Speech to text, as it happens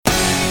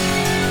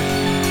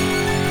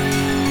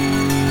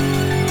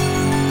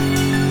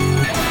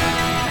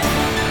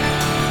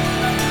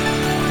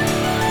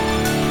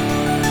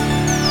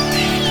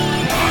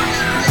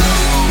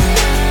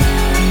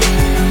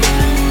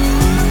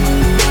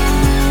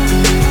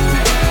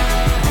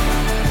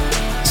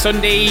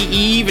Sunday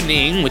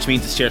evening, which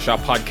means it's Chair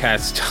Shot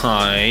podcast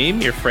time.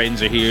 Your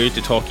friends are here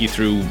to talk you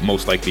through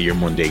most likely your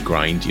Monday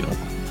grind, you know,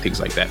 things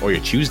like that, or your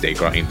Tuesday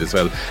grind as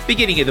well.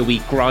 Beginning of the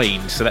week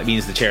grind. So that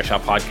means the Chair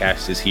Shot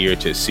podcast is here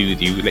to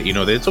soothe you, let you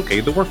know that it's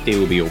okay, the workday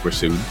will be over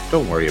soon.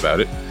 Don't worry about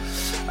it.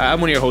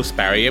 I'm one of your hosts,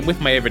 Barry. I'm with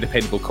my ever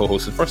dependable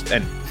co-host, and first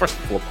and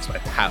foremost, my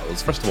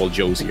pals. First of all,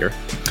 Joe's here.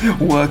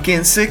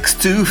 Working 6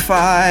 to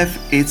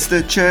 5. It's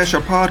the Chair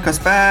Shot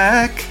podcast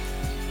back.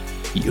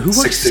 Who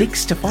works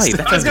 6 to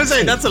 5? I was going to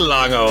say, that's a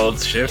long old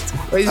shift.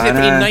 Is it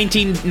in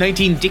 19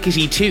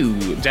 Dickety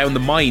 2, down the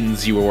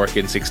mines, you were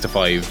working 6 to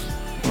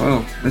 5?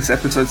 Well, this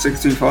episode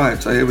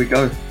 625, so here we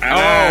go.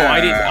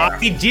 I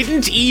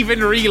didn't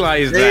even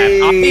realise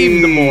that. I'm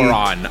the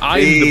moron.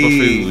 I'm the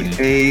buffoon.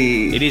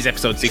 It is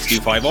episode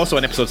 625. Also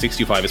on episode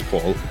 625 is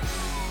Paul.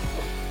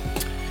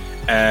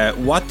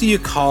 What do you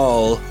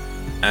call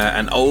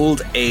an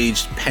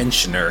old-aged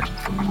pensioner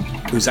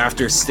who's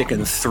after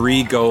sticking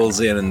 3 goals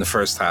in the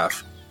first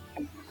half?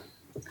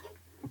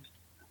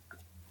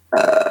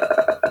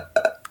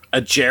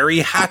 A Jerry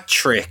hat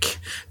trick.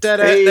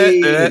 That's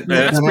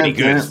pretty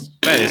good.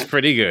 That is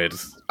pretty good.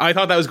 I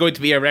thought that was going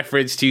to be a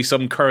reference to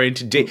some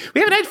current day.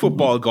 We haven't had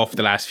football golf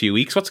the last few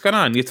weeks. What's going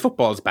on? It's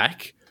football's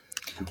back.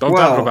 Don't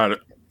talk about it.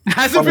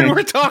 Hasn't been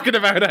worth talking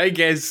about, I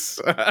guess.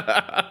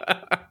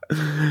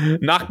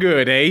 Not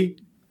good, eh?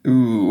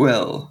 Ooh,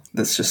 well,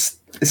 it's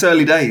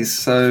early days,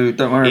 so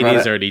don't worry about it. It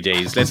is early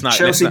days.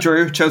 Chelsea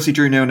drew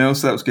 0-0,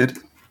 so that was good.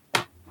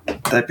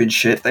 They've been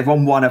shit. They've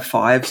won 1 of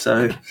 5,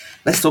 so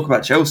let's talk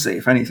about Chelsea,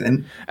 if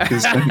anything,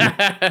 because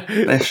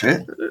they're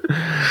shit.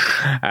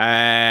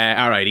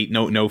 Alrighty,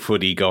 no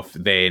footy guff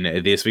then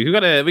this week. We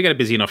got a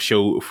busy enough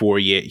show for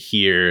you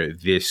here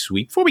this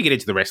week. Before we get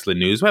into the wrestling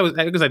news, well,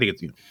 because I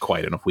think it's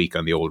quite enough week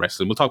on the old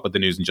wrestling. We'll talk about the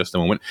news in just a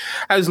moment.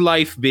 How's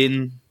life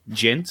been,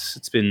 gents?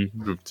 It's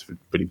been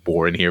pretty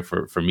boring here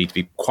for me, to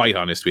be quite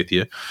honest with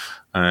you.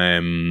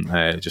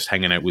 Just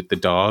hanging out with the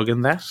dog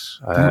and that.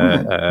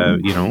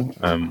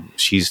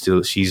 She's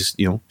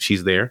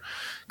there,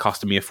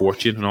 costing me a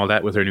fortune and all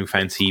that with her new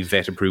fancy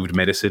vet-approved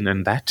medicine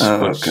and that.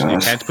 But you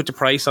can't put the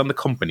price on the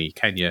company,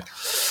 can you?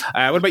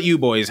 What about you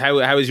boys? How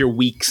has your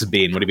weeks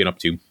been? What have you been up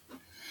to?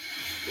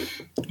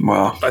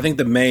 Well, I think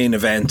the main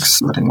event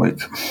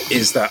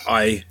is that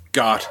I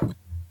got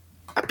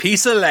a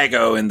piece of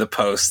Lego in the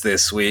post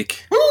this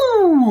week.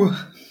 Woo!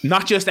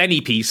 Not just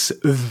any piece,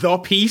 the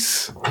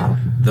piece.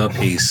 The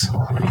piece.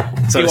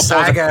 So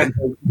Saga...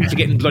 After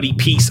getting bloody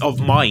peace of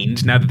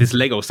mind now that this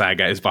Lego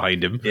saga is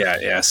behind him.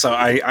 Yeah. So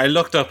I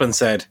looked up and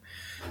said,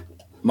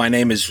 my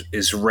name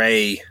is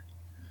Rey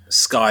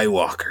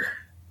Skywalker,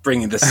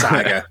 bringing the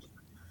saga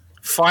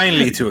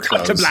finally to a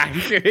close. To black.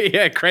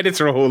 Yeah, credits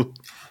roll.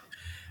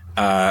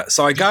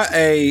 So I got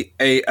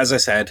as I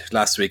said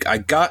last week, I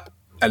got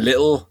a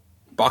little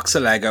box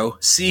of Lego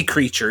sea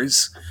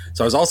creatures.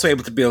 So I was also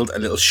able to build a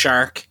little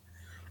shark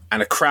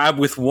and a crab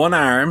with 1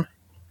 arm,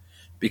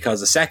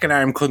 because the second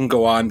arm couldn't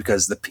go on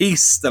because the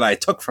piece that I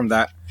took from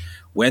that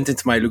went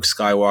into my Luke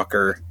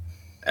Skywalker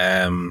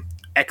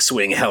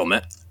X-Wing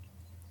helmet.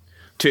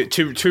 To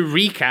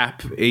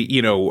recap,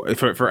 you know,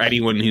 for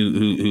anyone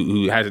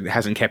who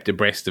hasn't kept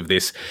abreast of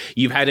this,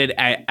 you've had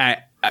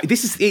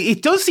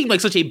it does seem like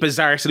such a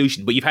bizarre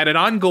solution, but you've had an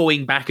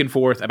ongoing back and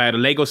forth about a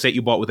Lego set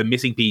you bought with a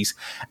missing piece,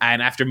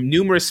 and after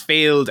numerous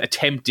failed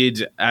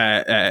attempted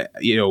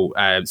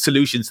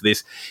solutions to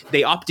this,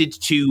 they opted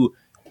to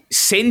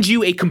send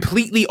you a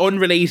completely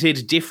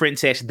unrelated different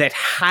set that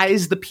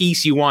has the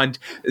piece you want.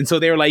 And so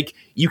they're like,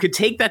 you could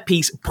take that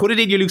piece, put it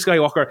in your Luke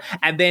Skywalker,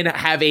 and then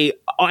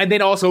and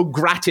then also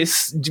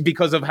gratis,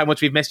 because of how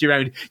much we've messed you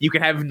around, you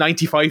can have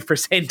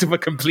 95% of a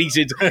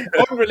completed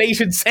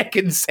unrelated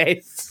second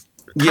set.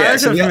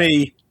 Part of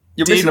me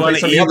did want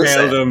to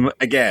email them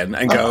again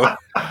and go,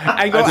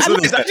 I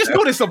just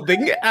noticed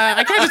something.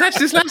 I can't attach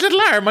this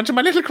little arm onto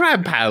my little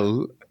crab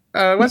pal.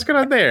 What's going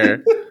on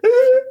there?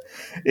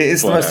 It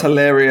is the most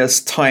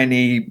hilarious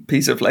tiny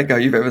piece of Lego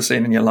you've ever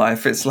seen in your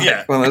life. It's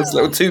like one of those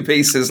little 2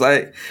 pieces,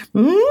 like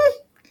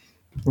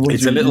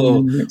it's a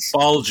little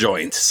ball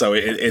joint. So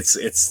it's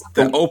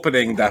the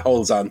opening that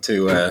holds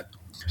onto a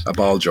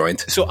ball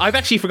joint. So I've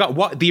actually forgot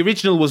what the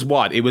original was.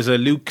 What it was, a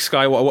Luke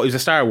Skywalker. What was a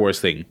Star Wars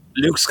thing?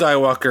 Luke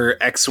Skywalker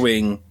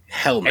X-Wing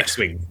helmet.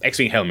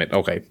 X-Wing helmet.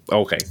 Okay.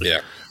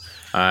 Yeah.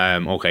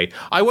 Okay.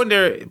 I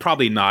wonder.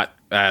 Probably not.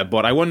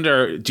 But I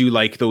wonder,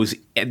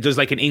 does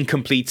like an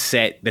incomplete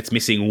set that's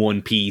missing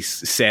 1 piece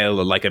sell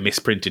like a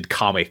misprinted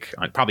comic?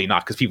 Probably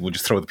not, because people would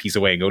just throw the piece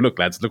away and go, look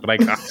lads, look what I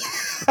got.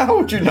 How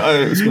would you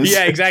know?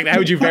 Yeah, exactly. How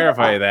would you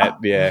verify that?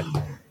 Yeah.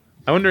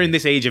 I wonder, in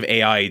this age of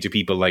AI, do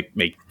people like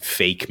make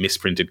fake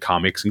misprinted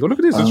comics and go, look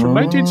at this, it's from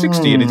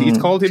 1960 and it's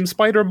called him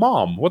Spider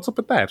Mom. What's up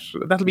with that?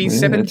 That'll be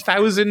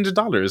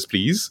 $7,000,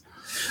 please.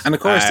 And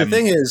of course, the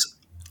thing is,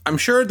 I'm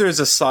sure there's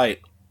a site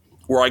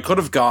where I could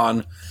have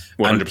gone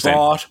 100%. And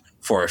bought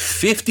for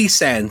 50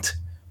 cents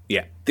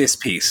this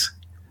piece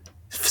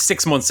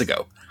 6 months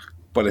ago.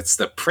 But it's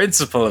the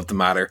principle of the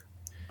matter.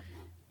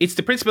 it's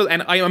the principle,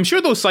 and I'm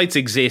sure those sites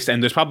exist,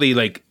 and there's probably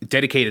like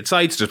dedicated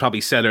sites, there's probably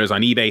sellers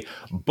on eBay,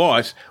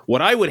 but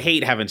what I would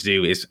hate having to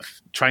do is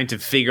trying to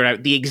figure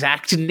out the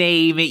exact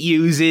name it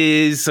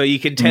uses so you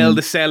can tell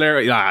the seller,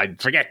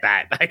 forget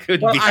that. I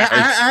couldn't be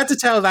I had to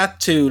tell that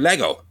to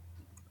Lego.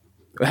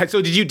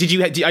 So did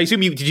you I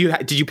assume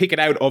did you pick it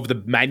out of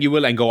the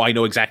manual and go, I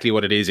know exactly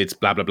what it is, it's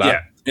blah blah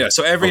blah? Yeah.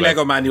 So every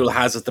Lego manual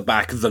has at the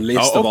back the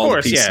list of all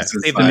course, the pieces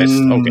yeah. inside,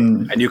 Okay.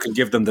 And you can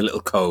give them the little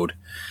code.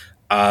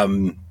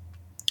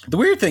 The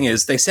weird thing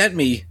is they sent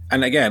me,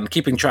 and again,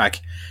 keeping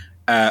track,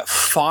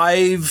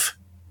 5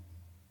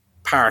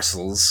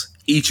 parcels,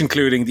 each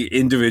including the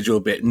individual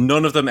bit.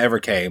 None of them ever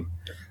came.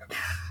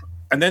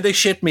 And then they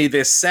shipped me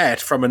this set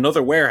from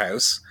another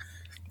warehouse.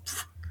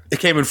 It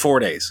came in 4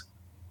 days.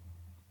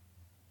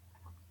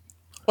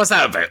 What's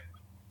that about?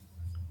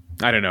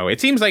 I don't know. It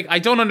seems like I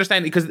don't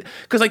understand because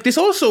like this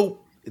also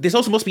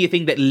must be a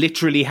thing that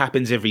literally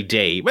happens every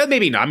day. Well,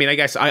 maybe not. I mean, I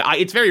guess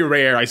it's very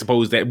rare, I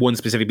suppose, that one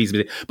specific piece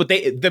of it. But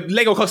the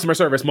Lego customer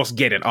service must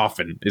get it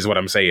often, is what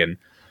I'm saying.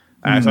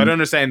 So I don't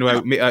understand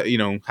how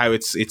how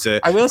it's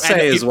a. I will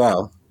say as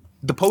well,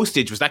 the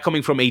postage, was that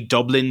coming from a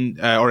Dublin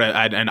or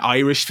an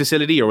Irish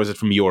facility, or was it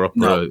from Europe?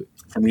 No,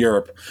 from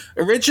Europe.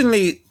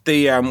 Originally,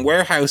 the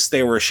warehouse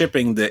they were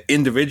shipping the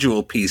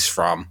individual piece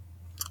from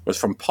was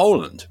from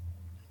Poland.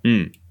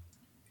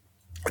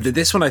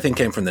 This one, I think,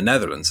 came from the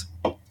Netherlands.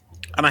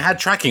 And I had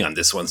tracking on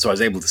this one, so I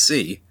was able to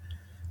see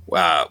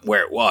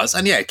where it was.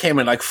 And yeah, it came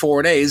in like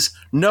 4 days.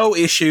 No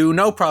issue,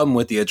 no problem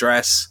with the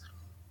address.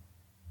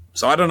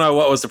 So I don't know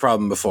what was the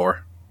problem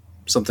before.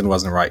 Something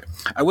wasn't right.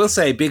 I will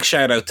say big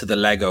shout out to the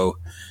Lego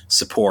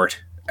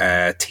support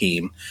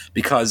team,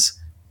 because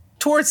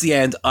towards the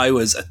end, I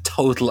was a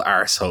total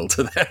arsehole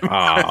to them.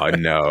 Oh,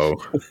 no.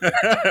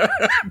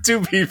 To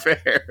be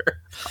fair.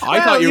 I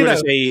thought you were going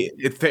to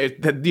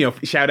say,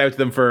 shout out to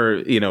them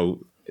for,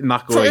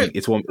 not going,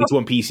 it's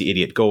one piece, you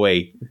idiot, go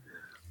away.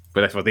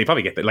 But that's what they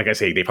probably get. Like I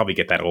say, they probably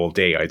get that all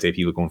day. I'd say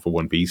people going for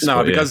one piece.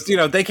 No, because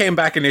they came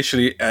back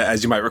initially,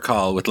 as you might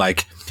recall, with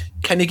like,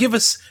 can you give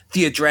us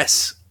the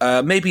address,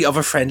 maybe of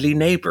a friendly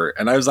neighbor?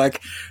 And I was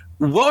like,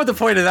 what would the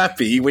point of that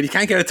be when you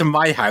can't get it to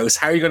my house?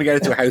 How are you going to get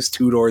it to a house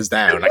 2 doors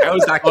down? Like, how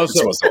is that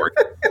supposed to work?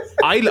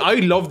 I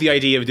love the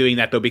idea of doing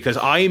that though, because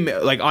I'm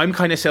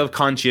kind of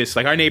self-conscious.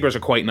 Like, our neighbors are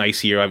quite nice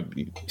here. I've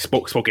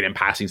spoken in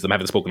passing to them. I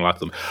haven't spoken a lot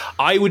to them.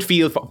 I would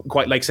feel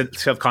quite like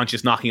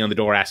self-conscious knocking on the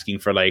door asking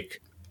for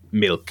like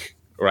milk,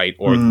 right?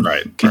 Or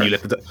can you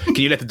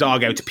let the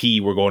dog out to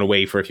pee? We're going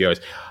away for a few hours.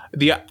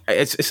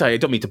 Sorry, I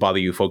don't mean to bother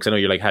you folks. I know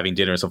you're like having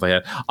dinner and stuff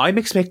like that. I'm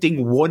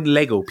expecting one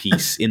Lego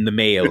piece in the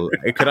mail.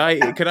 Could I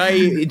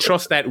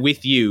entrust that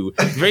with you?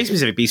 Very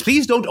specific piece.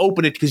 Please don't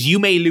open it because you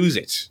may lose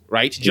it.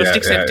 Right? Just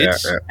accept it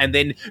and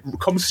then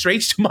come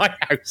straight to my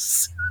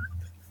house.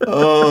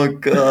 Oh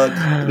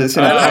God!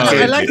 Listen,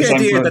 I like the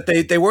idea that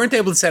they weren't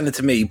able to send it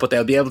to me, but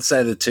they'll be able to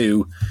send it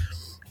to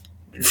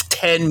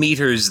 10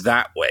 meters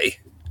that way.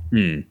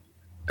 And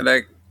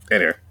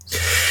anyway.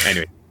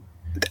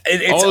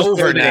 It's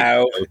over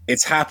now.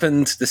 It's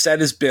happened. The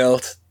set is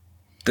built.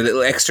 The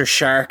little extra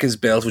shark is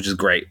built, which is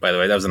great, by the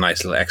way. That was a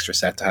nice little extra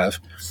set to have.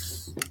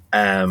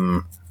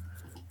 I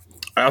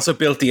also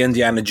built the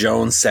Indiana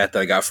Jones set that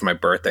I got for my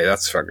birthday.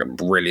 That's fucking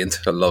brilliant.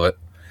 I love it.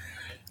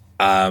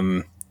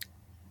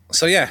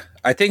 So yeah,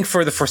 I think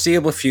for the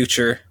foreseeable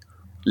future,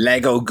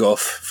 Lego Guff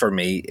for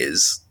me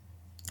is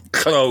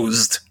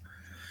closed.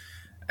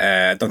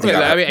 I don't think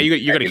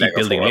you're going to keep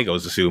building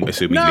Legos,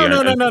 assuming. No.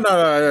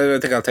 I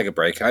think I'll take a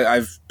break.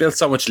 I've built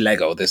so much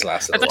Lego this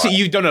last little while.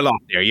 You've done a lot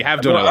there. You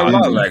have done a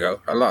lot of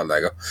Lego. A lot of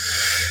Lego.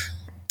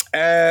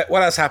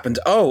 What else happened?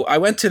 Oh, I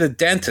went to the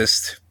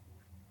dentist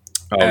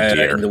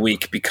in the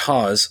week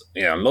because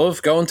I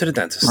love going to the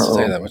dentist. I'll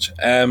tell you that much.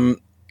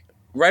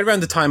 Right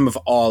around the time of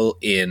All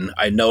In,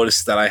 I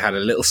noticed that I had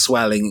a little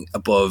swelling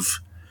above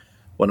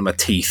one of my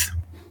teeth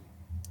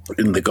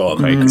in the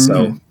gum. Right? And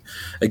so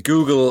a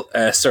Google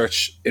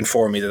search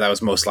informed me that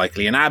was most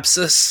likely an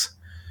abscess.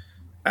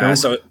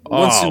 As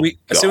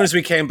soon as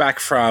we came back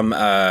from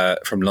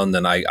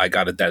London, I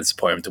got a dentist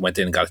appointment and went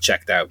in and got it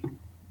checked out.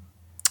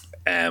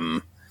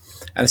 And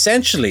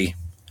essentially,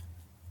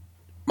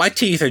 my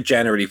teeth are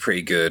generally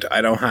pretty good.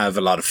 I don't have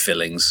a lot of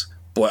fillings,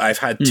 but I've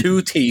had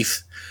 2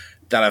 teeth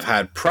that I've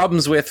had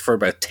problems with for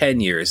about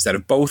 10 years that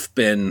have both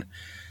been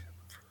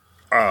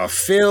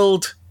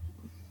filled,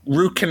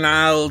 root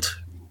canaled,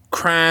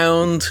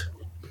 crowned.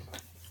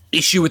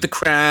 Issue with the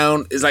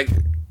crown is like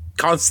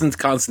constant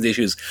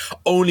issues.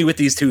 Only with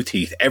these 2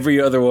 teeth.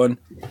 Every other one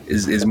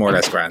is more or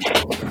less grand.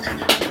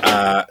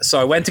 So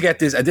I went to get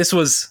this, and this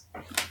was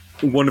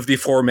one of the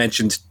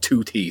aforementioned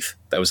 2 teeth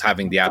that was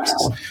having the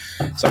abscess.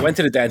 So I went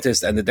to the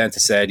dentist, and the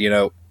dentist said, it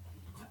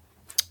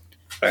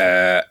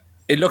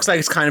looks like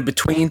it's kind of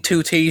between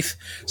 2 teeth,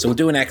 so we'll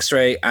do an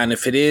X-ray, and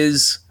if it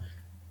is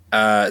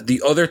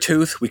the other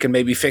tooth, we can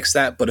maybe fix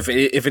that. But if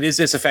it is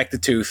this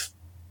affected tooth,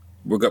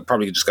 we're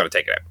probably just got to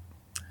take it out.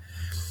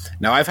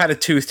 Now, I've had a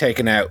tooth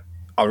taken out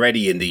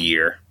already in the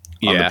year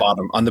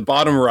on the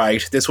bottom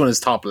right. This one is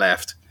top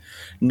left.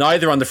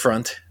 Neither on the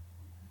front.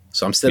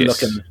 So I'm still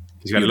looking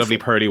He's got a lovely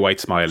pearly white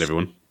smile,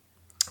 everyone.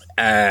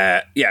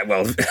 Yeah,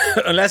 well,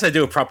 unless I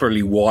do a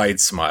properly wide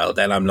smile,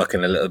 then I'm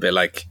looking a little bit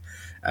like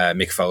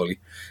Mick Foley.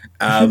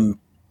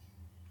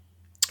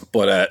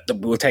 But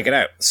we'll take it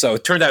out. So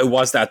it turned out it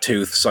was that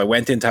tooth. So I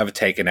went in to have it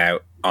taken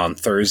out on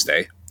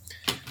Thursday.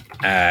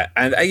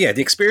 And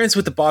the experience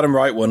with the bottom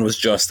right one was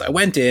just, I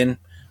went in,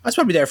 I was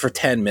probably there for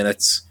 10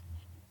 minutes,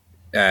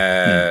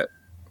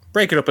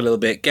 break it up a little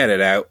bit, get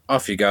it out,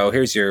 off you go.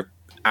 Here's your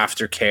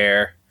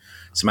aftercare,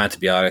 some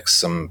antibiotics,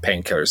 some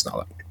painkillers and all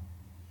that.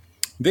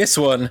 This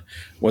one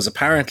was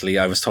apparently,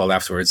 I was told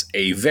afterwards,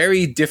 a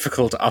very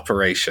difficult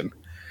operation.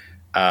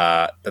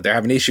 That they're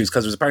having issues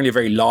because it was apparently a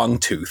very long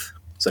tooth.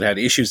 So they had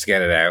issues to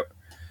get it out.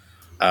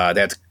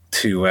 They had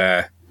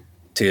to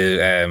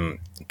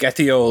get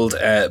the old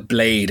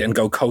blade and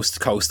go coast to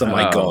coast on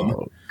my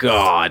gum.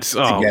 God.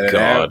 Oh, God.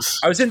 Out.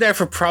 I was in there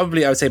for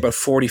probably, I would say, about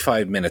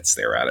 45 minutes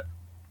they were at it,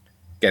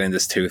 getting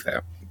this tooth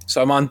out.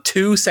 So I'm on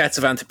 2 sets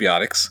of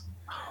antibiotics.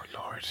 Oh,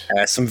 Lord.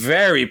 Some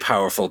very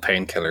powerful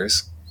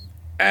painkillers.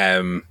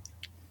 It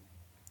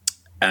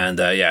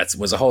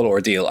was a whole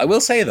ordeal. I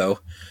will say, though,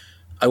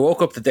 I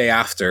woke up the day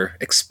after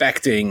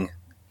expecting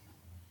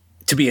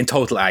to be in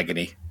total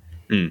agony.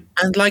 And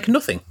like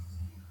nothing.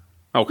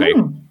 Okay.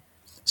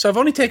 So I've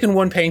only taken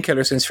 1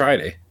 painkiller since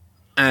Friday.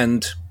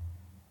 And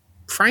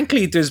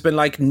frankly, there's been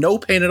like no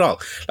pain at all.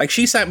 Like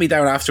she sat me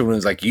down after and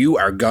was like, you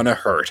are gonna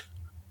hurt.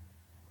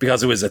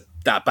 Because it was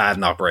that bad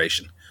an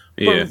operation.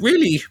 Yeah. But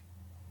really,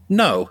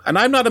 no. And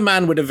I'm not a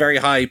man with a very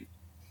high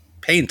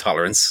pain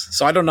tolerance.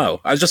 So I don't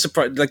know. I was just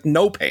surprised, like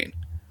no pain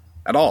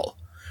at all.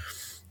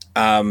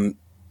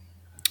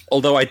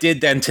 Although I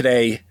did then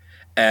today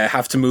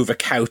have to move a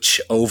couch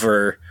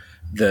over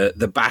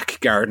the back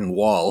garden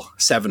wall,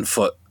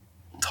 7-foot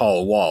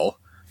tall wall,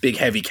 big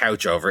heavy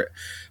couch over it.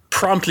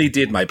 Promptly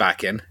did my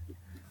back in.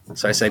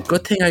 So I said,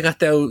 good thing I got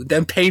them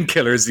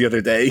painkillers the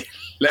other day.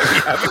 Let me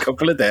have a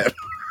couple of them.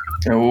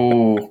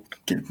 Oh,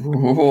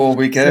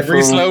 be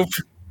careful. Slippery slope.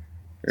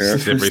 Yeah,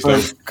 slippery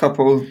slope.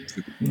 Couple.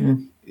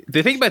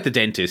 The thing about the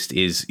dentist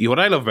is, what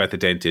I love about the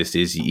dentist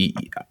is,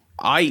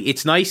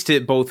 it's nice to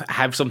both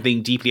have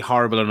something deeply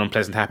horrible and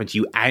unpleasant happen to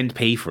you and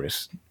pay for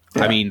it.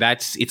 Yeah. I mean,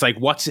 it's like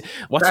what's the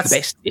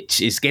best?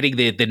 Is getting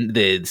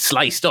the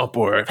sliced up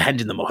or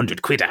handing them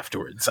 £100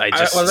 afterwards.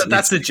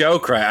 That's the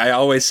joke, right? I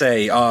always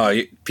say,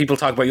 people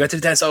talk about you went to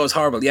the dentist. Oh, it was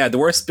horrible. Yeah, the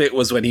worst bit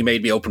was when he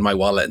made me open my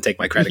wallet and take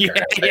my credit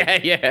card.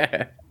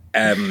 Yeah.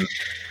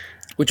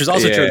 Which was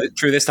also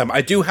true this time.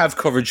 I do have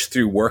coverage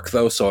through work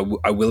though, so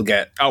I will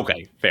get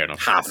fair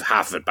enough.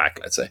 half of it back.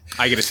 Let's say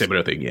I get a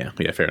similar thing. Yeah,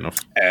 fair enough.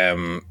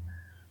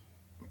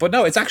 But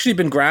no, it's actually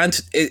been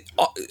grand.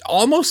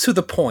 Almost to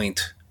the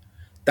point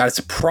that it's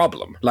a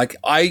problem. Like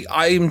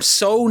I'm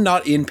so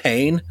not in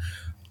pain,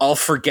 I'll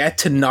forget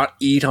to not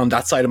eat on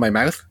that side of my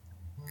mouth.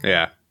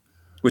 Yeah,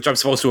 which I'm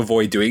supposed to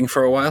avoid doing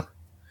for a while.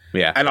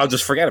 Yeah, and I'll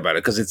just forget about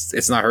it because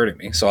it's not hurting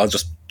me. So I'll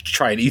just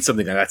try and eat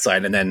something on that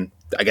side, and then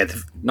I get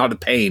not a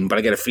pain, but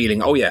I get a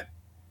feeling. Oh yeah,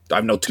 I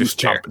have no tooth.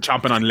 Just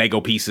chomping on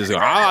Lego pieces.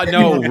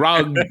 No,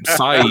 wrong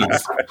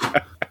sides.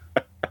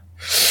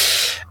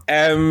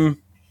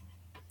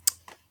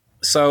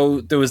 So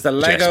there was the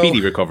Lego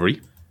speedy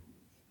recovery.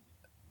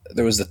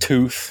 There was the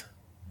tooth.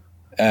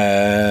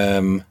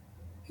 I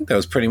think that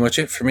was pretty much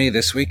it for me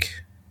this week.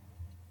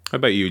 How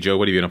about you, Joe?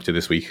 What have you been up to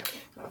this week?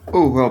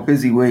 Oh, well,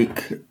 busy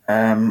week.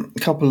 A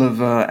couple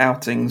of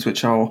outings,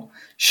 which I'll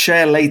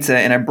share later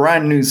in a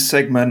brand new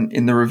segment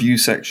in the review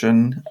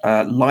section,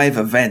 live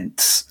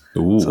events.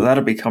 Ooh. So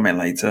that'll be coming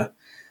later.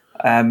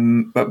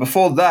 But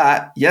before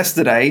that,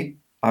 yesterday,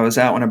 I was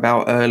out and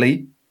about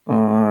early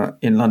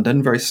in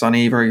London, very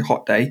sunny, very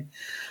hot day.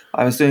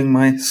 I was doing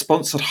my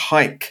sponsored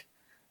hike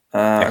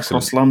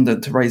across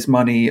London to raise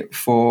money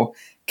for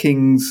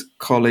King's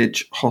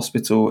College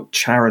Hospital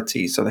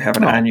charity. So they have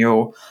an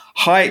annual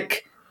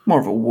hike, more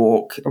of a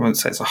walk. I wouldn't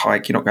say it's a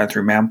hike. You're not going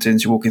through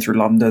mountains. You're walking through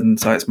London.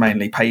 So it's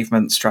mainly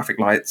pavements, traffic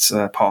lights,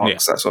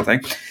 parks, that sort of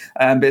thing.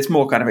 But it's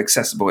more kind of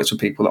accessible. It's for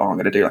people that aren't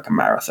going to do like a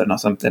marathon or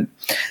something.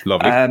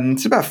 Lovely.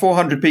 It's about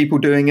 400 people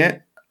doing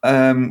it,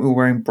 all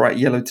wearing bright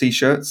yellow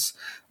T-shirts.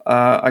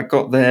 I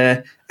got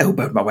there,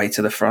 elbowed my way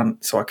to the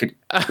front so I could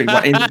be so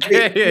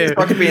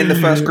I could be in the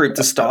first group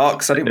to start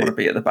because I didn't want to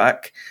be at the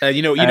back.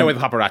 You know where the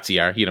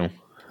paparazzi are, you know.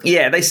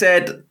 Yeah, they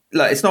said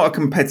like it's not a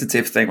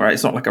competitive thing, right?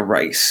 It's not like a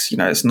race, you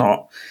know. It's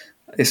not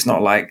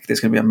like there's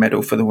going to be a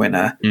medal for the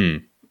winner.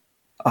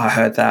 I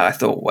heard that. I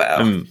thought,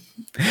 well,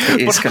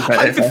 it is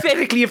competitive.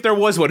 Hypothetically, if there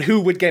was one, who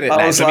would get it?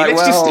 I was like,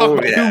 let's just talk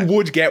about who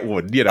would get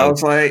one. You know, I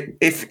was like,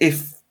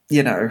 if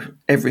you know,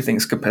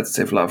 everything's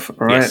competitive, love.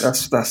 All right,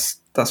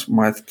 that's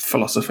my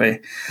philosophy.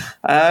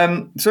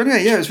 So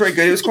anyway, it was very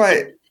good.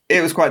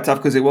 It was quite tough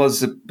because it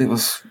was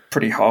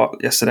pretty hot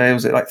yesterday.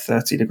 Was it like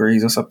 30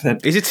 degrees or something?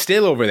 Is it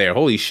still over there?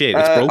 Holy shit!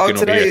 It's broken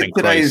over here.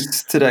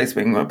 Today's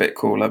been a bit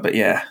cooler, but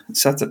yeah,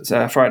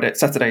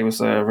 Saturday was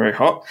very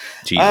hot.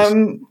 Jesus.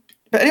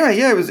 But anyway,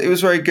 it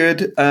was very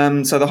good.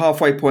 So the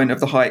halfway point of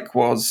the hike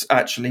was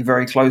actually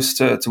very close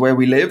to where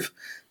we live.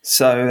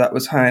 So that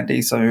was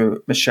handy.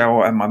 So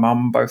Michelle and my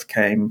mum both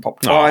came,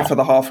 popped by for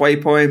the halfway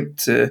point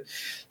to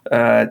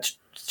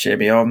cheer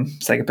me on,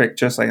 take a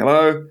picture, say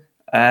hello.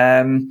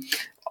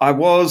 I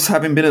was,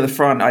 having been at the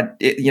front,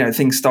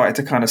 things started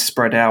to kind of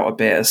spread out a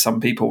bit as some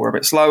people were a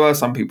bit slower,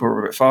 some people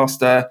were a bit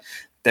faster.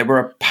 There were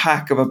a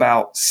pack of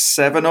about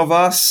 7 of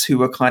us who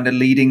were kind of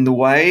leading the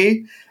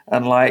way,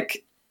 and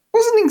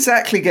wasn't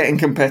exactly getting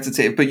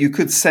competitive, but you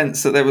could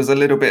sense that there was a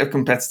little bit of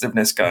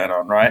competitiveness going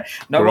on, right?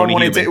 No one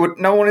wanted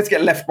to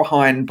get left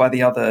behind by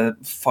the other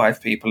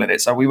 5 people in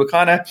it. So we were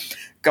kind of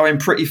going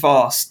pretty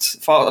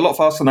fast, a lot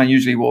faster than I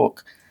usually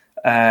walk,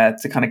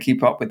 to kind of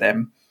keep up with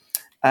them.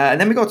 And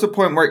then we got to a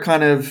point where it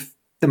kind of,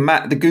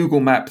 the Google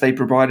map they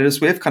provided us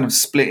with kind of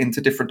split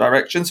into different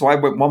directions. So I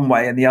went one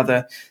way and the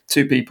other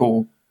 2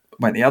 people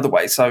went the other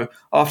way. So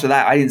after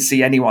that, I didn't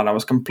see anyone. I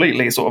was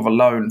completely sort of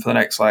alone for the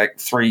next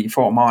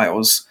 3-4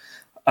 miles.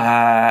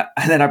 And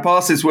then I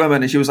passed this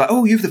woman and she was like,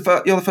 "Oh, you're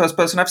the first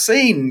person I've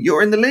seen.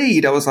 You're in the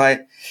lead." I was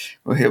like,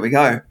 "Well, here we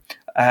go."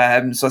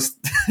 So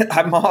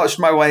I marched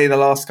my way the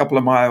last couple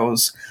of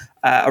miles,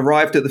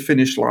 arrived at the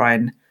finish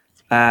line.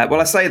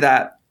 I say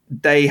that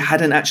they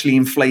hadn't actually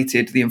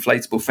inflated the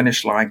inflatable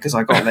finish line because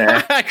I got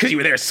there. Because you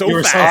were there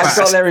so fast.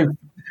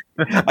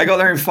 I got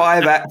there in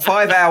 5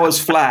 hours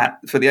flat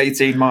for the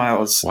 18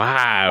 miles.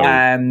 Wow.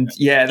 And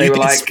they were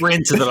like...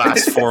 sprint to the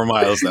last 4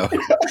 miles, though.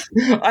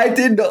 I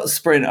did not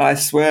sprint. I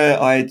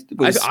swear I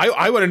was...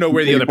 I want to know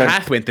where the other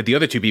path went that the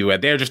other 2 people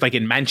went. They're just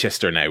in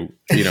Manchester now,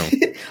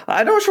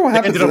 I'm not sure what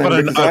happened to them.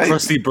 Ended up on a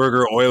Krusty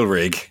Burger oil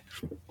rig.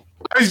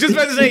 I was just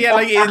about to say,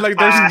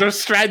 they're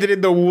stranded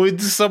in the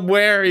woods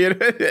somewhere.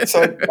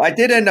 So I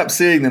did end up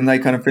seeing them. They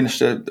kind of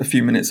finished a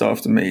few minutes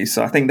after me.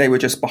 So I think they were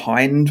just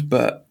behind,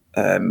 but...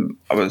 I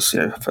was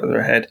further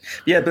ahead.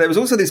 Yeah, but there was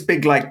also this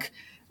big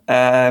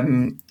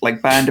band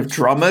of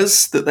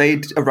drummers that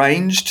they'd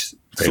arranged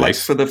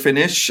for the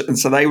finish, and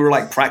so they were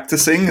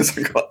practicing as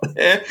I got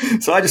there.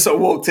 So I just sort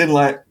of walked in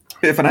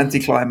bit of an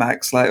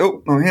anticlimax,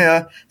 I'm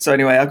here. So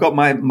anyway, I got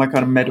my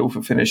kind of medal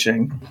for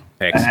finishing.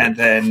 Excellent.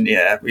 And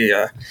then we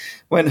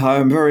went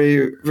home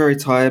very, very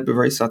tired but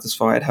very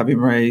satisfied, having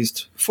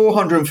raised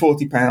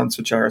 £440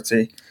 for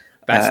charity.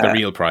 That's the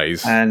real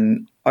prize.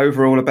 And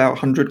overall about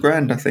 100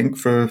 grand, I think,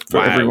 for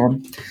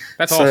everyone.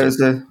 That's awesome. So it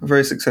was a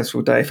very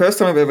successful day. First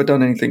time I've ever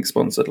done anything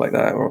sponsored like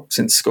that, or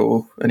since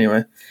school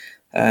anyway.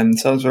 So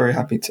I was very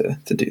happy to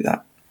do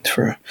that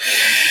for an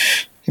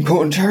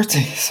important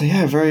charity. So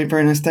yeah, very,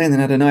 very nice day. And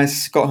then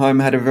got home,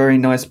 had a very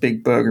nice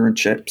big burger and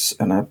chips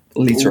and a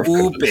litre of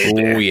Coke.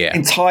 Oh yeah.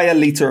 Entire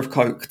litre of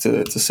Coke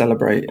to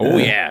celebrate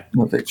my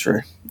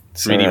victory.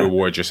 So, really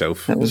reward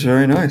yourself. That was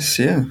very nice,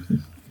 yeah.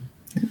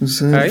 It was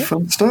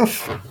fun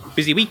stuff.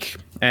 Busy week.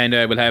 And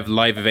we'll have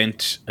live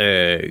event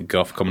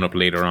guff coming up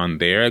later on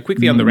there.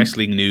 Quickly on the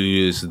wrestling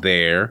news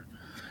there.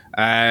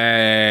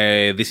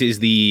 This is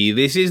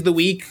the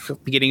week,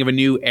 beginning of a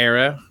new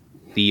era.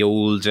 The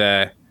old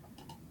the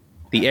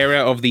era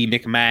of the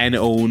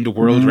McMahon-owned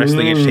World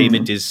Wrestling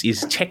Entertainment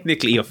is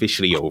technically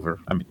officially over.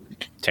 I mean,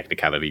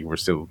 technicality, we're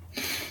still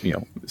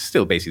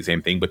basically the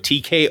same thing. But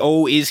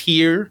TKO is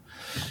here.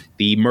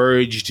 The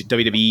merged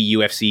WWE,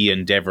 UFC,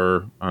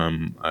 Endeavor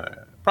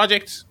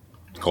project.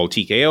 Called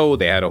TKO.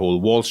 They had a whole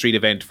Wall Street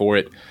event for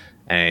it,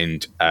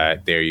 and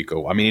there you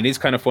go. I mean, it is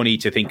kind of funny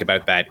to think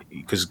about that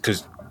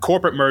because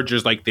corporate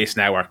mergers like this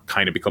now are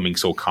kind of becoming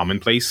so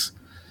commonplace.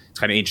 It's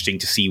kind of interesting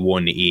to see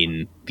one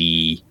in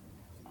the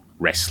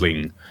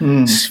wrestling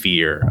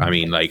sphere. I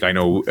mean, I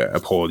know,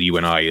 Paul, you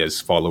and I,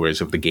 as followers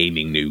of the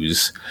gaming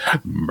news,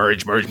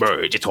 merge,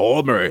 it's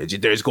all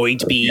merge. There's going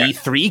to be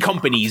 3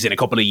 companies in a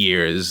couple of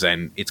years,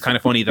 and it's kind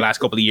of funny, the last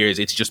couple of years,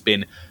 it's just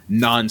been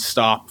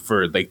non-stop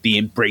for, the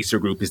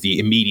Embracer Group is the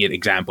immediate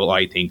example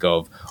I think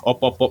of.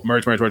 Up,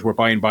 merge, we're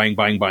buying,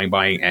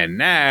 and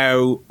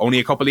now, only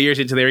a couple of years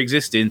into their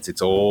existence,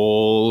 it's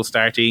all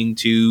starting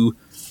to...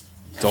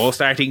 No, I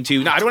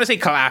don't want to say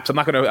collapse. I'm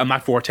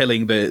not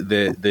foretelling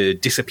the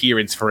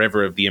disappearance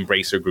forever of the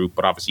Embracer Group,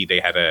 but obviously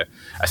they had a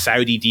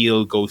Saudi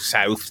deal go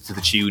south to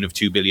the tune of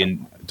 $2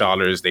 billion.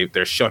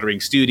 They're shuttering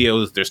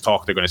studios. There's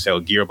talk they're going to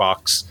sell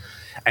Gearbox.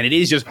 And it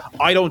is just,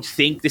 I don't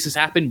think this has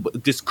happened,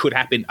 but this could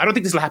happen. I don't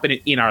think this will happen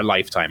in our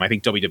lifetime. I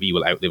think WWE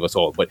will outlive us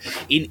all. But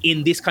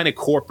in this kind of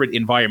corporate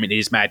environment, it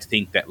is mad to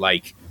think that,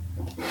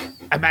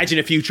 imagine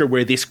a future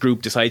where this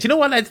group decides, you know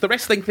what, lads, the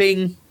wrestling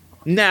thing,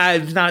 nah,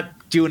 it's not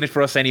doing it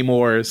for us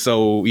anymore.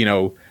 So, we're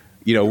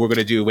going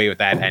to do away with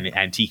that,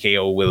 and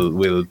TKO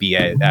will be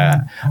a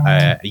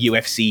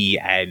UFC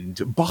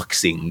and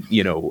boxing,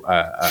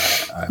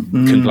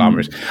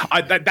 conglomerate.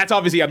 That's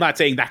obviously, I'm not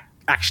saying that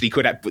actually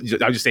could have,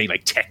 I'm just saying,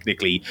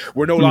 technically,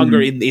 we're no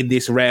longer in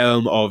this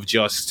realm of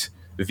just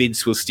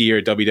Vince will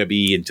steer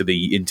WWE into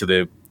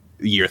the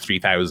year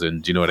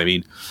 3000. Do you know what I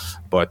mean?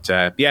 But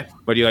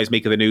what do you guys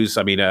make of the news?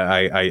 I mean,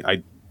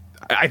 I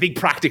think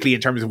practically in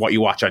terms of what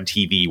you watch on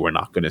TV, we're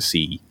not going to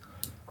see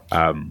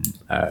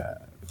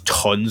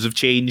tons of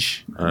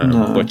change,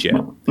 but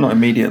not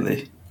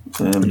immediately.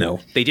 No,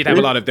 they did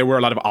have there were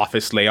a lot of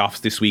office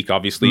layoffs this week.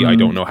 Obviously, I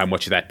don't know how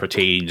much of that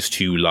pertains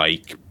to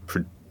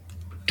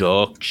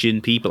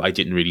production people. I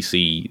didn't really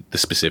see the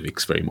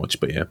specifics very much,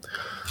 but yeah.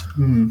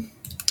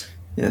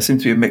 Yeah, it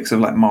seems to be a mix of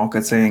like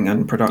marketing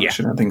and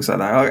production and things like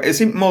that. It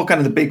seemed more kind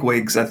of the big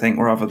wigs, I think,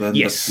 rather than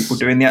the people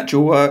doing the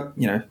actual work.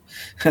 You know,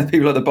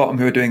 people at the bottom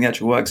who are doing the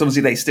actual work. So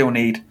obviously, they still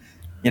need,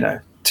 you know,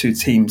 2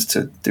 teams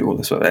to do all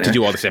this work. Anyway, to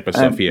do all the separate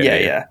stuff.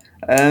 Yeah.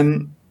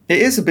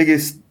 It is the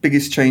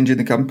biggest change in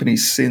the company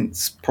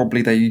since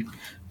probably they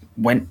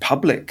went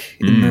public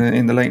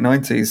in the late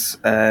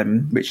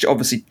 90s, which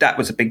obviously that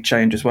was a big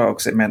change as well,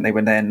 because it meant they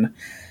were then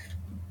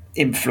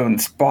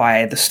influenced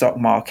by the stock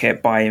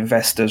market, by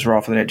investors,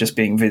 rather than it just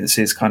being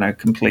Vince's kind of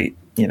complete,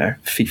 you know,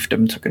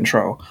 fiefdom to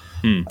control.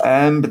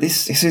 But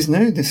this is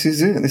new. This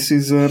is it. This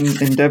is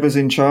Endeavor's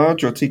in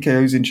charge, or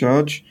TKO's in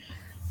charge,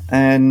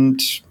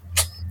 and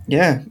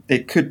yeah,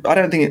 it could. I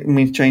don't think it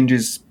means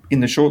changes in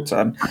the short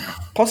term.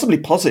 Possibly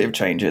positive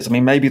changes. I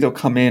mean, maybe they'll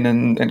come in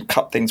and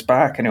cut things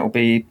back, and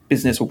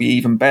business will be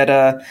even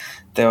better.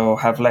 They'll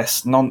have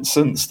less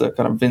nonsense that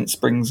kind of Vince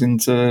brings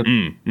into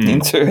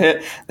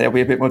it. They'll be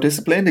a bit more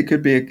disciplined. It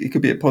could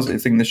be a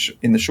positive thing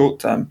in the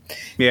short term.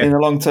 Yeah. In the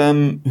long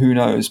term, who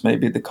knows?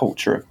 Maybe the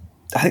culture.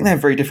 I think they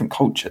have very different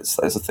cultures.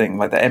 There's a thing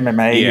like the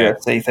MMA,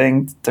 UFC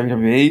thing,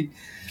 WWE.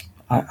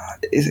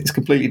 It's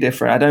completely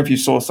different. I don't know if you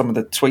saw some of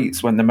the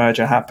tweets when the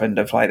merger happened.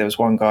 Of like, there was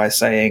one guy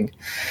saying,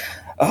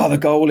 "Oh, the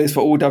goal is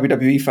for all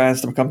WWE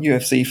fans to become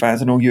UFC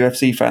fans and all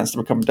UFC fans to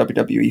become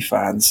WWE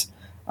fans."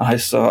 And I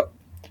just thought,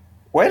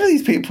 where do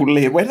these people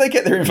live? Where do they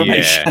get their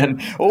information?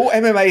 Yeah. All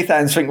MMA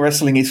fans think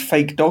wrestling is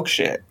fake dog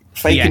shit.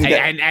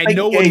 And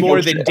no one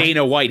more than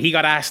Dana White. He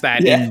got asked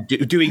that in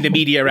doing the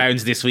media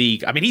rounds this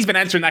week. I mean, he's been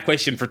answering that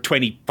question for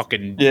 20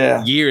 fucking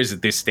years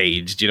at this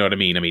stage. Do you know what I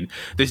mean? I mean,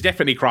 there's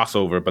definitely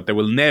crossover, but there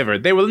will never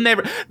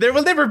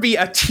be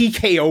a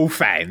TKO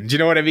fan. Do you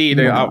know what I mean?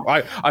 No.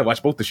 I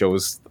watch both the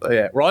shows,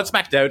 Raw and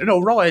SmackDown. No,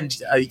 Raw and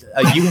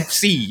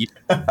UFC.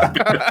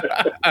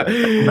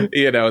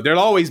 You know, there'll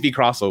always be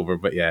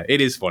crossover, but yeah, it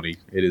is funny.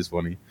 It is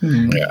funny.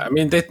 Yeah, I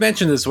mean, they've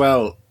mentioned as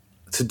well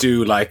to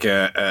do like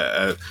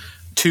a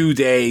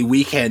 2-day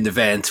weekend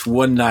event,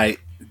 one night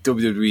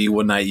WWE,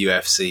 one night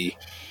UFC.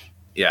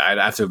 Yeah, I'd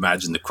have to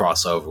imagine the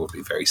crossover would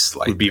be very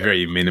slight. Would be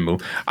very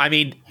minimal. I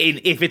mean,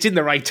 if it's in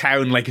the right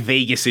town like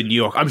Vegas and New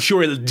York, I'm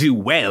sure it'll do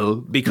well,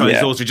 because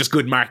those are just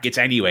good markets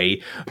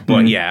anyway.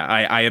 But yeah,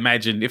 I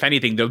imagine, if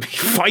anything, there'll be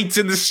fights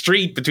in the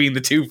street between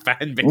the two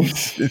fan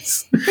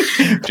bases.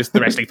 Just the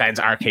wrestling fans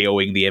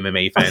RKOing the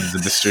MMA fans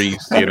in the street,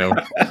 you know.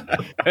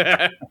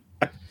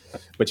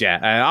 But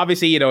yeah,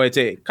 obviously, you know, it's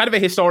a kind of a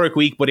historic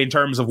week, but in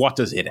terms of what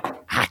does it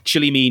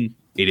actually mean,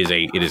 it is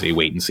a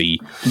wait and see.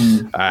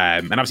 And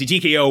obviously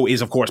TKO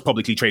is, of course,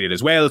 publicly traded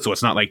as well, so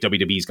it's not like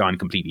WWE's gone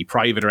completely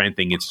private or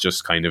anything. It's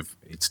just kind of,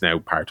 it's now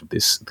part of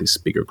this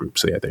bigger group.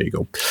 So yeah, there you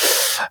go.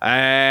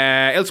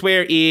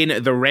 Elsewhere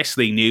in the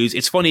wrestling news,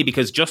 it's funny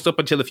because just up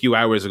until a few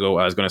hours ago,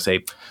 I was going to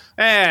say,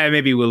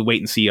 maybe we'll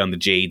wait and see on the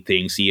Jade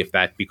thing, see if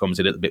that becomes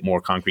a little bit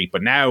more concrete.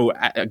 But now,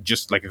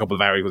 just like a couple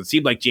of hours ago, it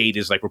seemed like Jade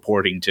is like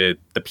reporting to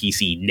the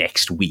PC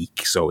next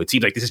week. So it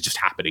seems like this is just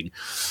happening.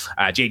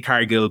 Jade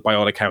Cargill, by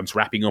all accounts,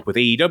 wrapping up with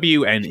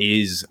AEW and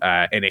is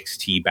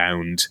NXT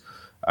bound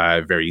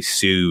very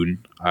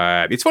soon.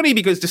 It's funny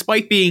because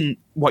despite being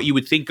what you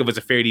would think of as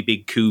a fairly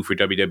big coup for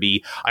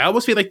WWE, I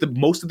almost feel like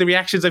most of the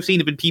reactions I've seen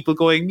have been people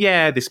going,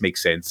 yeah, this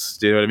makes sense.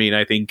 Do you know what I mean?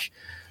 I think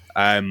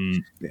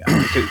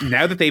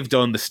now that they've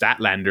done the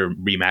Statlander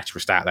rematch, for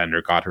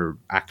Statlander got her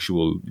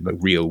actual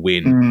real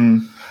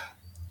win,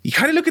 you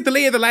kind of look at the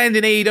lay of the land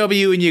in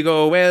AEW and you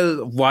go,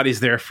 well, what is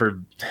there for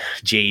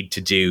Jade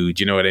to do?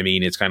 Do you know what I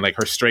mean? It's kind of like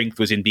her strength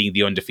was in being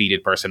the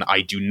undefeated person.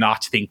 I do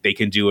not think they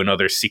can do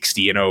another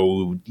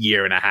 60-0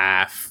 year and a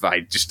half.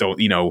 I just don't,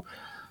 you know.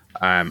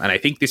 And I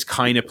think this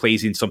kind of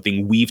plays in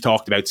something we've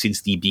talked about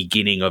since the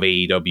beginning of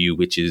AEW,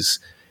 which is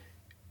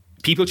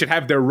people should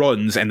have their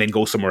runs and then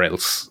go somewhere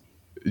else.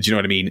 Do you know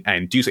what I mean?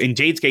 And do in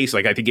Jade's case,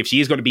 like, I think if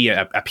she is going to be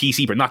a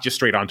PC, but not just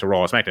straight on to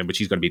Raw or SmackDown, but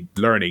she's going to be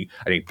learning,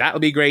 I think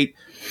that'll be great.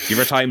 Give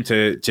her time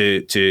to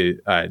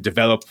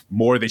develop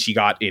more than she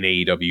got in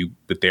AEW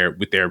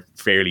with their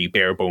fairly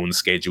bare bones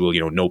schedule.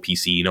 You know, no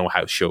PC, no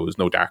house shows,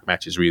 no dark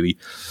matches really.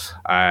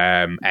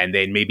 And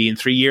then maybe in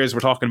 3 years we're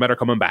talking about her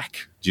coming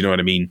back. Do you know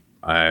what I mean?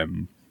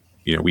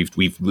 You know,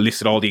 we've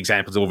listed all the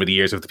examples over the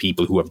years of the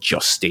people who have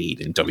just stayed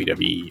in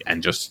WWE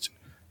and just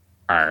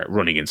are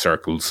running in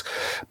circles.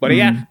 But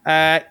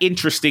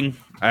interesting.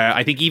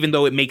 I think even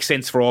though it makes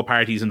sense for all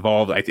parties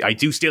involved, I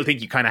do still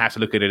think you kind of have to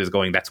look at it as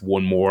going, that's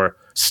one more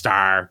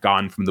star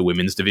gone from the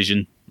women's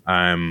division.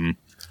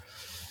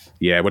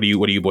 Yeah, what are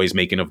you boys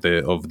making of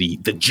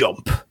the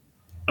jump?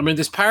 I mean,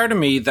 there's part of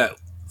me that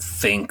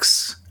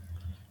thinks,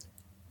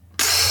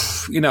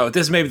 you know,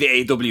 this may be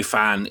the AEW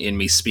fan in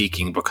me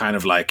speaking, but kind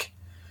of like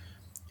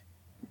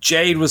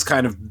Jade was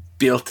kind of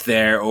built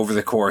there over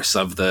the course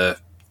of the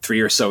 3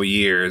 or so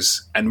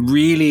years, and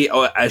really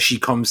as she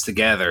comes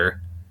together,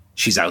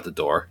 she's out the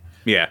door.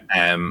 Yeah.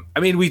 I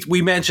mean,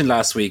 we mentioned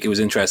last week, it was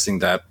interesting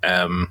that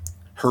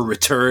her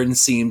return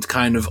seemed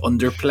kind of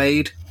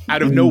underplayed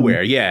out of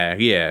nowhere. Yeah.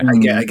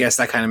 I guess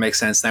that kind of makes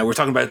sense now. We're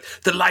talking about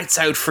the lights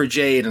out for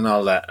Jade and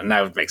all that, and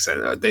now it makes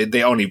sense.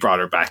 They only brought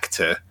her back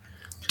to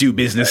do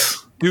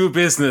business. Do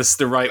business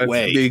the right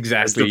way.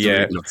 Exactly,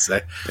 yeah.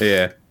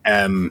 Yeah.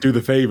 Do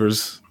the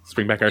favors. Let's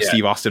bring back our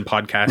Steve Austin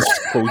podcast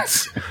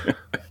quotes.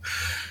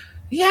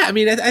 Yeah, I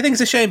mean, I think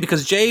it's a shame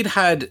because Jade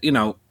had,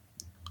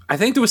 I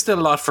think there was still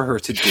a lot for her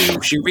to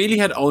do. She really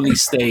had only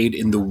stayed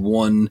in the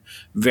one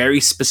very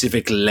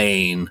specific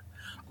lane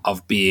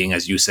of being,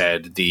 as you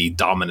said, the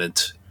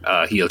dominant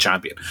heel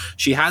champion.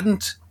 She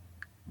hadn't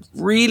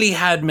really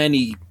had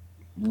many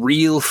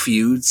real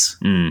feuds,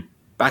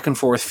 back and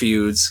forth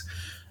feuds.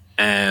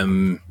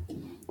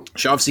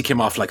 She obviously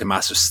came off like a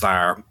massive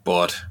star,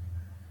 but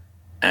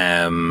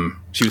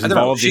she was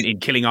involved in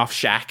killing off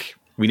Shaq.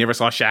 We never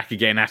saw Shaq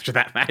again after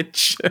that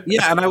match.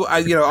 Yeah, and I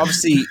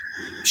obviously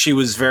she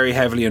was very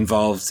heavily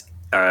involved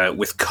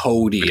with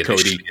Cody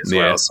as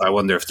well. So I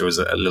wonder if there was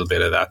a little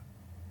bit of that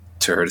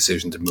to her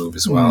decision to move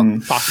as well.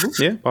 Possible,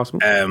 yeah, possible.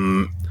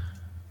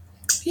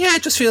 Yeah,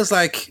 it just feels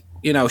like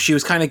she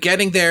was kind of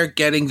getting there,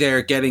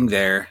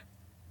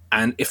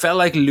 and it felt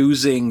like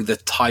losing the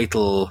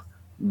title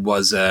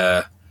was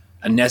a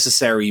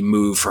necessary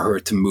move for her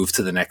to move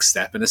to the next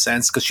step in a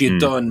sense, because she had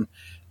done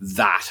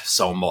that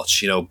so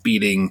much,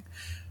 beating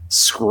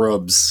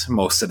scrubs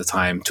most of the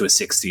time to a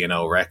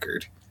 60-0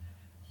 record,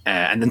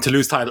 and then to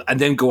lose title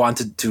and then go on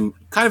to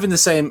kind of in the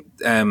same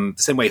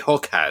way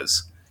Hook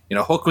has.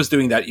 Hook was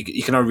doing that.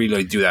 You cannot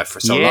really do that for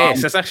so long.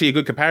 Yes, that's actually a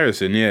good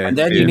comparison. Yeah, and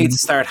then you need to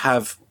start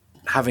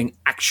having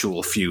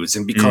actual feuds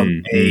and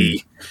become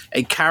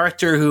a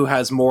character who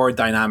has more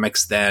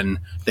dynamics than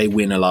they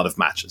win a lot of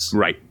matches.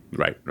 Right.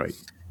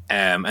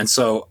 And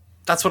so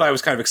that's what I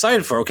was kind of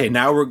excited for. Okay,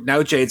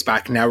 now Jade's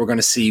back. Now we're going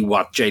to see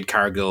what Jade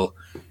Cargill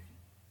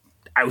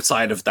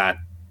outside of that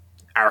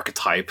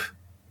archetype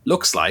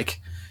looks like.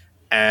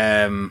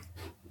 And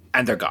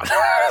they're gone.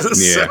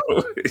 So,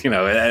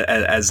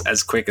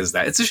 as quick as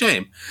that. It's a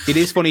shame. It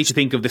is funny to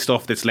think of the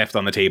stuff that's left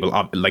on the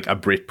table, like a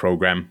Brit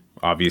program,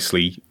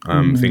 obviously,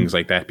 things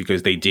like that,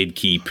 because they did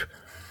keep.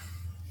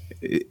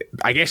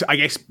 I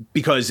guess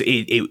because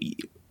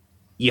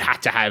you had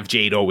to have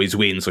Jade always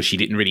win, so she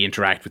didn't really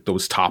interact with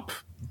those top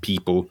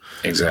people.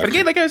 Exactly. But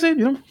again, like I said,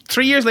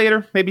 3 years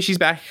later, maybe she's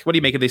back. What do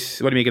you make of this?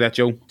 What do you make of that,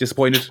 Joe?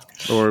 Disappointed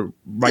or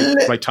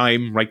right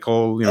time, right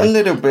call? A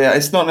little bit.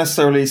 It's not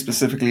necessarily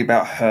specifically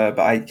about her,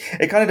 but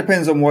it kind of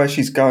depends on where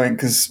she's going.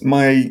 Because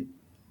my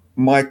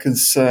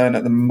concern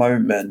at the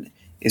moment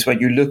is when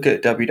you look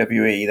at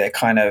WWE,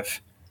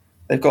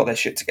 they've got their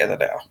shit together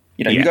now.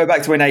 You go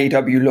back to when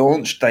AEW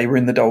launched, they were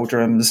in the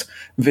doldrums.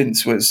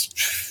 Vince was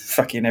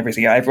fucking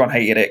everything. Everyone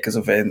hated it because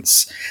of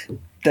Vince.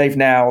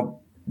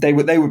 They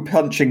were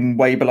punching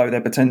way below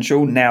their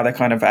potential. Now they're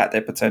kind of at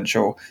their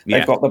potential.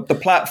 They've got the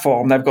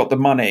platform, they've got the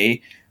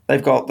money,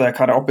 they've got the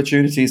kind of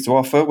opportunities to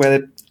offer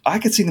where I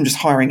could see them just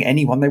hiring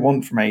anyone they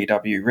want from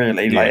AEW,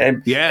 really.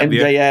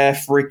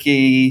 MJF,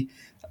 Ricky,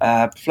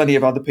 plenty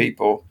of other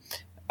people.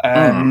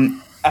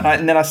 And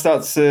then I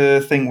start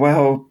to think,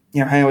 well,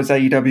 how is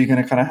AEW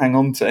going to kind of hang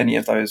on to any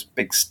of those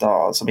big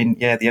stars? I mean,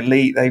 the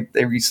Elite,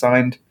 they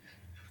re-signed.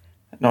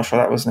 Not sure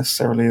that was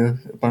necessarily a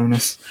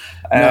bonus.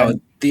 No,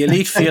 the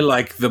Elite feel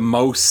like the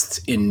most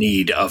in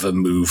need of a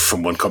move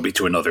from one company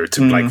to another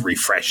to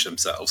refresh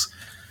themselves.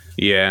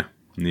 Yeah.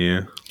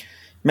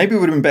 Maybe it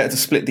would have been better to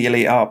split the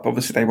Elite up.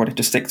 Obviously, they wanted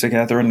to stick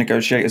together and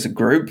negotiate as a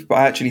group. But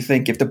I actually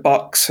think if the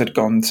Bucks had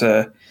gone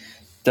to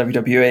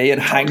WWE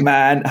and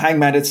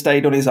Hangman had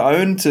stayed on his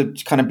own to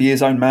kind of be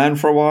his own man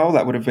for a while,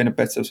 that would have been a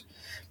better.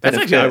 That's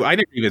actually, I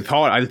never even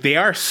thought. They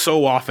are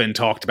so often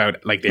talked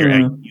about like they're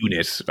a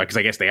unit, because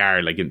I guess they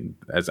are like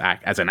as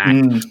an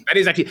act. That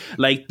is actually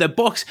like the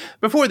Bucks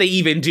before they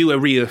even do a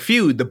real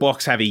feud. The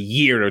Bucks have a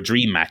year of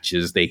dream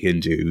matches they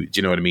can do. Do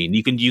you know what I mean?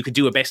 You could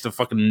do a best of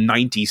fucking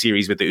 90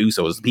 series with the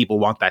Usos. People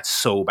want that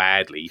so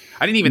badly.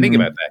 I didn't even think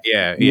about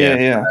that.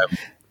 Yeah.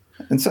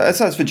 And so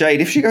as for Jade,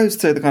 if she goes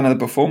to the kind of the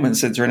performance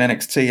center in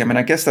NXT, I mean,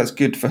 I guess that's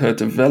good for her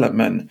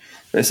development.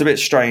 But it's a bit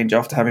strange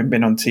after having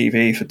been on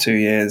TV for 2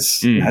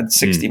 years, had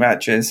 60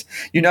 matches.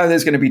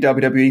 There's going to be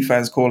WWE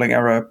fans calling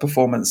her a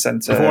perforence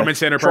center. Performance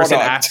center person,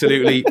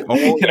 absolutely.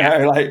 Oh,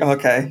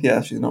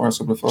 she's not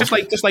wrestled before.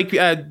 Just like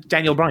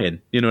Daniel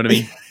Bryan. You know what I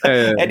mean?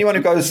 Anyone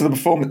who goes to the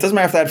performance, doesn't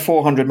matter if they had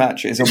 400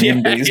 matches on the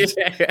Indies.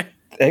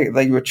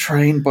 They were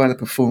trained by the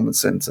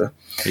performance center.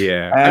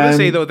 Yeah, I will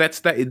say though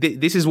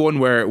this is one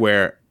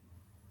where.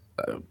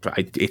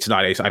 It's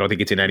not. I don't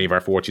think it's in any of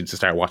our fortunes to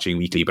start watching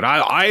weekly, but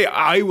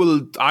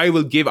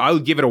I'll give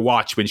it a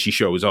watch when she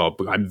shows up.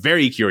 I'm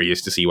very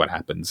curious to see what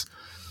happens.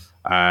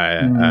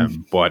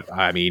 But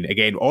I mean,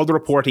 again, all the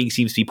reporting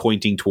seems to be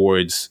pointing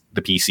towards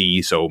the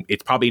PC, so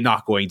it's probably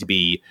not going to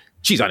be.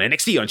 She's on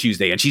NXT on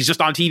Tuesday and she's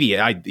just on TV.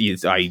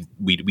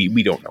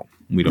 We don't know.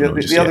 We don't know.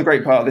 The other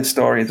great part of this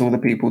story is all the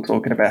people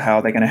talking about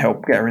how they're going to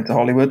help get her into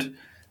Hollywood,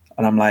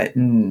 and I'm like,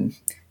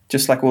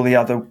 just like all the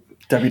other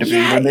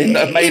WWE when they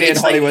made it in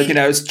Hollywood.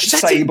 It's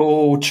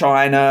Sable,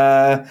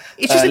 China.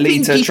 It's just a thing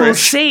Lita, people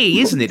Trish. say,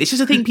 isn't it? It's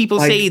just a thing people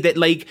say that,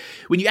 like,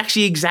 when you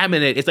actually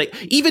examine it, it's like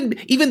even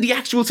the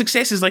actual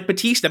successes, like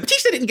Batista.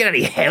 Batista didn't get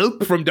any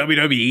help from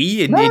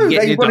WWE and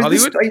getting into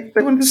Hollywood.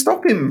 They wanted to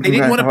stop him. They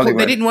didn't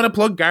want to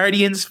plug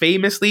Guardians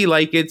famously.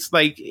 Like, it's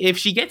like if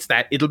she gets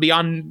that, it'll be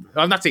on.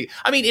 I'm not saying.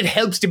 I mean, it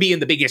helps to be in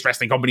the biggest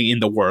wrestling company in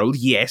the world,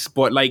 yes,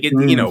 but like it,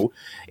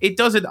 it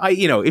doesn't.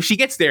 If she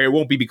gets there, it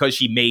won't be because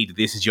she made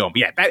this jump.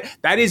 Yeah,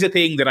 that is a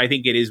thing that I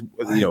think it is.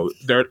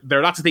 There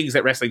are lots of things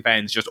that wrestling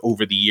fans just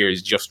over the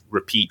years just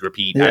repeat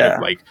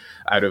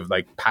out of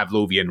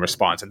Pavlovian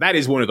response, and that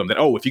is one of them. That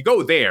if you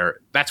go there,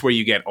 that's where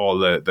you get all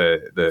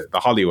the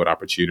Hollywood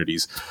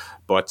opportunities.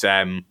 But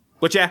yeah.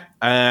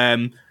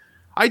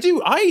 I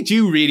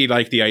do really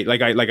like the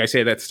like I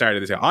said at the start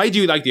of this. I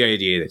do like the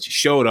idea that she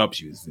showed up.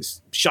 She was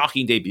this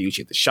shocking debut.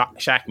 She had the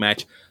Shaq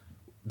match,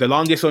 the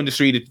longest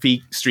undisputed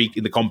streak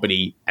in the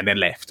company, and then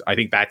left. I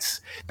think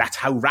that's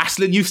how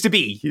wrestling used to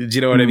be. Do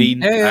you know what I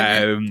mean?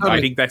 I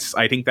think that's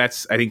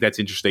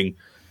interesting.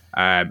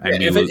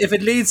 If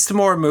it leads to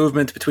more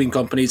movement between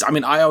companies, I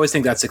mean, I always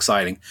think that's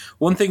exciting.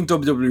 One thing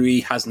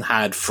WWE hasn't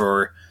had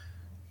for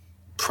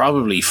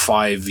probably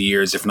 5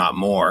 years, if not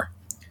more.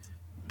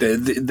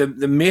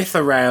 The myth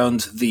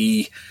around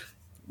the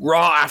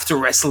Raw after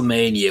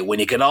WrestleMania when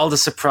you get all the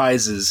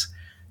surprises,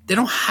 they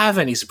don't have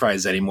any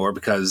surprises anymore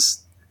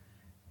because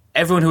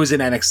everyone who was in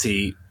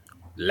NXT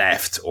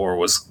left or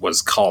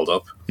was called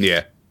up.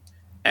 Yeah.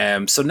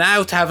 So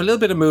now to have a little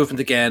bit of movement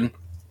again,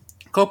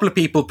 a couple of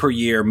people per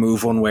year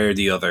move one way or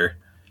the other.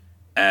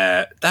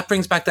 That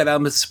brings back that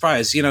element of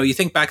surprise. You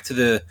think back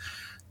to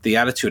the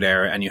Attitude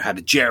Era and you had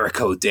a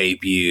Jericho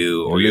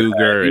debut or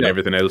Luger and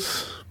everything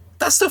else.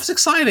 That stuff's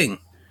exciting.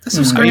 This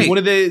was great. I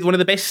mean, one of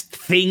the best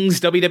things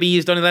WWE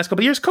has done in the last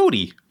couple of years,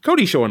 Cody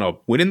showing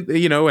up, winning,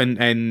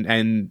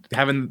 and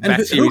having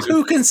that series.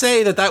 Who can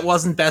say that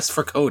wasn't best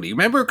for Cody?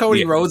 Remember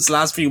Cody Rhodes'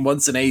 last few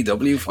months in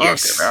AEW?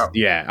 Yes.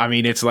 Yeah. I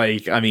mean,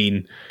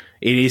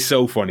 it is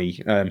so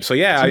funny. So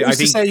yeah, I think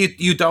to say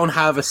you don't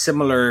have a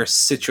similar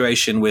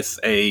situation with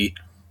a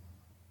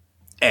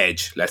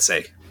Edge, let's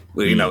say.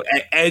 Well,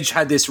 Edge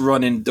had this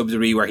run in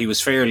WWE where he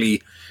was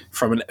fairly,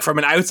 from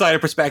an outsider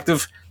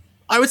perspective,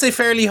 I would say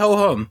fairly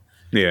ho-hum.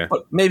 Yeah,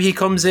 but maybe he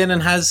comes in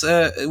and has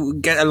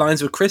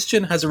aligns with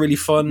Christian, has a really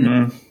fun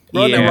run,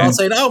 and we're all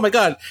saying, "Oh my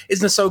god,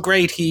 isn't it so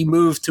great? He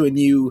moved to a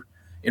new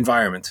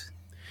environment."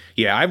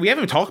 Yeah, we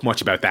haven't talked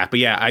much about that, but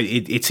yeah,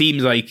 it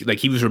seems like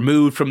he was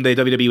removed from the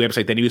WWE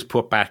website, then he was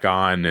put back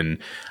on, and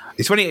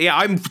it's funny. Yeah,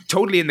 I'm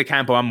totally in the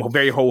camp. I'm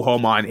very ho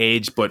hum on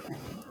Edge, but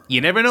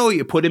you never know.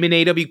 You put him in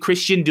AEW,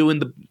 Christian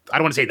doing I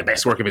don't want to say the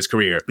best work of his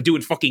career, but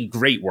doing fucking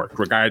great work,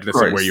 regardless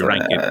of where you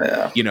rank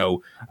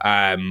it.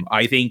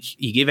 I think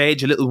you give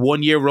Edge a little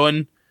 1 year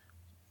run,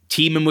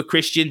 team him with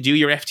Christian, do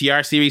your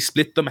FTR series,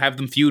 split them, have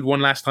them feud one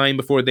last time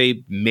before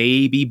they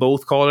maybe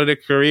both call it a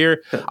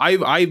career.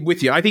 I'm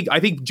with you. I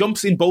think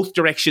jumps in both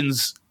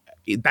directions.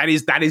 That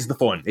is the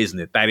fun, isn't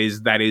it? That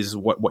is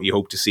what you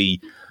hope to see.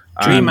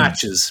 Dream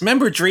matches.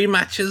 Remember dream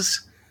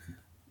matches?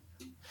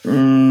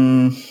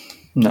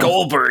 No.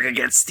 Goldberg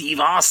against Steve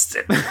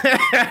Austin.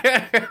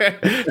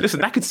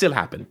 Listen, that could still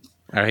happen.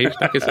 All right,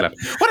 that could still happen.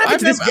 What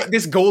happened to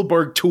this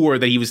Goldberg tour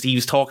that he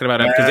was talking about?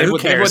 Who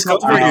cares?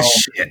 Goldberg is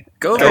shit.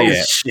 Goldberg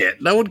is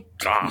shit. No one.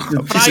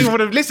 But I would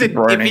have listened.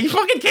 If he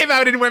fucking came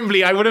out in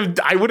Wembley, I would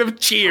have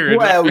cheered.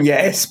 Well,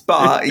 yes,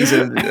 but he's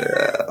a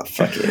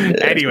fucking.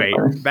 Anyway,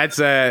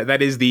 that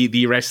is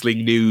the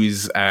wrestling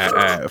news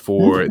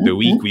for the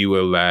week.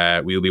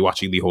 We'll be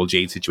watching the whole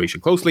Jade situation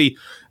closely.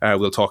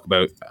 We'll talk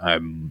about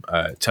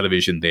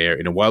television there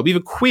in a while. We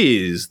have a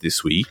quiz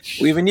this week.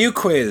 We have a new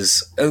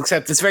quiz,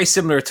 except it's very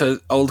similar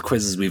to old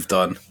quizzes we've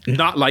done.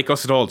 Not like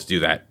us at all to do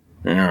that.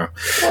 Yeah.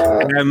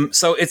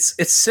 So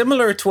it's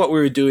similar to what we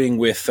were doing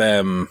with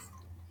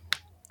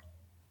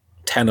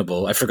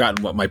Tenable. I've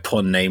forgotten what my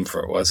pun name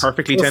for it was.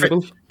 Perfectly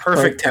Tenable?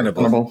 Perfect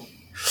Tenable.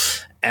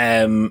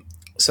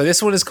 So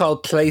this one is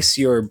called Place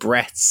Your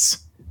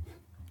Bretts.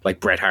 Like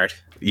Bret Hart.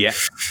 Yeah.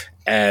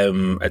 I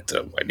need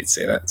to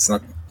say that. It's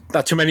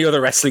not too many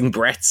other wrestling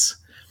Bretts.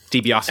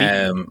 DiBiase.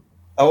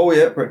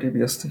 Bret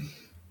DiBiase.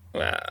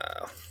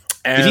 Wow.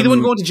 Is he the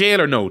one going to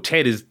jail or no?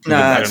 Ted is.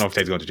 I don't know if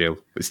Ted's going to jail.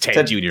 It's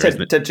Ted Jr.,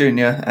 isn't it? Ted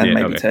Jr. and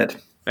maybe Ted.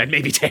 And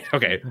maybe Ted.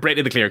 Okay, Brett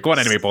in the clear. Go on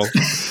anyway, Paul.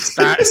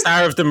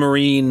 Star of the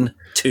Marine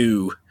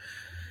 2.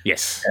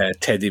 Yes.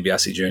 Ted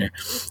DiBiase Jr.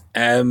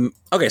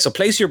 Okay, so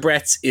Place Your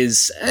Bretts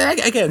is,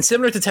 again,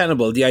 similar to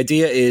Tenable. The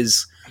idea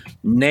is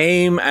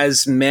name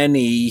as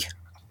many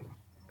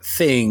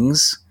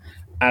things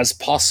as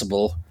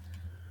possible,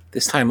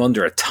 this time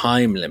under a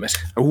time limit.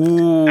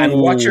 Ooh. And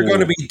what you're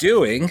going to be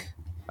doing...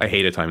 I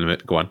hate a time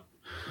limit. Go on.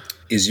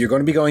 Is you're going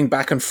to be going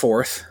back and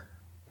forth,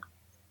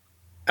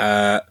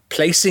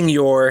 placing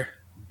your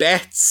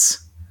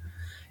bets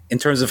in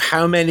terms of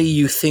how many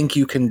you think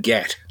you can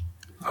get.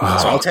 So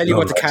I'll tell you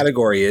what the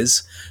category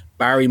is.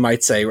 Barry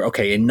might say,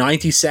 okay, in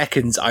 90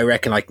 seconds, I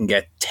reckon I can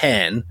get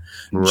 10.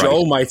 Right.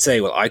 Joe might say,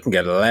 well, I can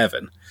get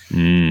 11.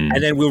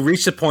 And then we'll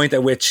reach the point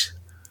at which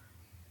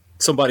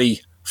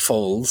somebody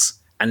folds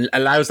and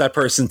allows that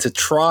person to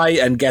try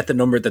and get the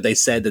number that they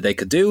said that they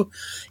could do.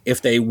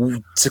 If they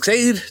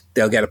succeed,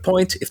 they'll get a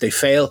point. If they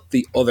fail,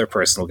 the other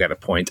person will get a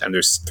point, and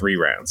there's 3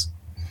 rounds.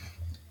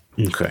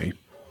 Okay.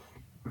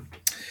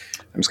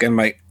 I'm just getting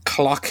my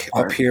clock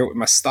up here with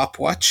my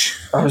stopwatch.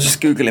 I was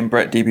just Googling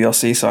Brett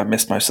DiBiase, so I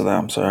missed most of that.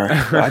 I'm sorry.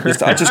 I just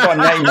got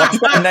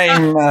to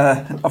name.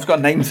 I've got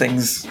to name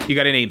things You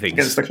got to name things.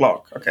 against the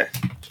clock. Okay,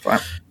 fine.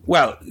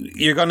 Well,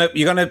 you're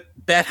gonna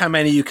bet how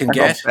many you can I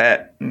get, got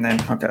bet, and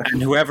then okay.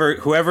 and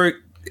whoever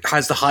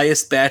has the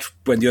highest bet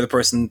when the other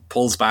person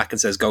pulls back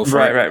and says go for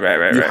it.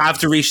 Right. You have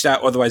to reach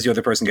that, otherwise the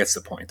other person gets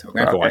the point.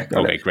 Okay. Go on. Okay,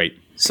 got Okay, it. great.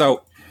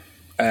 So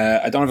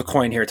I don't have a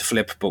coin here to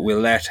flip, but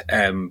we'll let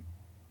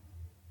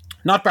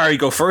not Barry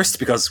go first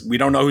because we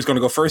don't know who's going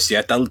to go first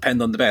yet. That'll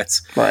depend on the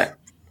bets. Right.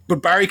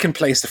 But Barry can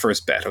place the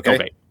first bet. Okay.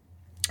 Okay.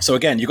 So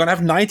again, you're going to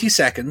have 90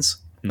 seconds.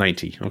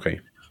 90.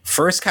 Okay.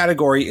 First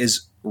category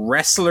is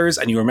wrestlers,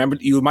 and you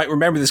might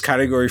remember this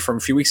category from a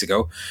few weeks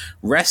ago.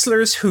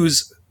 Wrestlers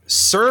whose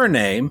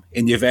surname,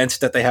 in the event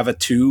that they have a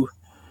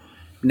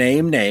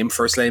 2-name,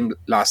 first name,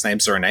 last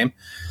name, surname,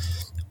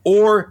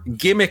 or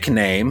gimmick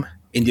name,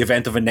 in the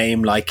event of a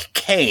name like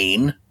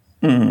Kane,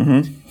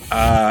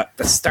 that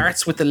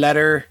starts with the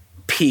letter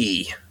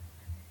P.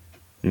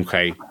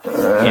 Okay. In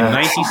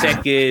 90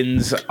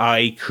 seconds,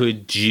 I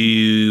could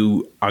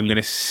do, I'm going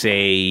to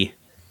say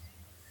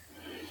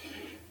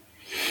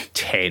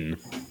 10.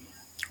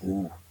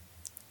 Ooh.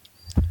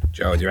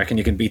 Joe, do you reckon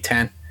you can beat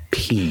 10?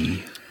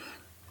 P.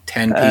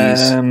 10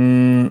 P's.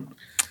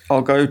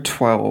 I'll go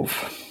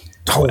 12.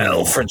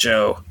 12 for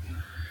Joe.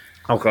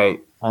 Okay.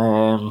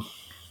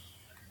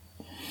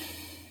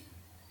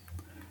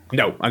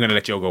 No, I'm going to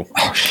let Joe go.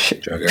 Oh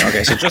shit!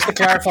 Okay, so just to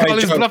clarify, Call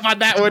his Joe, bluff on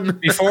that one.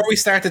 before we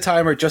start the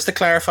timer, just to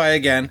clarify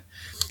again,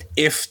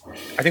 I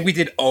think we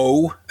did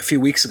O a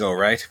few weeks ago,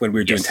 right? When we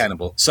were doing Yes.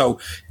 Tenable. So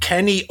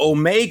Kenny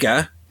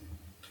Omega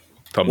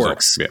Thumbs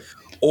works. up. Yeah.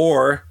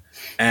 Or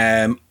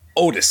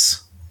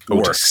Otis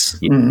works.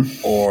 Yeah.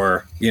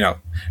 Or,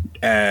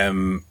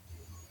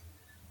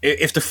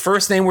 if the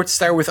first name were to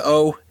start with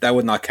O, that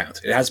would not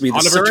count. It has to be the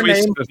Oliver surname.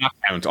 Twist does not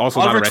count.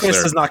 Also Oliver not a wrestler.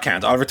 Twist does not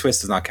count. Oliver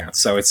Twist does not count.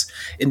 So it's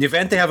in the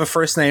event they have a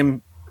first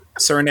name,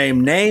 surname,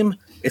 name,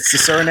 it's the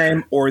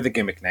surname or the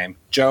gimmick name.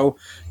 Joe,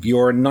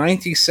 your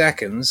 90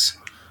 seconds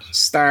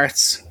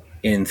starts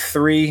in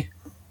 3,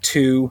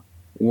 2,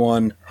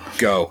 1,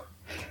 go.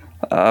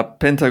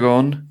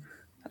 Pentagon,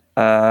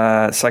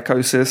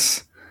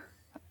 Psychosis,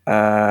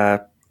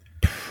 can't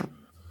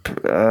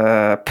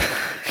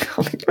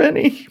think of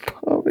any,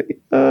 probably.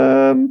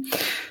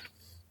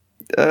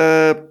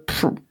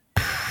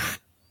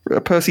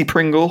 Percy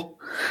Pringle.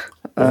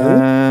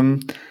 Oh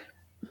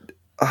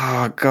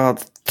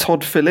God,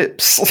 Todd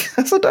Phillips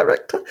as a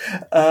director.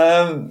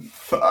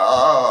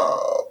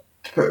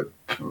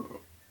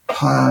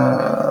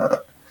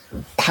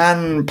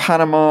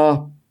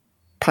 Panama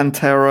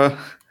Pantera.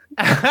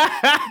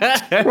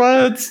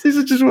 Words. These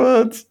are just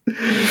words.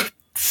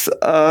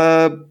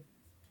 God,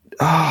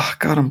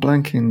 I'm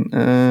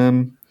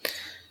blanking.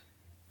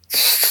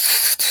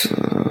 It's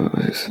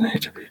an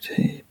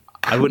AWT.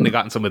 I wouldn't have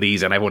gotten some of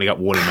these, and I've only got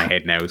one in my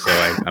head now, so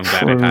I'm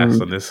glad I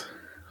passed on this.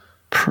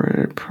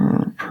 I'm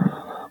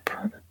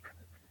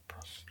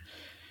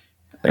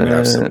going to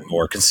have some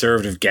more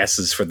conservative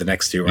guesses for the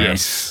next 2 rounds.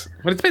 Yes.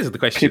 Well, it depends on the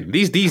question.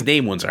 These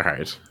name ones are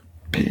hard.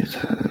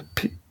 Peter.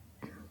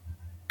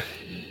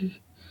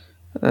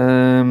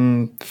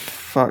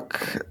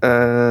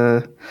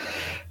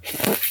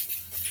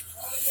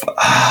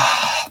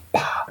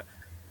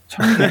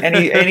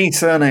 Any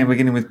surname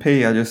beginning with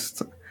P.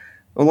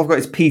 All I've got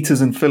is Peters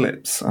and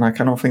Phillips, and I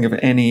cannot think of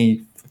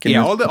any.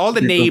 Yeah, all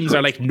the names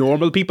are like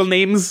normal people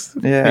names.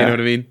 Yeah. You know what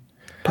I mean?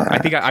 I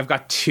think I've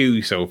got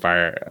 2 so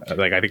far.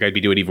 Like, I think I'd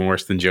be doing even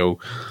worse than Joe.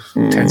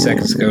 10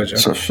 seconds to go, Joe.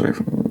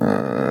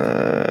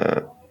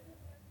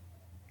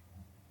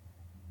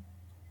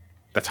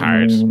 That's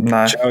hard.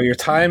 No. Joe, your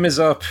time is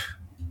up.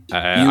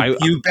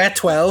 You bet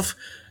 12.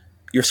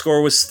 Your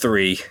score was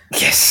 3.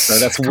 Yes. So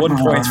that's 1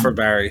 point for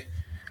Barry.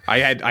 I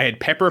had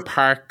Pepper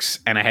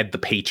Parks and I had The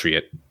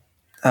Patriot.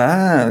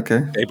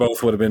 Okay. They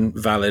both would have been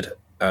valid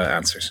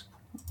answers.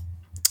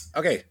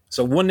 Okay,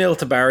 so 1-0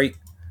 to Barry.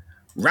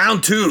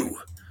 Round 2.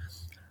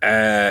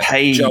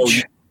 Page. Joe,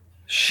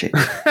 Shit.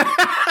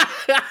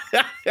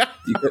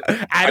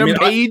 Adam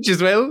Page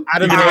as well.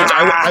 Adam Page.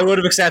 I would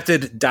have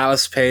accepted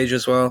Dallas Page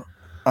as well.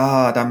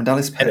 Damn,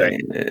 Dallas Page.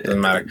 Anyway, doesn't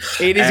matter.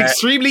 It is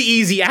extremely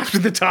easy after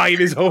the time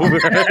is over.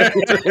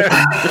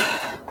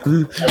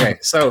 Okay,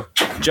 so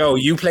Joe,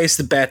 you placed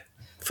the bet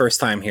first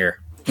time here.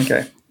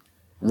 Okay.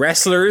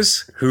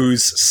 Wrestlers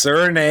whose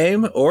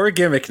surname or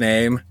gimmick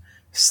name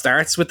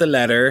starts with the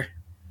letter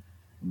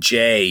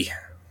J.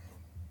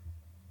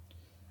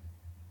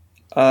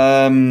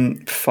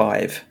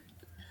 5.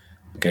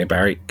 Okay,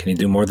 Barry, can you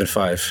do more than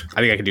 5?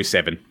 I think I can do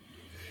 7.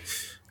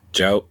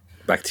 Joe,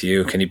 back to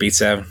you. Can you beat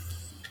 7?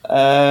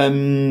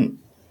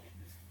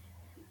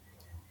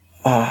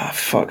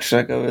 Fuck, should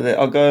I go with it?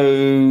 I'll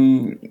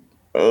go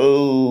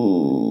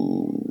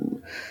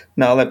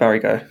No, I'll let Barry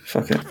go.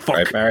 Fuck it. All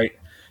right, Barry.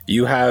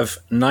 You have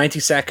 90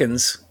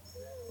 seconds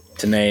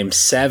to name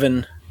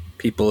 7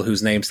 people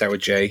whose names start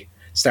with J.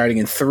 Starting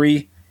in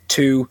 3,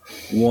 2,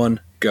 1,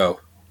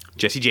 go.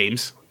 Jesse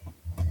James.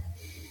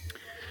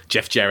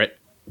 Jeff Jarrett.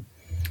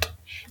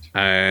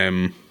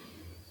 Karen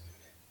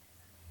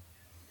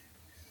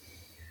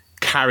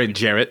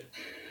Jarrett.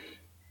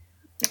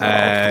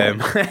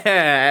 Did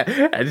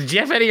you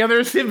have any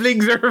other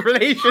siblings or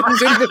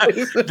relations in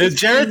this? The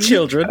Jarrett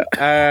children.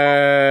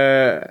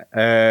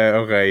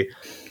 Okay.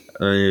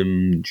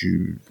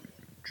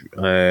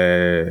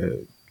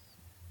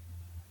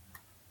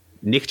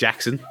 Nick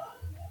Jackson.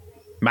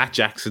 Matt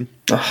Jackson.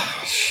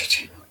 Oh,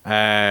 shit.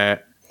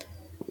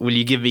 Will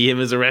you give me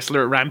him as a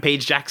wrestler?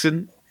 Rampage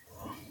Jackson.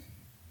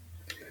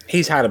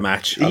 He's had a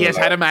match. He has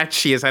had a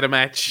match.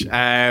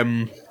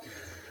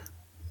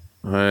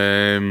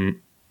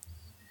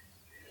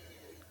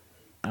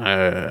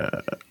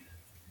 I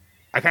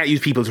can't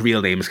use people's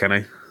real names, can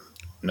I?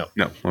 No.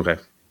 Okay.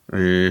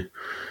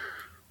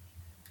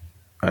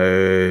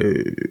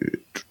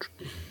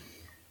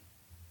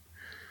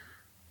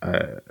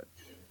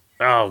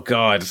 Oh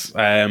God.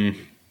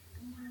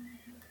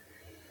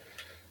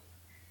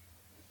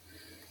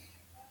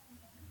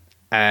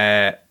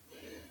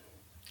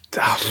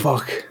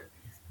 Fuck.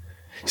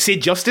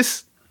 Sid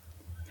Justice.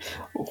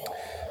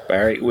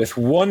 Barry, with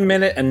 1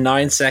 minute and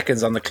 9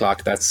 seconds on the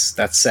clock, that's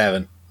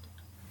 7.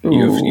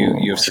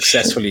 You've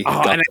successfully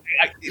got. And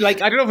I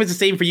don't know if it's the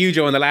same for you,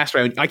 Joe. In the last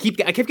round, I kept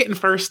getting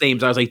first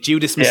names. I was like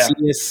Judas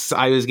Macias.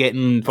 I was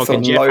getting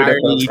fucking Jeff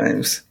Hardy.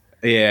 Names.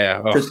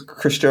 Yeah,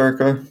 Chris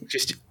Jericho.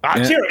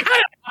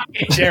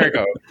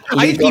 Jericho.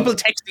 I had people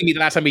texting me the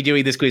last time we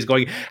doing this quiz,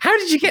 going, "How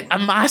did you get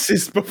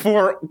Amasis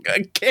before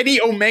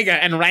Kenny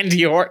Omega and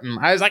Randy Orton?"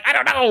 I was like, "I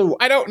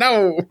don't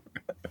know."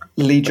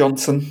 Lee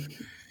Johnson.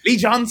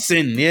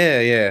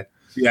 Yeah.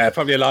 Yeah,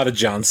 probably a lot of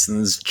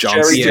Johnsons.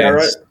 Jerry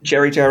Jarrett.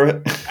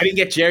 I didn't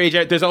get Jerry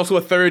Jarrett. There's also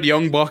a third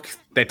young buck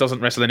that doesn't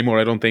wrestle anymore,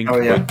 I don't think. Oh,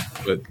 yeah.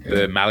 But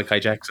Malachi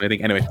Jackson, I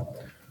think. Anyway.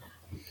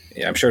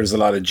 Yeah, I'm sure there's a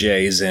lot of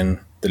J's in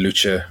the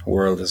lucha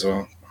world as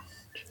well.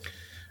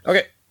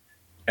 Okay.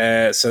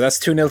 So that's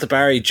 2-0 to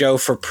Barry. Joe,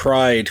 for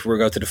pride, we'll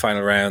go to the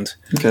final round.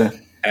 Okay.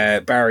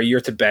 Barry,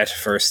 you're to bet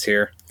first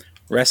here.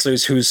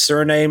 Wrestlers whose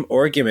surname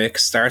or gimmick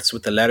starts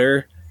with the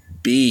letter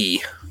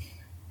B.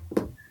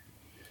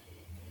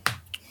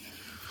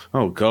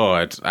 Oh,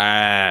 God. 4?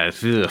 All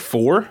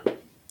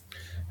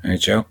right,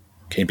 Joe.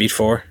 Can you beat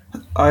 4?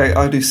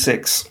 I do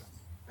 6.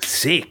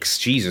 6?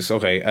 Jesus.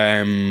 Okay.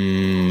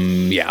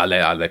 Yeah,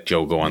 I'll let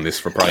Joe go on this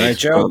for pride. All right,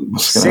 Joe.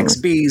 6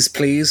 B's,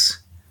 please.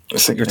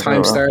 Your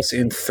time starts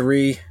in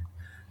 3,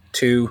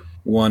 2,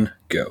 1,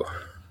 go.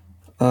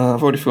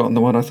 I've already forgotten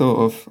the one I thought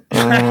of.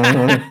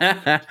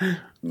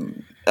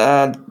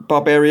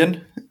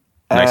 Barbarian.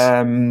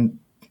 Nice.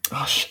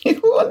 Oh shit!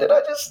 What did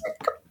I just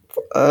think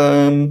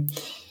of?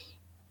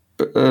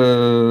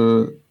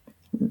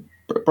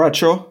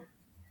 Bradshaw.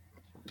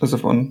 That's a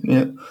fun.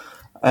 Yeah.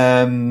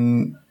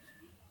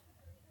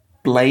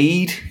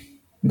 Blade.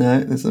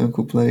 No, there's no one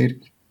called Blade.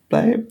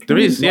 Blade. There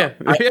is, yeah.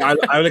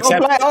 I will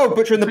accept.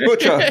 Butcher and the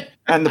Butcher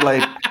and the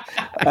Blade.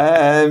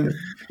 And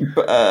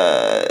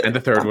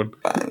the third one.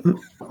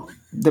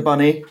 The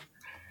Bunny.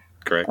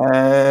 Correct. What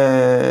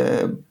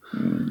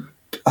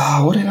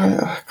did I? Oh,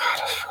 God,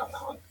 I forgot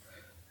that one.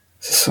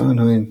 This is so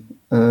annoying.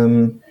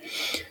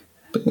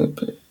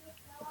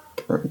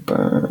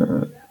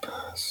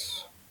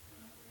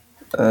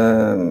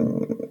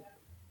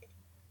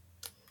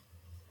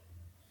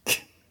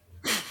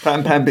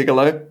 Pam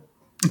Bigelow.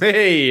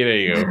 Hey, there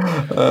you go.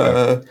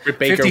 Britt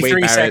Baker, 53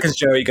 Wade seconds,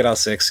 Joe. You get all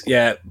 6.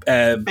 Yeah.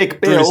 Big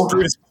Bill.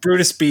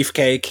 Brutus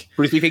Beefcake.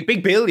 Bruce Beefcake.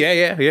 Big Bill,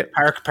 yeah.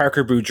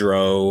 Parker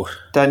Boudreaux.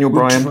 Daniel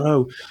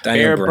Bryan.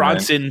 Bear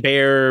Bronson,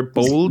 Bear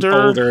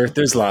Boulder.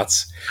 There's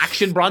lots.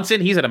 Action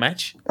Bronson, he's at a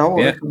match. Oh,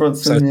 Yeah.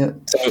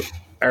 Brunson, So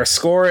our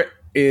score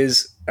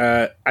is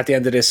at the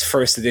end of this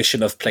first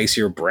edition of Place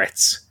Your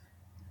Bretts.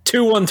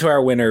 2-1 to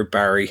our winner,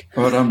 Barry.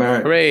 Well done,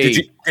 Barry. Hooray.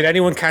 Did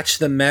anyone catch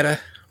the meta?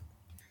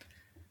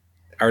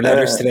 Our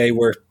letters today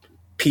were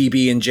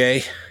PB and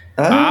J.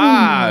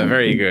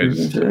 Very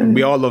good.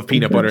 We all love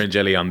peanut butter and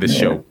jelly on this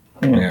show.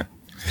 Yeah.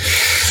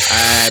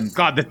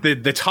 God,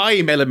 the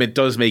time element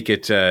does make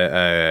it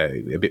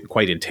a bit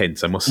quite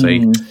intense, I must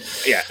say.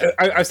 Yeah.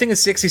 I was thinking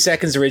 60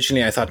 seconds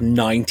originally. I thought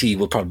 90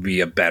 will probably be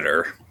a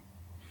better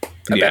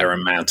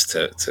amount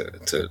to.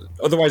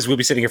 Otherwise, we'll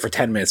be sitting here for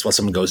 10 minutes while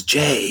someone goes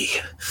J.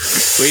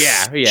 Well,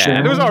 yeah.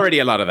 And there was already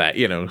a lot of that,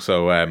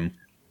 So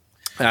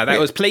that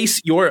was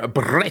Place Your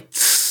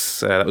Bretts.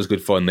 That was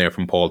good fun there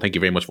from Paul. Thank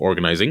you very much for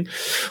organising.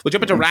 We'll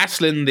jump into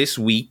wrestling this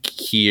week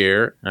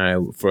here.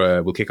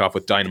 We'll kick off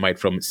with Dynamite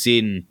from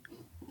Sin,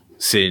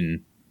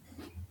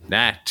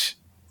 Nat.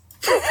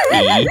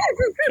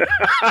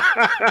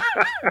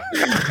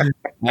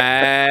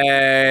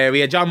 We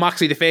had John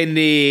Moxley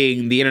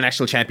defending the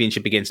International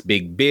Championship against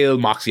Big Bill.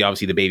 Moxley,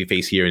 obviously the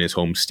babyface here in his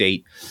home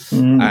state.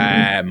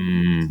 I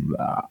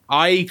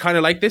kind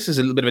of like this as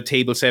a little bit of a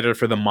table setter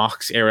for the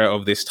Mox era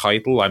of this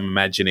title. I'm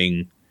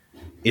imagining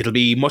it'll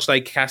be much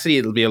like Cassidy.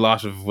 It'll be a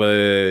lot of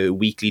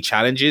weekly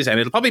challenges, and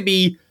it'll probably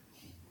be.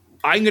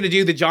 I'm going to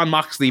do the John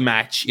Moxley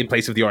match in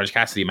place of the Orange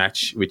Cassidy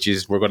match, which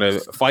is we're going to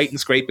fight and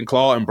scrape and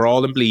claw and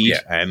brawl and bleed. Yeah.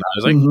 And I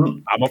was like,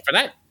 I'm up for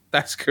that.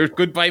 That's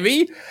good by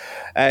me.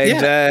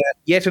 And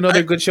yet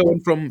another good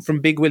showing from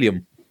Big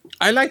William.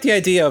 I like the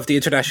idea of the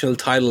international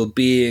title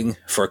being,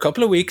 for a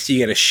couple of weeks, you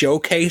get a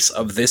showcase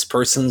of this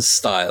person's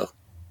style.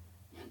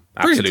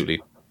 Absolutely.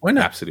 Brilliant. Why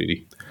not?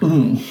 Absolutely.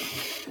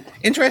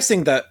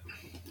 Interesting that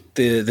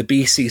the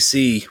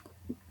BCC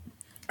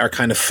are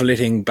kind of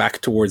flitting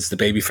back towards the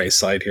babyface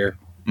side here.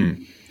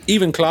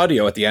 Even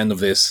Claudio at the end of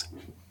this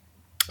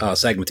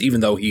segment, even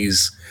though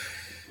he's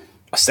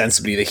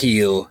ostensibly the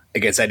heel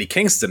against Eddie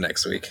Kingston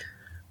next week.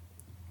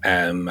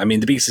 I mean,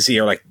 the BCC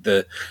are like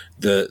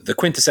the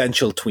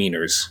quintessential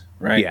tweeners,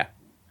 right? Yeah.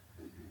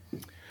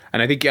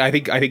 And I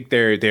think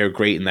they're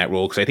great in that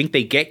role because I think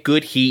they get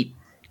good heat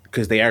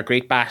because they are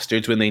great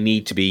bastards when they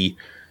need to be.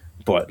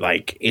 But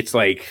like it's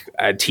like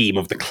a team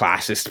of the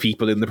classist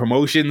people in the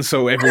promotion,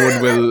 so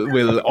everyone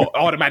will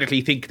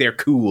automatically think they're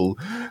cool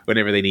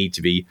whenever they need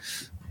to be.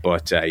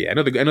 But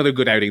another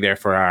good outing there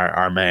for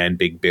our man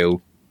Big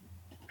Bill.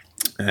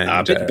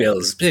 And,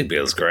 Big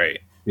Bill's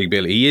great. Big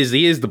Bill, he is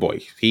the boy.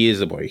 He is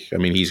the boy. I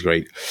mean, he's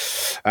great.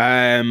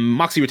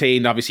 Moxley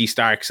retained. Obviously,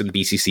 Starks and the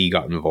BCC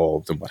got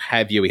involved and what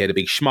have you. We had a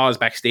big schmoz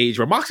backstage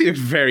where Moxley looked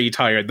very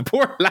tired. The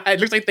poor lad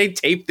looks like they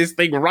taped this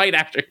thing right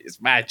after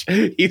his match.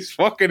 He's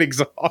fucking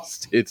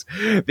exhausted.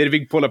 They had a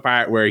big pull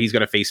apart where he's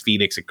going to face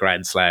Phoenix at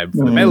Grand Slam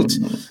for the belt.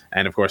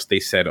 And of course, they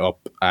set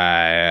up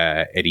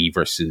Eddie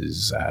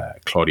versus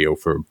Claudio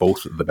for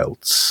both of the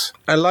belts.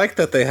 I like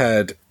that they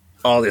had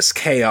all this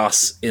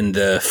chaos in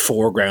the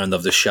foreground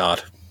of the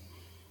shot.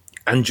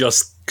 And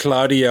just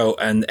Claudio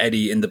and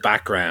Eddie in the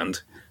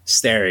background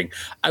staring.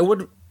 I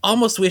would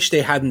almost wish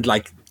they hadn't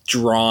like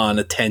drawn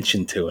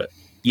attention to it.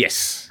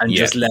 Yes, and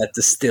just let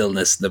the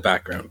stillness in the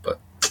background. But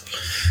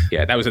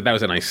yeah, that was a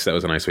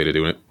nice way to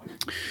do it.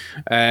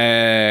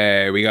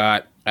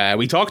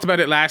 We talked about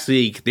it last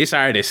week. This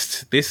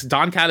artist, this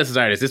Don Callis'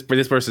 artist,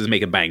 this person is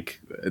making bank.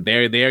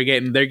 They're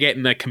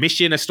getting a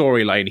commission, a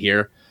storyline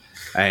here,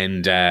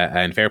 and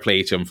fair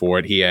play to him for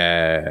it. He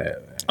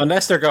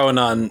unless they're going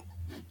on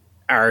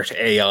art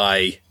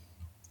AI,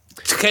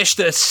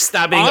 Takeshita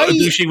stabbing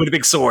Ibushi with a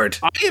big sword.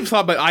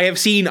 I have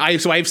seen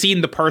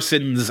the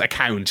person's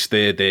account,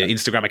 the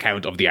Instagram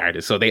account of the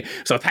artist. So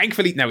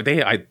thankfully now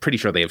I'm pretty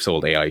sure they have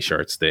sold AI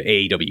shirts. The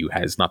AEW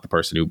has, not the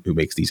person who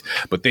makes these,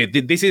 but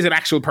this is an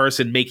actual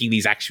person making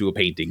these actual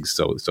paintings.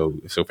 So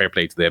fair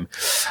play to them.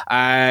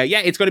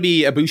 It's going to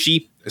be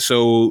Ibushi.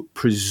 So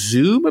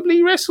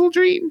presumably Wrestle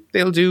Dream,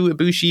 they'll do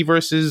Ibushi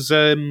versus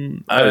I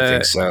would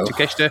think so.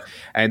 Takeshita,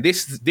 and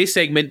this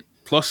segment.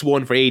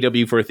 +1 for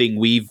AEW for a thing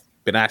we've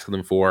been asking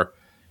them for.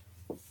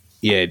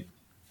 Yeah,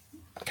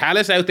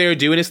 Callis out there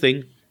doing his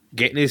thing,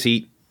 getting his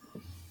heat,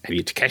 and you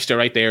had Takeshita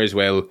right there as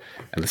well.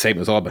 And the segment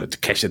was all about it.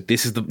 Takeshita,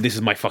 this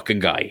is my fucking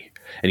guy,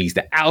 and he's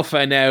the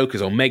alpha now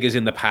because Omega's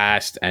in the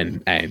past.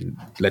 And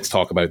let's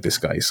talk about this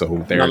guy.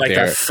 So they're not like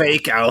a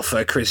fake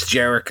alpha, Chris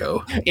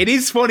Jericho. It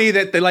is funny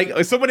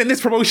that someone in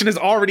this promotion has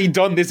already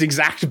done this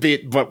exact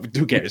bit, but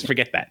who cares?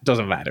 Forget that.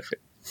 Doesn't matter.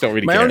 Don't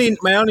really care.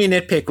 My only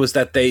nitpick was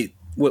that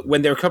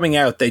when they were coming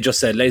out, they just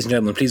said, "Ladies and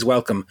gentlemen, please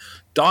welcome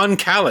Don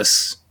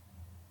Callis."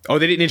 Oh,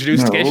 they didn't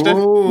introduce Takeshita?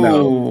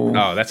 No.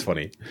 Oh, that's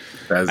funny.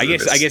 I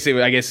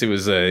guess it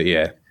was.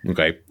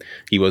 Okay.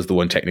 He was the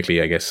one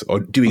technically, I guess,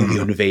 doing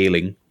the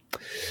unveiling.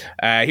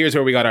 Here's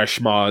where we got our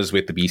schmoz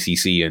with the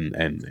BCC and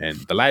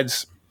the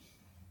lads.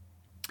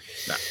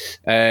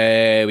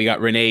 We got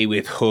Renee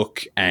with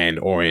Hook and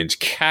Orange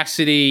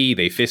Cassidy.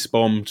 They fist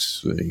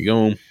bumped. There you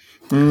go.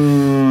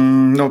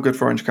 Not good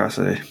for Orange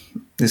Cassidy.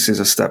 This is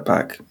a step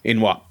back. In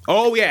what?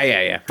 Oh,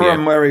 yeah.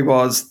 From where he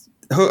was.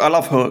 Hook, I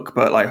love Hook,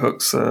 but like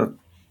Hook's,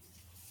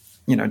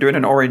 doing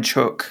an Orange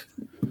Hook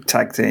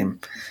tag team.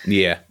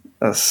 Yeah.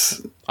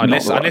 That's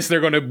unless they're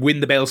going to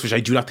win the belts, which I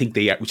do not think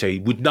which I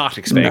would not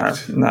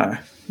expect. No.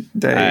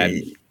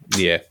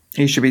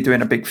 He should be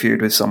doing a big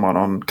feud with someone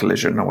on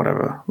Collision or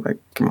whatever. Like,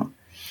 come on.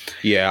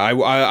 Yeah,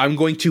 I'm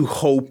going to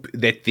hope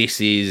that this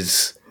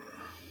is.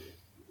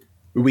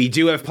 We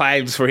do have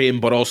plans for him,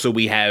 but also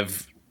we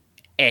have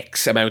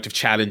X amount of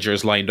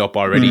challengers lined up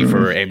already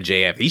for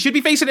MJF. He should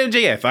be facing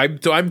MJF.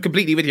 I'm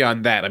completely with you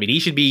on that. I mean,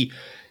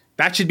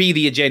 that should be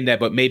the agenda,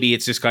 but maybe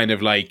it's just kind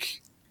of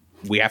like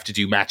we have to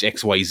do match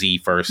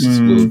XYZ first.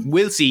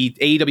 We'll see.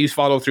 AEW's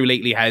follow through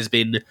lately has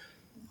been,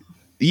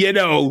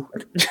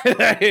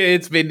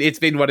 it's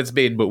been what it's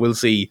been, but we'll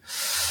see.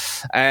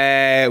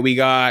 We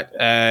got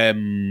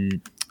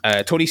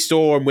Tony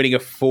Storm winning a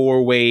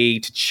 4-way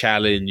to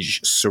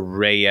challenge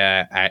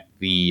Saraya at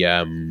the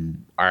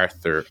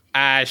Arthur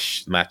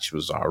Ashe. The match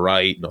was all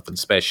right, nothing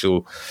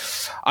special.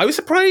 I was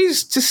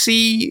surprised to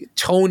see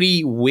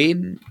Tony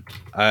win,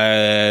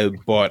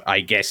 but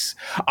I guess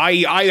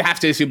I have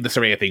to assume the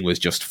Saraya thing was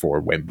just for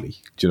Wembley.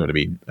 Do you know what I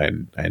mean?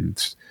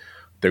 And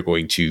they're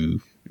going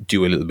to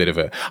do a little bit of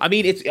a. I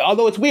mean,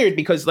 although it's weird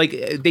because like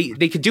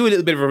they could do a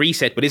little bit of a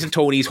reset, but isn't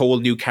Tony's whole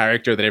new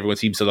character that everyone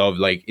seems to love?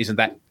 Like,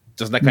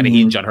 doesn't that kind of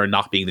hinge on her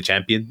not being the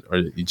champion?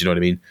 Or do you know what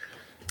I mean?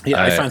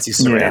 Yeah, I fancy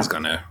Soraya's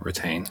going to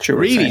retain. She'll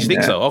Really? retain, You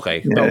think yeah. so?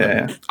 Okay.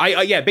 Yeah,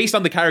 Well, yeah, based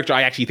on the character,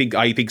 I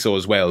think so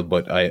as well.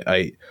 But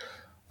I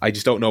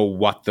just don't know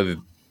what I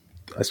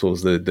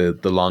suppose the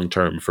long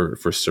term for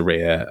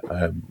Saraya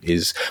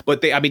is.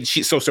 But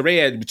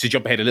Saraya, to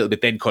jump ahead a little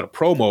bit, then cut a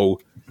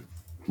promo,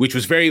 which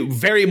was very,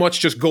 very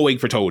much just going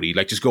for Tony,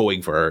 like just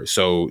going for her.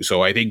 So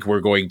I think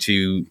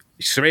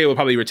Saraya will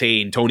probably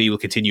retain. Tony will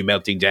continue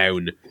melting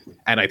down,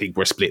 and I think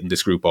we're splitting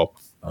this group up.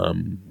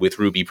 With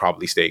Ruby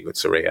probably staying with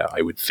Saraya,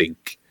 I would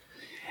think,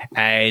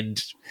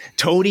 and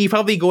Tony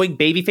probably going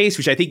babyface,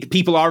 which I think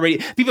people are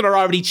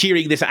already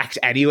cheering this act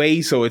anyway.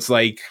 So it's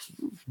like,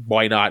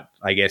 why not?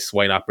 I guess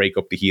why not break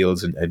up the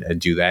heels and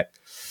do that?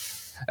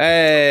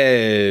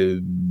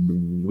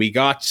 We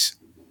got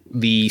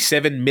the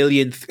 7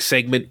 millionth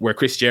segment where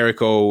Chris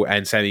Jericho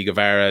and Sammy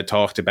Guevara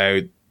talked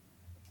about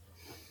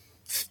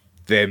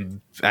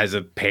them as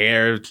a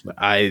pair.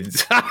 I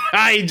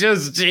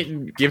just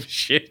didn't give a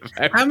shit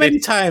about How many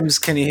times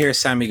can you hear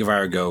Sammy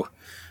Guevara go,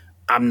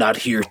 I'm not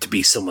here to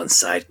be someone's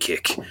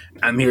sidekick.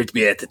 I'm here to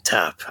be at the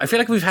top. I feel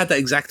like we've had that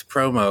exact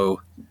promo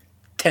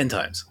 10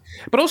 times.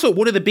 But also,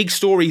 one of the big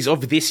stories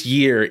of this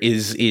year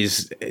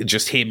is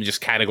just him just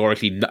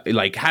categorically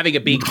like having a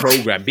big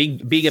program,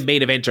 being a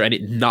main eventer and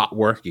it not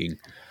working.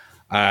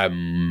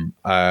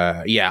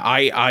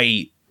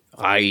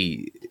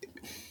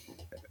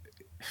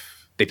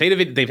 They played a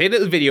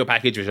little video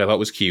package which I thought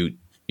was cute,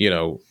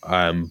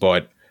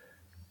 but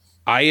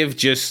I don't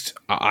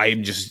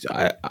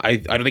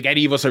think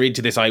any of us are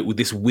into this.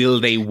 This will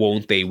they,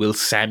 won't they? Will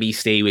Sammy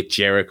stay with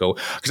Jericho?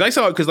 Because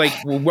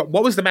what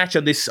was the match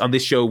on this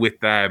show with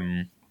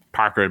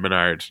Parker and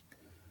Menard?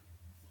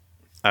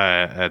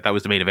 That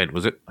was the main event,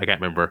 was it? I can't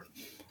remember.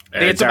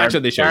 They had some match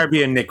on this show.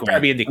 Darby and Nick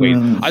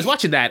Wayne. I was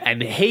watching that,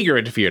 and Hager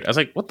interfered. I was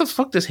like, "What the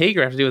fuck does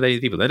Hager have to do with any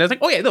people?" And I was like,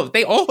 "Oh yeah, no,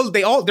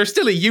 they're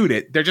still a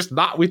unit. They're just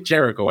not with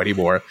Jericho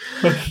anymore."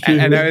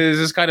 and I was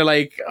just kind of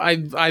like,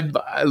 I'm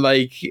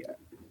like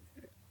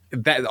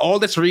that. All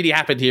that's really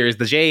happened here is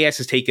the JAS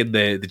has taken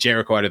the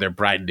Jericho out of their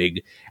branding,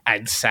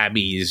 and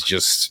Sammy is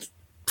just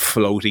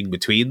floating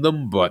between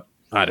them. But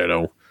I don't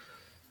know.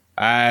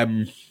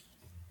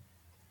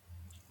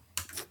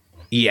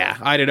 Yeah,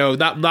 I don't know.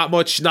 Not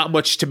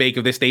much to make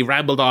of this. They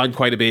rambled on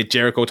quite a bit.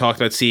 Jericho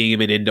talked about seeing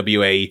him in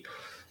NWA,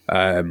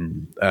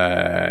 and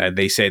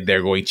they said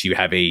they're going to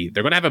have a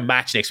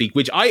match next week.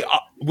 Which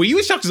were you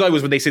as shocked as I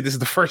was when they said this is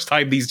the first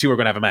time these two are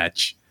going to have a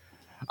match?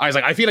 I was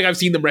like, I feel like I've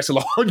seen them wrestle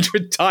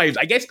 100 times.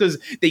 I guess because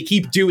they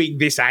keep doing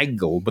this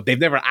angle, but they've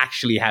never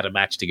actually had a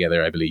match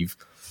together, I believe.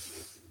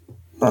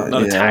 A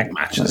lot of tag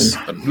matches.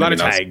 A lot of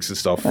tags and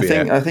stuff. I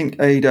think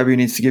AEW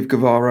needs to give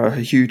Guevara a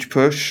huge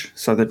push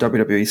so that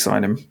WWE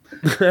sign him.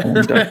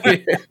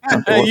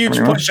 A huge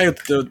push out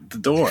the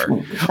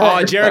door.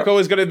 Jericho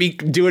is going to be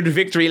doing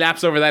victory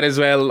laps over that as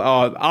well.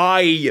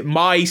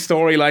 My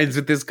storylines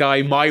with this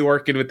guy, my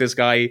working with this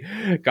guy,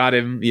 got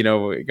him to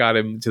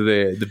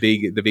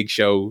the big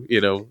show.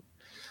 The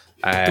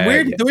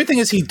weird thing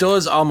is he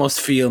does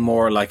almost feel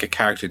more like a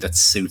character that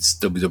suits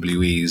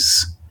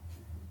WWE's.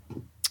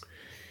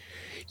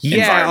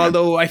 Yeah,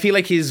 although I feel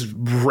like his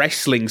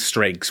wrestling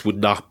strengths would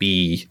not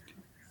be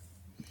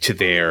to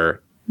their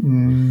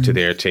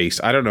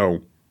taste. I don't know.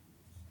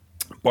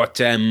 But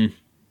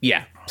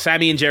yeah,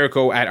 Sammy and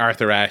Jericho at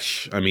Arthur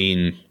Ashe. I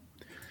mean,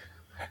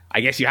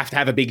 I guess you have to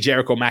have a big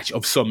Jericho match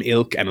of some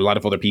ilk, and a lot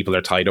of other people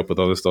are tied up with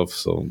other stuff.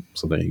 So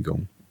there you go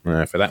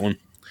for that one.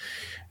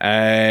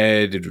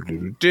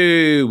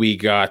 We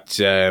got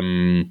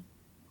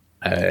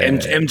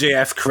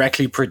MJF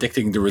correctly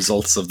predicting the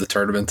results of the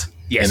tournament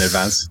in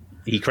advance.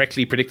 He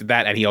correctly predicted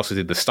that, and he also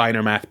did the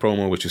Steiner math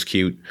promo, which was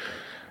cute.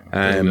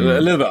 A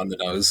little bit on the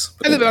nose.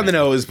 A little bit on the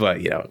nose, but,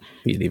 you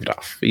leave it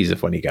off. He's a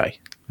funny guy.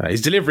 His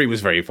delivery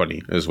was very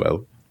funny as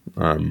well.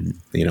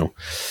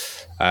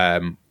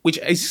 Which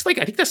is just like,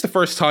 I think that's the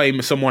first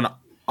time someone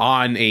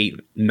on a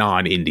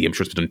non-indie, I'm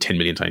sure it's been done 10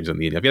 million times on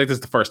the indie. I feel like this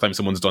is the first time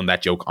someone's done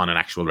that joke on an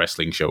actual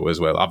wrestling show as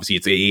well. Obviously,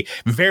 it's a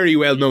very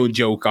well-known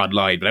joke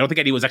online, but I don't think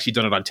anyone's actually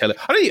done it on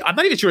television. I'm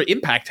not even sure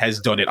Impact has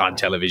done it on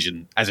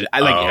television as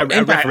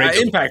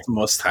Impact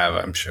must have,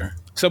 I'm sure.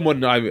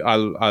 Someone,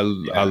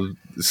 I'll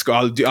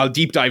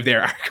deep dive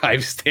their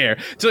archives there.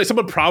 So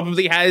someone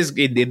probably has.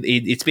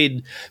 It's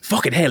been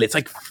fucking hell. It's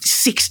like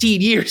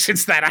 16 years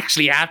since that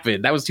actually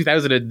happened. That was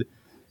 2007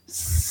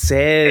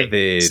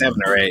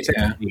 or 8.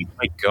 Yeah.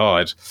 My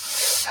God.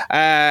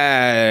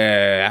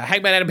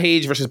 Hangman Adam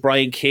Page versus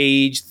Brian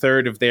Cage,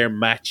 third of their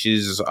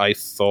matches. I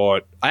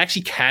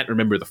actually can't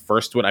remember the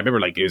first one. I remember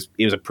like it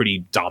was a pretty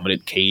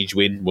dominant Cage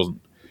win.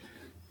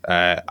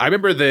 I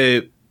remember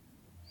the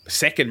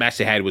second match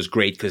they had was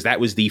great because that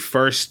was the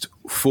first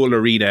full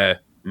arena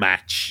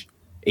match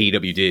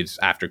AEW did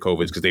after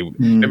COVID, because they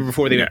remember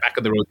before they went back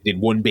on the road, they did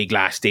one big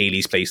last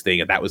Daily's Place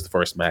thing, and that was the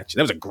first match. And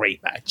that was a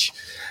great match.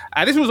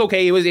 This was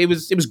okay. It was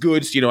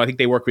good. I think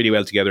they worked really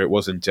well together. It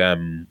wasn't as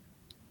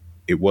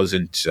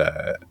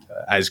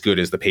good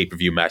as the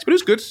pay-per-view match, but it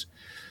was good.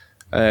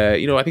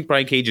 I think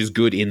Brian Cage is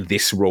good in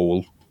this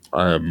role.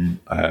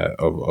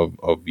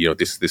 of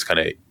this kind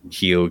of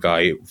heel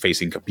guy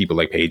facing people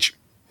like Page.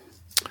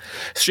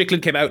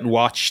 Strickland came out and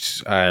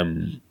watched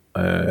for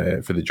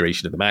the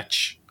duration of the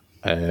match.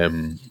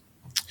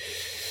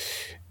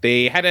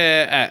 They had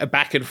a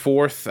back and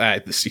forth.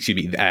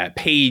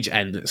 Page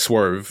and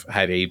Swerve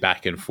had a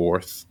back and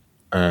forth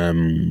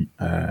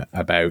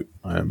about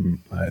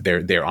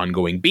their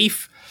ongoing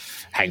beef.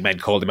 Hangman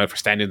called him out for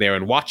standing there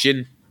and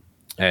watching,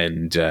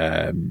 and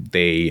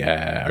they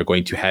are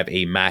going to have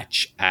a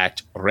match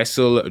at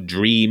Wrestle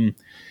Dream.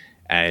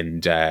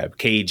 And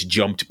Cage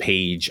jumped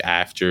Page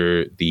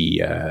after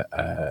the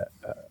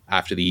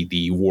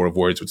war of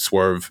words with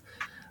Swerve,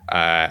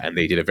 and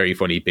they did a very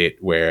funny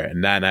bit where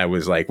Nana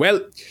was like,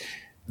 "Well,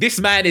 this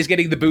man is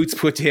getting the boots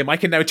put to him. I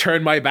can now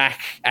turn my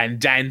back and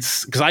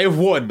dance because I have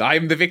won.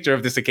 I'm the victor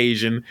of this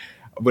occasion."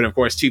 But of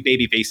course, two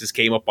baby faces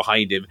came up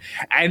behind him,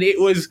 and it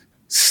was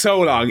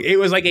so long. It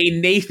was like a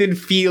Nathan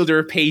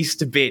Fielder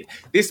paced bit.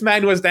 This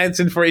man was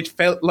dancing for, it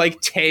felt like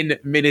 10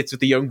 minutes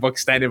with the Young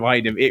Bucks standing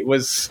behind him. It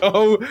was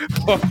so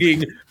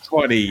fucking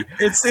funny.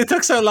 It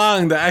took so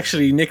long that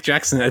actually Nick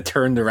Jackson had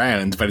turned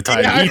around by the time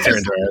he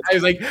turned around. I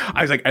was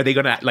like, are they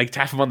gonna like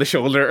tap him on the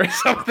shoulder or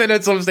something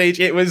at some stage?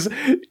 It was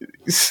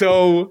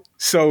so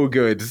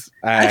good.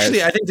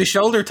 Actually, I think the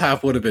shoulder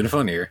tap would have been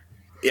funnier.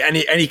 And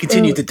he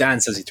continued to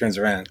dance as he turns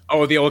around.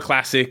 Oh, the old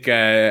classic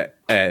they're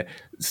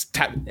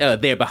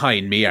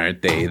behind me,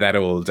 aren't they? That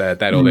old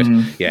bit.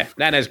 Yeah,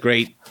 Nana's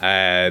great.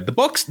 The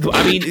Bucks,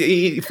 I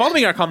mean,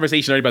 following our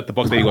conversation earlier about the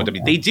Bucks,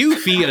 they do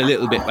feel a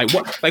little bit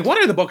what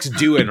are the Bucks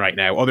doing right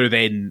now other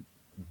than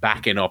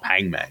backing up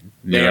Hangman?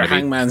 They're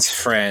Hangman's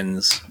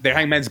friends. They're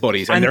Hangman's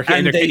buddies, and they're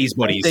Kitty's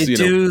buddies. They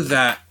do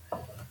that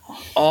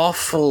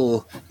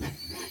awful.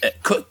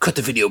 Cut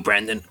the video,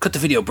 Brandon. Cut the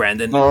video,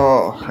 Brandon.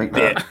 Oh, like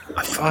that.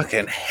 I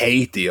fucking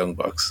hate the Young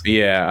Bucks.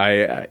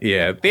 Yeah,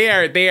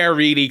 they are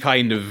really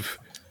kind of.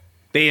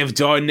 They have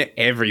done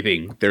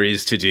everything there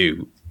is to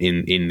do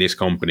in this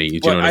company.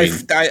 Do you know what I mean?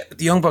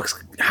 The Young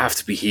Bucks have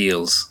to be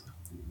heels.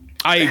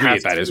 I agree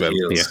with that as well.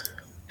 Yeah.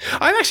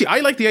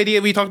 I like the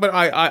idea we talked about.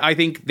 I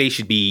think they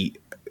should be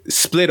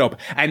split up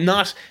and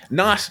not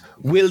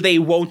will they,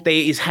 won't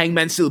they, is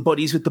Hangman still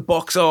buddies with the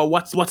Bucks? Oh,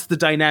 what's the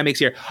dynamics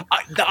here?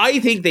 I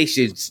think they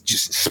should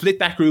just split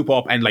that group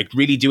up and like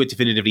really do it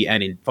definitively,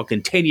 and in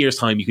fucking 10 years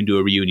time you can do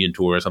a reunion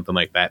tour or something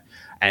like that,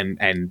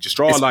 and just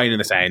draw a line in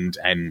the sand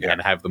and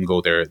have them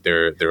go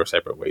their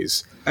separate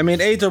ways. I mean,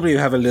 AEW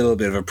have a little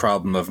bit of a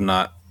problem of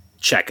not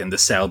checking the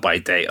sell by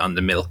date on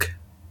the milk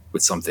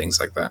with some things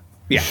like that.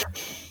 Yeah,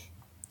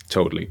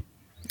 totally.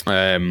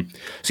 So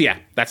yeah,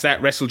 that's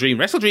that. Wrestle Dream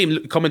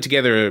coming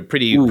together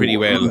pretty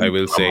well, I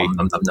will say.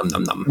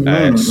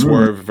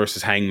 Swerve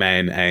versus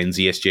Hangman and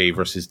ZSJ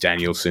versus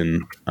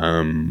Danielson.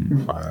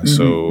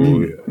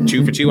 So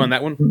 2 for 2 on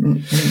that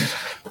one.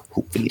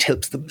 Hopefully it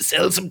helps them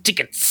sell some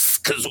tickets,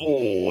 because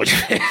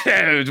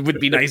it would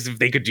be nice if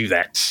they could do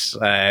that.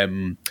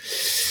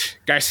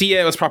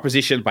 Garcia was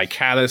propositioned by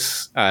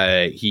Callis.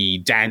 He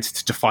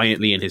danced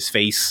defiantly in his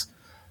face.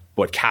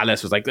 But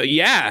Callis was like,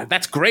 yeah,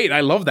 that's great. I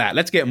love that.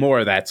 Let's get more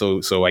of that.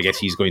 So I guess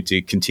he's going to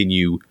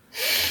continue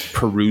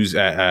trying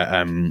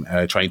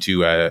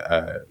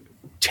to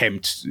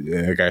tempt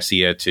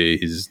Garcia to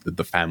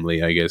the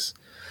family, I guess.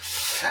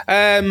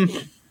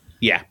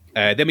 Yeah.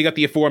 Then we got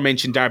the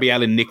aforementioned Darby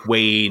Allin, Nick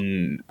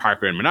Wayne,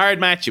 Parker and Menard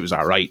match. It was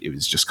all right. It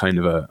was just kind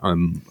of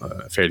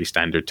a fairly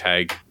standard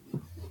tag.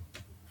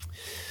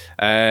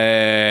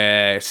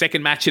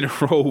 Second match in a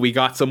row, we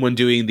got someone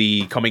doing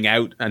the coming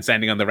out and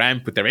standing on the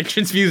ramp with their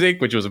entrance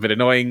music, which was a bit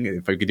annoying.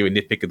 If I could do a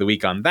nitpick of the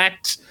week on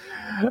that.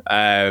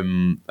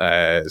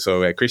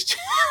 So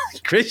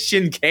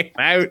Christian came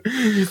out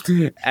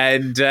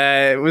and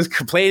was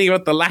complaining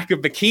about the lack of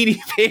bikini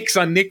pics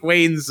on Nick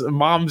Wayne's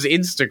mom's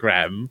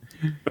Instagram,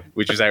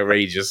 which is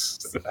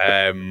outrageous.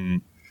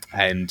 And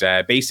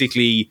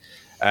basically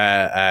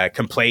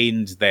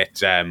complained that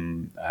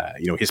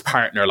his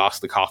partner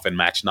lost the coffin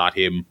match, not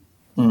him.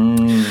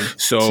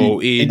 So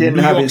he didn't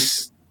have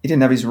his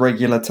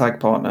regular tag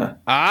partner.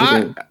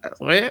 Well,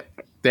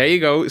 there you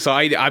go. So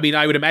I mean,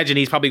 I would imagine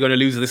he's probably going to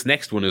lose this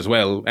next one as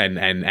well,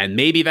 and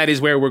maybe that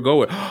is where we're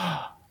going.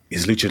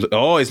 Is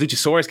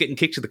Luchasaurus getting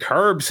kicked to the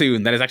curb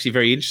soon? That is actually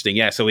very interesting.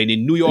 Yeah. So in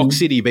New York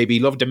City, baby,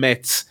 love the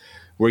Mets.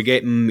 We're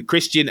getting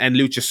Christian and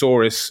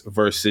Luchasaurus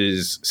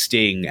versus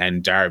Sting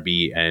and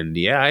Darby, and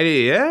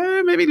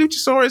maybe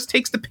Luchasaurus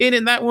takes the pin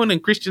in that one,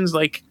 and Christian's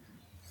like,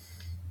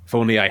 if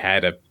only I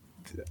had a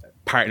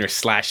partner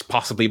 /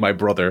 possibly my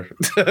brother.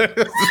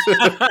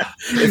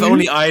 If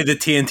only I, the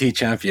TNT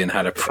champion,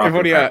 had a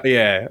proper partner.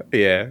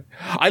 Yeah.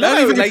 I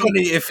love love it. Like,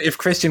 funny if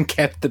Christian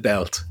kept the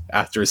belt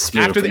after a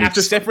split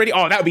after separating.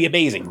 Oh, that would be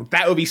amazing.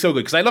 That would be so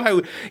good, because I love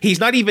how he's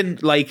not even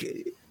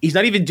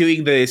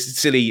doing the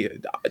silly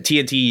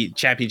TNT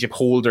championship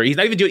holder.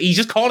 He's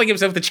just calling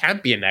himself the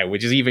champion now,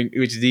 which is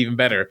even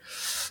better.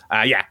 So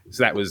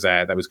that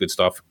was good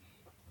stuff.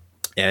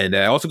 And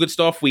also good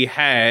stuff. We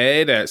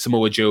had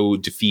Samoa Joe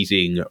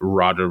defeating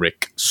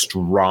Roderick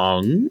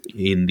Strong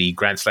in the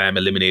Grand Slam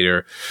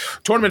Eliminator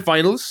Tournament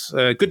Finals.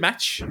 Good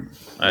match.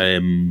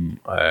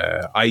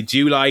 I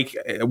do like,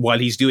 while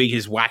he's doing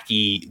his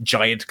wacky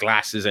giant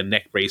glasses and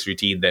neck brace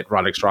routine, that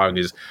Roderick Strong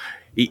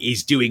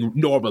is doing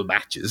normal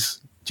matches.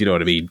 Do you know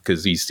what I mean?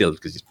 Because he's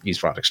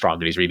Roderick Strong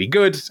and he's really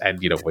good. And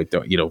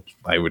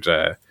I would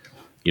wouldn't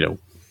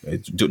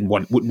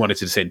want it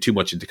to descend too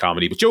much into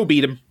comedy. But Joe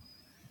beat him.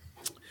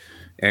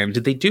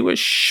 Did they do a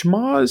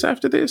schmoz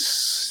after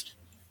this?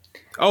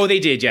 Oh, they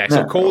did, yeah.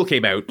 So Cole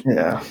came out,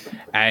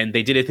 and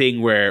they did a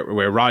thing where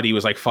Roddy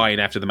was like fine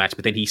after the match,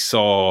 but then he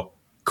saw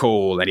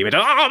Cole and he went,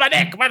 "Oh, my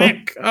neck!"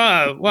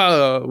 Oh,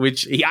 well,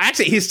 which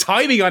his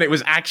timing on it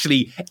was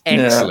actually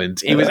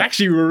excellent. It was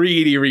actually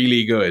really,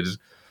 really good.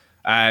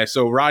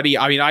 So Roddy,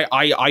 I mean,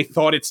 I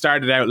thought it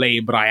started out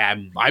lame, but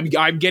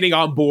I'm getting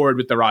on board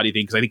with the Roddy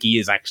thing because I think he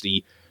is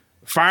actually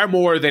far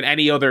more than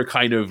any other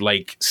kind of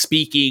like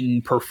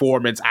speaking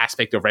performance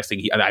aspect of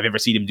wrestling I've ever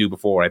seen him do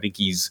before. I think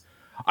he's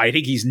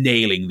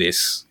nailing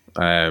this.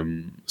 So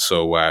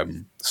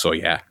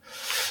yeah,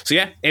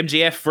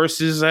 MJF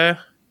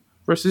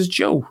versus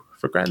Joe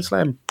for Grand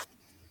Slam.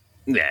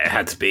 Yeah, it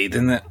had to be,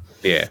 didn't it?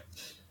 Yeah.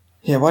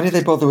 Yeah, why did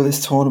they bother with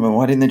this tournament?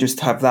 Why didn't they just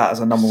have that as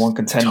a number one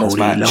contenders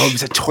match? He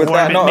loves a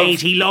tournament,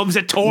 mate. He loves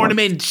a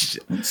tournament.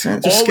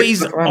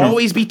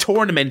 Always be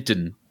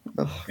tournamenting.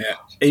 Yeah,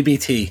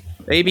 ABT,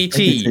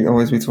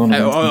 always be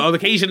tournament.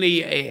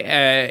 Occasionally,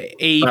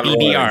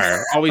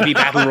 ABBR, always be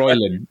battle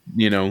royaling.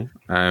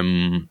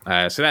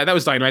 So that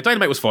was Dynamite.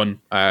 Dynamite was fun.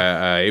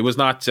 It was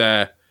not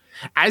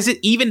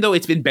even though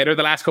it's been better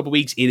the last couple of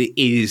weeks. It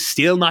is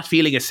still not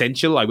feeling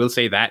essential. I will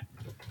say that.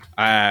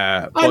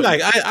 I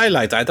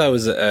like that. That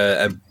was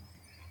a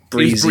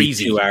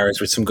breezy 2 hours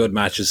with some good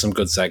matches, some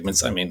good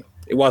segments. I mean,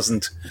 it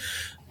wasn't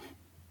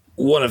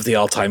one of the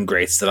all-time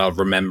greats that I'll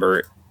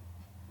remember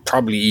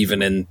probably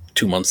even in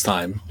 2 months'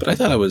 time, but I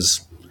thought it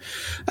was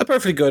a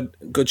perfectly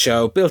good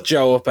show. Built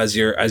Joe up as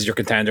your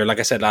contender. Like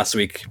I said last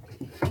week,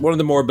 one of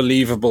the more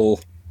believable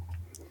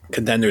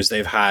contenders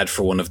they've had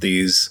for one of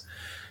these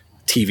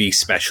TV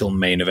special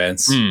main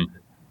events.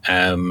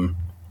 To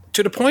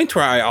the point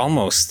where I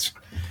almost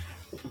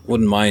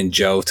wouldn't mind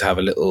Joe to have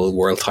a little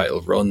world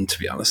title run, to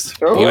be honest.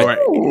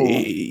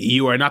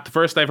 You are not the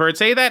first I've heard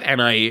say that,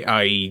 and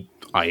I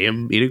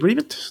am in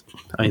agreement.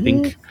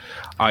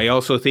 I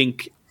also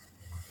think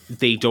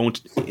the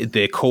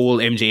Cole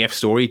MJF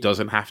story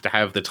doesn't have to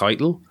have the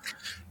title.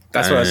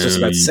 That's what I was just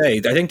about to say.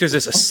 I think there's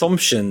this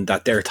assumption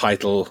that their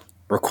title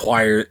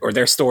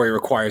their story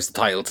requires the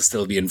title to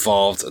still be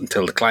involved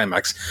until the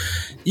climax.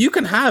 You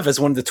can have, as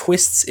one of the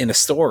twists in a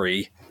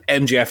story,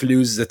 MJF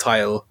loses the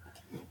title.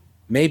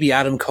 Maybe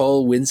Adam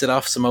Cole wins it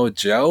off Samoa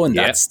Joe, and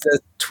that's the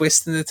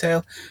twist in the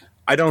tale.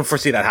 I don't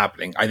foresee that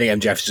happening. I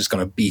think MJF is just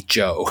going to beat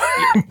Joe.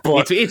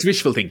 But it's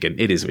wishful thinking.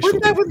 It is wishful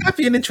thinking. Wouldn't that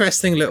be an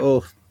interesting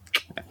little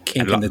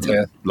kink in the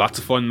tail? Lots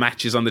of fun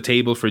matches on the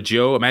table for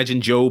Joe.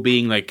 Imagine Joe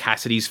being like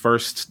Cassidy's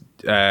first,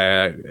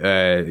 I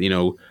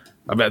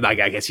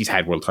guess he's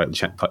had world title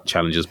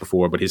challenges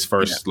before, but his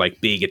first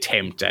big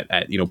attempt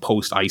at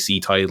post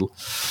IC title.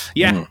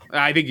 Yeah,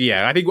 I think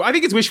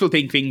it's wishful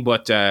thinking,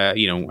 but I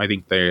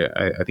think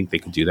they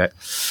could do that.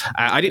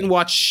 I didn't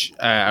watch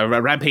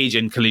Rampage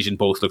and Collision.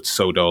 Both looked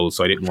so dull,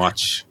 so I didn't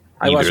watch.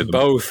 I watched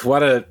both.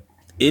 What a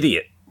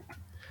idiot!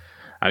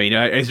 I mean,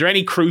 is there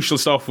any crucial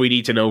stuff we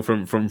need to know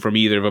from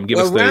either of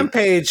them?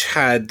 Rampage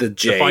had the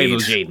final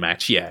Jade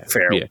match. Yeah,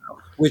 fair. Yeah.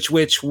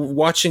 Which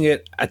watching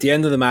it at the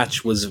end of the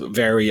match was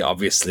very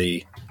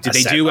obviously. Did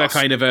they do a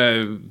kind of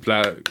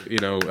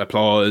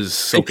applause,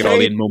 soak it all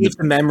in moment?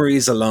 The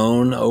memories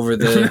alone over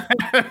the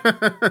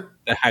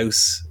the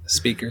house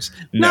speakers.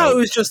 No, it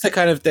was just a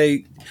kind of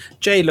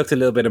Jay looked a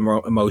little bit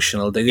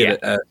emotional. They did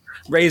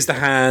raised the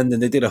hand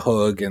and they did a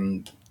hug,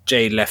 and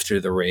Jay left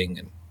through the ring,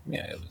 and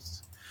it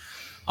was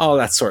all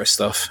that sort of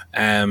stuff.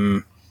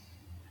 The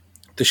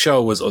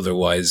show was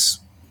otherwise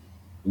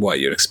what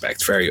you'd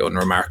expect, very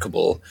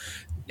unremarkable.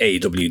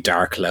 AEW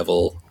Dark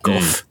level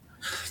guff.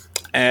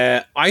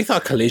 I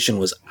thought Collision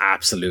was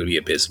absolutely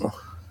abysmal.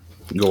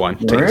 Go on,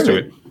 take us to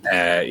it.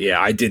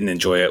 I didn't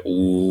enjoy it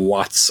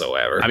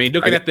whatsoever. I mean,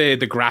 looking at the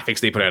graphics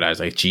they put out, I was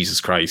like,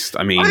 Jesus Christ.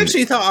 I mean, I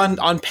actually thought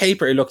on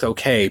paper it looked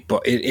okay,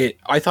 but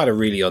I thought it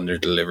really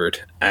underdelivered.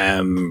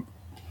 And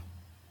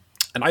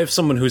I have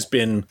someone who's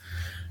been,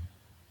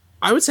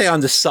 I would say,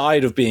 on the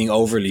side of being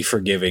overly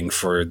forgiving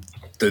for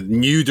the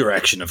new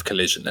direction of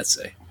Collision, let's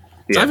say.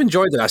 So I've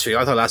enjoyed the last week.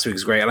 I thought last week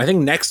was great, and I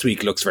think next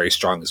week looks very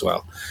strong as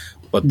well.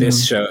 But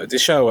this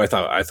show, I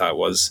thought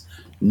was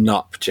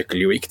not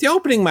particularly weak. The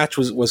opening match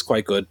was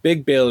quite good.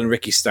 Big Bill and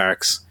Ricky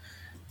Starks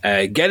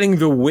getting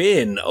the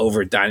win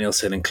over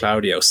Danielson and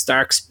Claudio.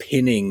 Starks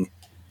pinning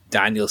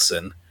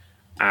Danielson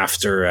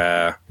after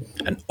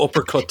an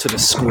uppercut to the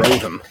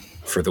scrotum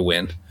for the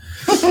win.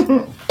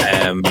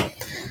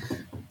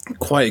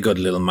 Quite a good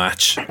little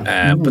match,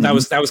 but that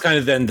was kind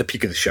of then the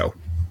peak of the show,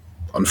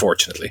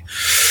 unfortunately.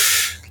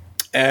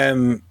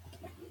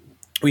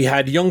 We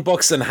had Young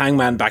Bucks and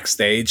Hangman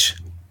backstage.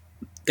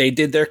 they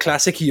did their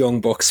classic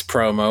Young Bucks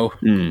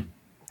promo,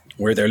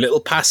 where they're little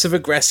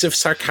passive-aggressive,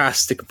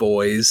 sarcastic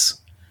boys,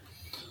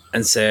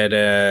 and said,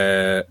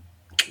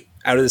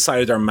 out of the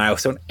side of their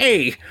mouth, going,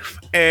 "Hey,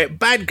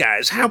 bad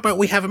guys, how about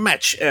we have a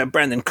match?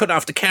 Brandon, cut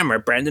off the camera.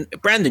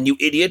 Brandon, you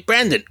idiot,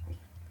 Brandon."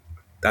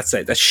 That's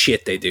it. That's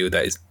shit they do.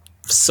 That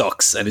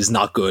sucks and is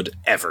not good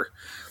ever.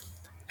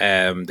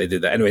 They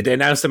did that. Anyway, they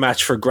announced a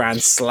match for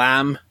Grand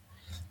Slam.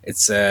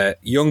 It's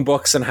Young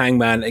Bucks and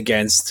Hangman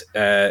against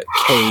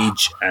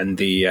Cage and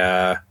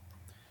the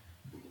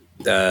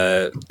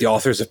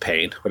Authors of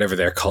Pain, whatever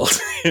they're called.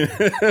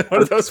 What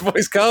are those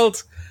boys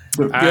called?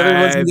 The other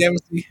ones in the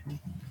MC?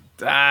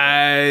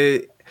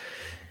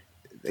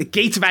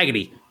 Gates of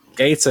Agony.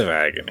 Gates of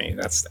Agony,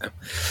 that's them.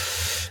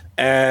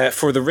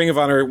 For the Ring of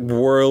Honor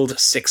World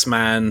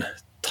 6-man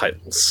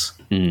titles.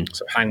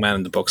 So Hangman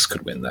and the Bucks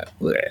could win that.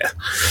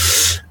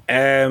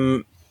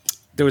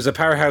 There was a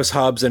Powerhouse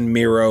Hobbs and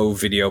Miro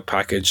video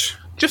package.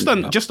 Just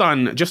on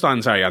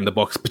the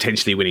Bucks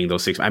potentially winning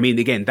those 6. I mean,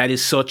 again, that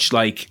is such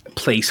like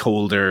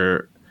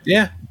placeholder.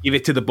 Yeah, give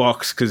it to the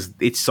Bucks because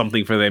it's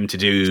something for them to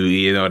do.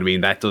 You know what I mean?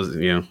 That does.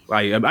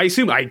 I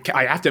assume I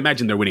have to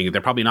imagine they're winning.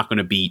 They're probably not going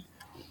to beat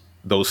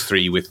those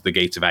 3 with the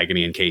Gates of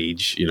Agony and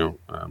Cage. That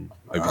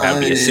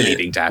would be a silly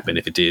thing to happen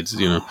if it did.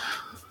 Yeah.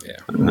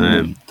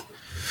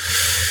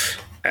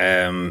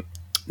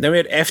 Then we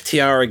had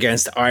FTR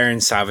against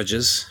Iron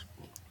Savages,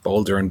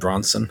 Boulder and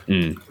Bronson.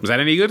 Was that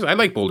any good? I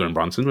like Boulder and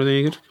Bronson. Were they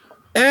any good?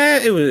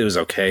 It was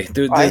okay.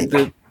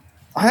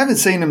 I haven't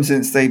seen them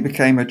since they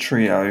became a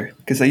trio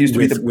because they used to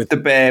be the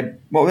Bear.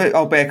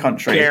 Bear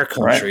Country. Bear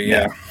Country,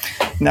 right? Yeah.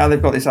 Now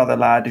they've got this other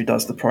lad who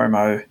does the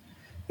promo.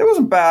 It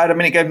wasn't bad. I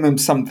mean, it gave them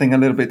something a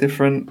little bit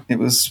different. It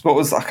was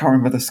I can't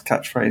remember this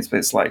catchphrase, but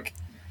it's like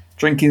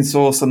drinking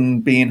sauce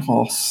and being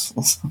horse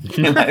or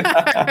something like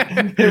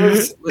that.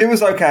 It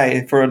was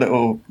okay for a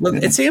little.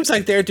 Well, it seems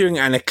like they're doing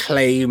an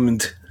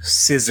acclaimed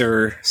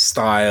scissor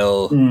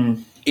style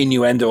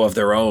innuendo of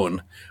their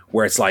own,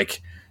 where it's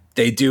like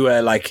they do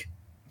a like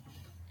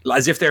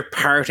as if they're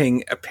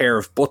parting a pair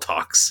of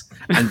buttocks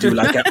and do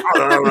like a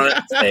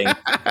thing.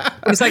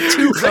 It's like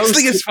too close.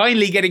 Wrestling is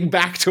finally getting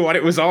back to what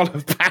it was all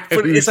about.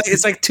 But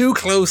it's like too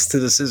close to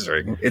the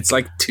scissoring. It's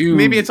like too.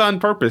 Maybe it's on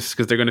purpose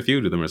because they're going to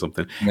feud with them or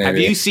something. Maybe. Have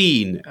you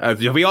seen? Have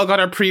we all got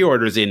our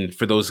pre-orders in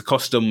for those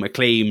custom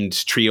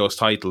acclaimed trios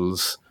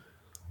titles?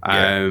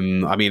 Yeah.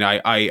 I mean,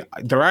 I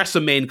there are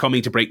some men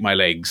coming to break my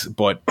legs,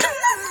 but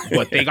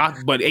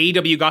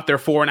AEW got their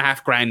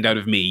 $4,500 out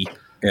of me.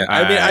 Yeah,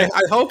 I mean, I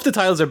hope the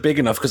titles are big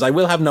enough because I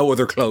will have no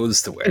other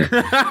clothes to wear.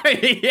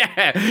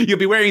 Yeah, you'll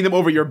be wearing them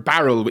over your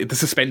barrel with the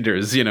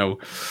suspenders, Anyway,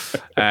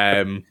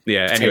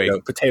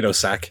 potato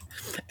sack.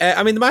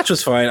 I mean, the match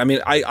was fine. I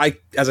mean, I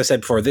as I said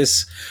before,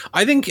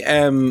 I think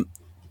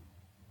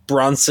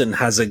Bronson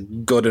has a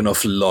good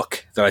enough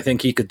look that I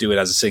think he could do it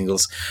as a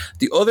singles.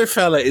 The other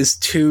fella is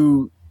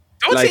too.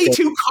 Don't say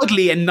too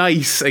cuddly and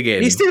nice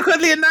again. He's too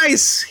cuddly and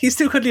nice. He's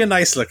too cuddly and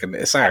nice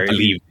looking.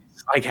 Sorry.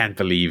 I can't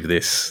believe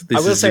this.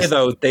 I will say,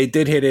 though, they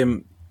did hit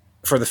him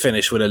for the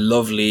finish with a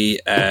lovely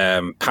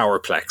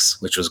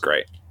powerplex, which was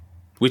great.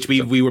 Which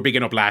we were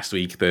bigging up last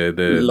week. Love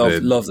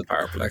the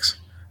powerplex.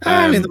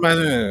 I mean, the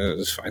match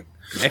was fine.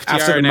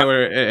 FTR now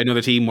are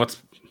another team.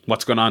 What's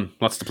going on?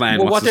 What's the plan?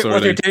 Well, what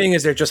they're doing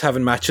is they're just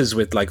having matches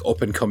with like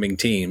up and coming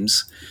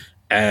teams.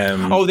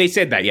 They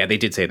said that. Yeah, they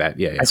did say that.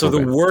 Yeah. And so the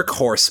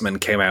Workhorsemen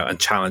came out and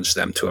challenged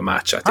them to a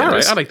match at All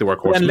right, I like the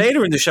Workhorsemen. And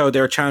later in the show, they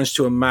were challenged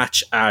to a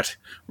match at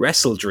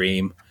Wrestle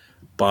Dream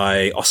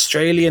by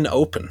Australian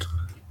Open.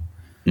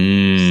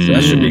 So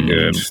that should be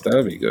good.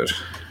 That'll be good.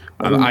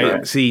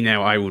 I see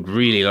now. I would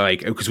really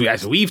like because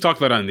as we've talked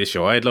about on this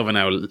show. I'd love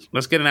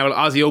let's get an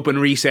Aussie Open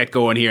reset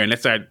going here, and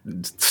let's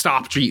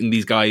stop treating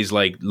these guys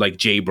like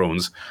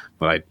J-Brones.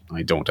 But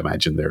I don't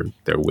imagine they're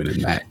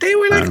winning that. They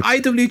were like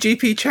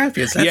IWGP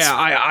champions.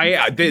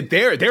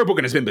 Their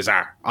booking has been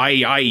bizarre.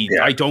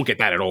 I don't get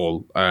that at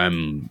all.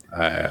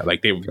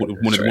 Like they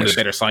one of the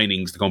better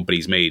signings the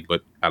company's made,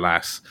 but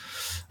alas.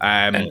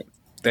 And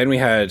then we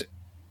had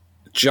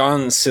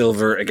John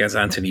Silver against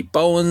Anthony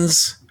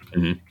Bowens.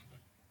 Mm-hmm.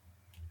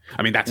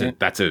 I mean, that's a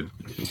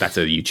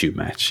YouTube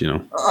match, It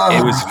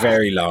was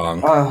very long.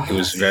 It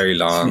was very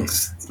long.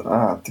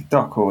 The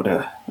Dark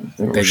Order.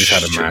 They just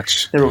had a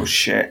match. They're all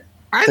shit.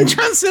 And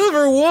John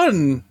Silver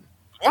won.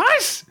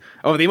 What?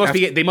 Oh, they must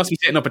be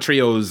setting up a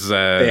trios.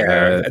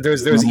 There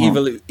was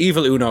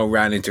Evil Uno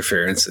ran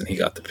interference and he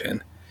got the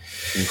pin.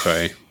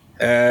 Okay.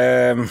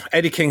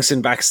 Eddie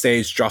Kingston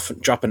backstage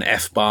dropping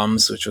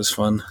F-bombs, which was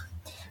fun.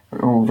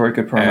 Oh, very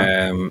good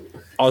promo.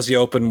 Aussie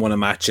Open won a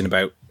match in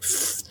about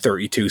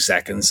 32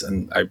 seconds,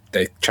 and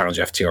they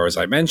challenged FTR, as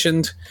I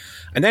mentioned.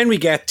 And then we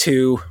get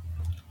to,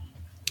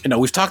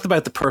 we've talked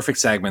about the perfect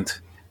segment,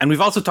 and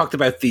we've also talked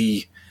about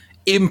the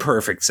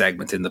imperfect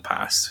segment in the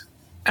past.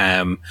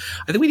 I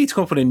think we need to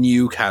come up with a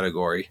new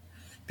category,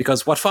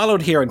 because what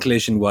followed here on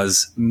Collision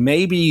was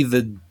maybe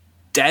the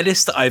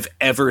deadest I've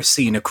ever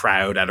seen a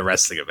crowd at a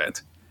wrestling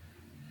event.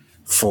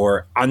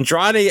 For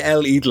Andrade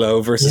El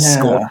Idolo versus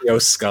Scorpio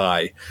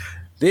Sky.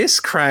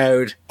 This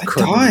crowd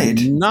could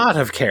died. not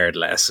have cared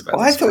less about.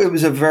 Well, I thought it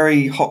was a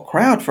very hot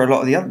crowd for a lot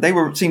of the other. They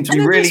seemed to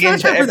be really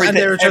into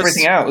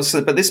everything else.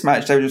 But this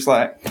match, they were just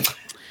like,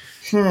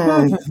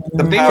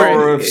 the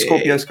power of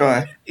Scorpio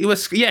Sky. It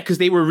was because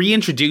they were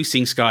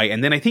reintroducing Sky,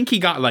 and then I think he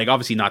got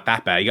obviously not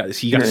that bad.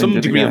 He got some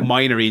degree of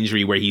minor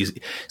injury where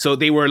so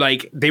they were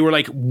like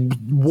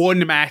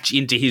one match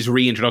into his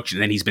reintroduction,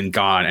 and then he's been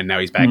gone, and now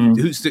he's back.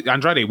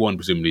 Andrade won,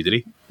 presumably, did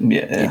he?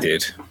 Yeah, he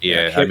did.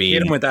 Yeah,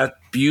 hit him with that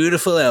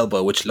beautiful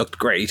elbow, which looked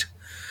great,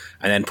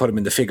 and then put him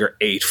in the figure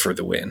 8 for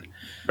the win.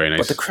 Very nice.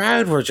 But the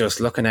crowd were just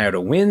looking out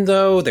a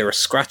window. They were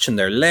scratching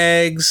their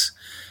legs.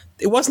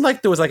 It wasn't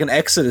like there was an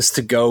exodus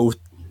to go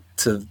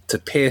to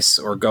piss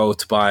or go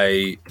to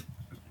buy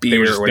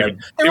beer or whatever.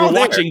 They were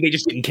watching. They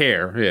just didn't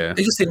care. Yeah,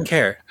 they just didn't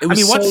care. It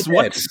was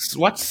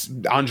what's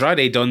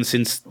Andrade done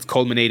since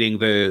culminating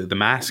the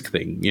mask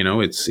thing?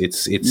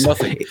 It's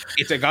nothing.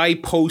 It's a guy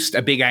post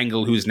a big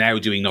angle who's now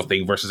doing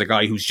nothing versus a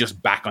guy who's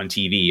just back on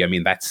TV. I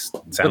mean, But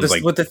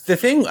the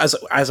thing, as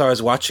I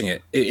was watching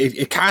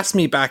it cast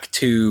me back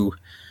to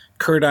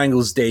Kurt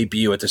Angle's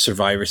debut at the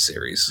Survivor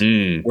Series,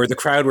 where the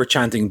crowd were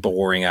chanting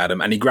boring at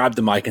him, and he grabbed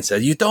the mic and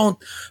said, "You don't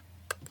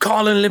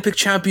call an Olympic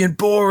champion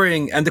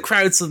boring," and the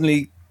crowd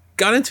suddenly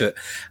got into it.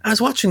 I was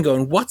watching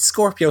going, what's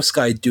Scorpio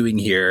Sky doing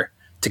here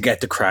to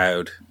get the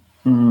crowd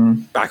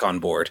back on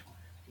board?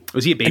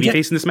 Was he a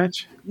babyface in this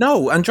match?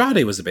 No,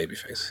 Andrade was the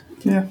babyface.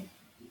 Yeah.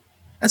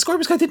 And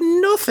Scorpio Sky did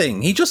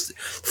nothing. He just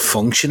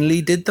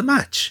functionally did the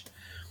match.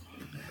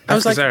 I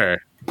was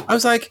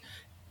like,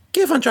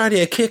 give Andrade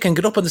a kick and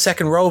get up on the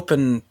second rope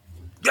and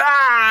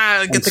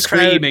get the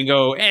crowd and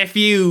go, F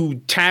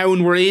you,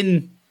 town, we're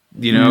in.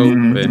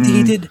 But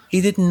he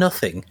did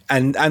nothing.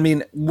 And I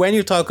mean, when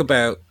you talk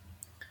about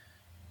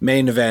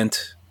main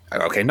event,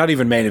 okay, not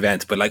even main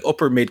event, but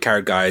upper mid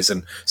card guys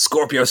and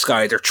Scorpio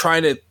Sky, they're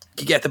trying to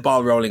get the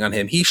ball rolling on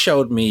him. He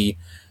showed me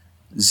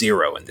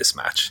 0 in this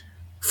match.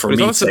 For me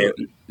to say,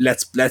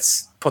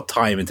 let's put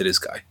time into this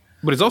guy.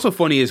 But it's also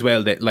funny as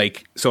well that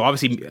so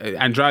obviously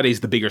Andrade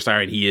is the bigger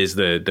star and he is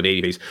the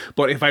babyface.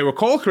 But if I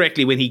recall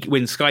correctly,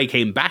 when Sky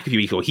came back a few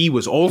weeks ago, he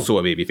was also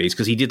a babyface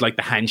because he did the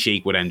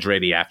handshake with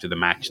Andrade after the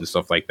match and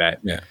stuff like that.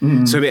 Yeah.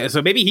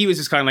 So maybe he was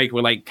just kind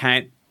of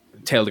can't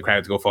tell the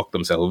crowd to go fuck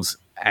themselves,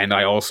 and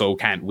I also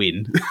can't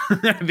win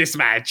this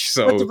match.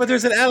 So, but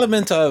there's an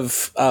element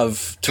of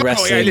to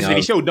wrestling. Listen,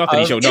 he showed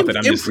nothing. I'm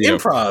just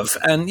improv,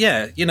 and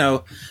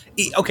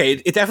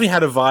it definitely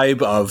had a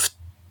vibe of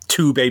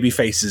two baby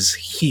faces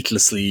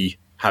heatlessly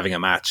having a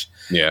match.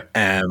 Yeah.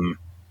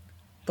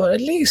 But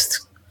at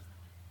least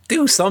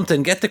do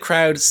something. Get the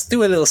crowds.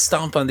 Do a little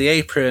stomp on the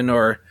apron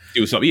or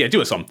do something. Yeah,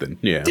 do something.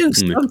 Yeah, do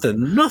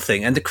something.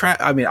 Nothing. And the crowd.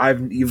 I mean,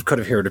 you could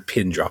have heard a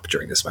pin drop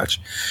during this match.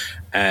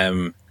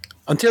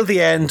 Until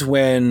the end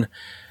when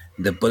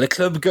the Bullet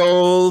Club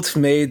Gold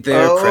made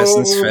their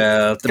presence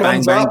felt. The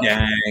Bang Bang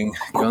Gang.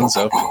 Guns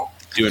up.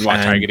 Doing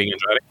what? Targeting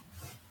Andrade.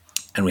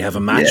 And we have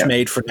a match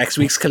made for next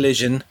week's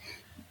Collision.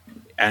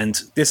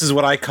 And this is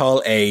what I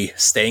call a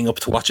staying up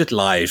to watch it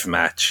live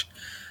match.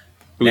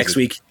 Next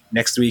week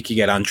you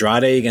get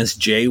Andrade against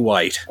Jay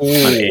White on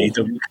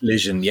AEW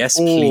Collision. Yes,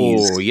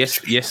 please. Oh, yes.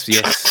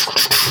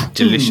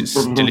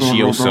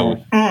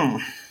 Delicioso.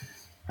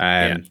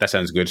 That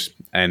sounds good.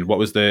 And what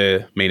was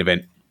the main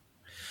event?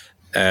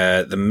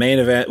 The main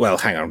event. Well,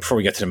 hang on. Before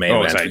we get to the main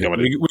event,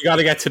 we got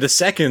to get to the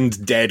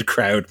second dead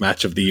crowd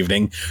match of the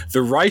evening: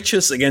 the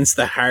Righteous against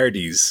the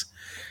Hardys.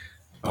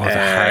 Oh,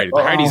 the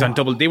Hardys on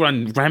double. They were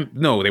on Rampage.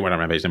 No, they weren't on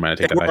Rampage. They were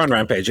on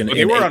Rampage.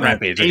 They were on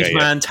Rampage.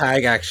 8-man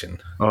tag action.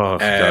 Oh,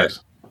 God.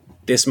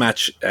 This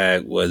match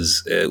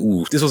was.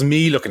 This was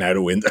me looking out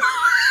a window.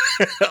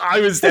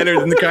 I was deader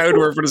than the crowd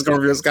were for the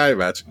Scorpio Sky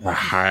match. The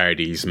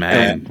Hardys,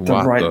 man.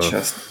 The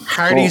Righteous.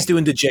 Hardys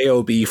doing the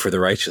JOB for the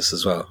Righteous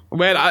as well.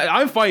 Well,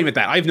 I'm fine with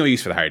that. I have no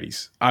use for the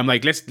Hardys. I'm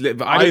like,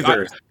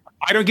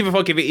 I don't give a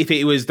fuck if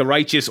it was the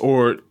Righteous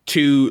or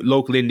two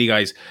local indie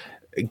guys.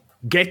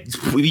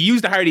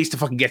 Use the Hardys to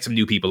fucking get some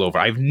new people over.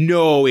 I have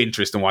no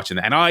interest in watching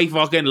that. And I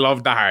fucking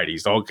love the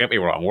Hardys. Don't get me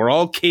wrong. We're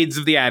all kids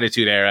of the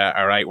Attitude Era,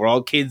 all right? We're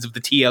all kids of the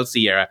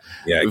TLC era.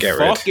 Yeah,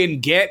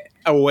 get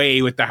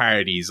away with the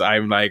Hardys.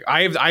 I'm like,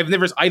 I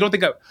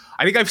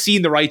think I've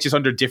seen the Righteous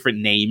under different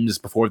names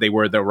before they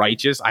were the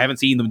Righteous. I haven't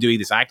seen them doing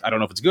this act. I don't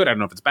know if it's good. I don't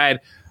know if it's bad.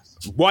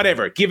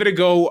 Whatever, give it a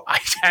go. I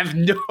have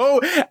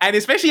and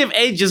especially if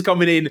Edge is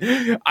coming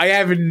in, I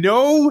have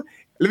no.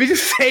 Let me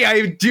just say,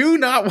 I do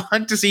not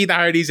want to see the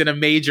Hardys in a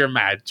major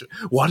match,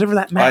 whatever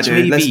that match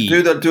may Let's be.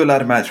 do a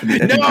ladder match with the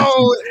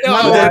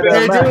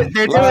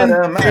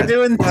they're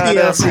doing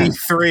TLC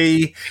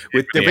 3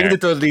 with they bring the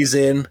Dudleys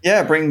in.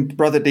 Yeah, bring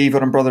Brother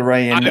Devon and Brother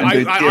Ray in.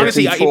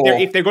 Honestly,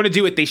 if they're going to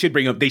do it, they should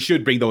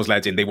bring those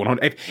lads in. They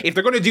 100. If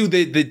they're going to do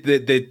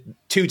the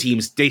two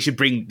teams, they should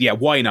bring. Yeah,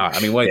 why not?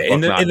 I mean, why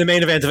in the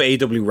main event of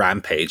AEW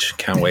Rampage?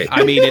 Can't wait.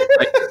 I mean,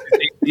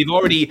 they've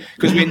already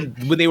because when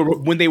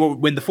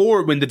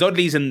the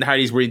Dudleys and the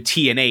Hardys were in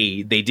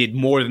TNA, they did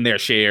more than their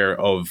share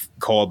of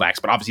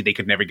callbacks, but obviously they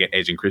could never get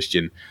Edge and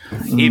Christian.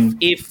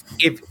 If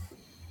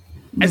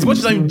as much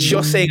as I'm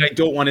just saying I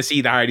don't want to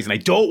see the Hardys and I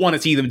don't want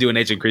to see them do an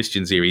Edge and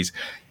Christian series,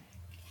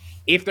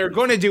 if they're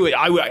going to do it,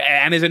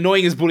 and as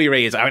annoying as Bully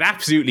Ray is, I would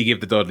absolutely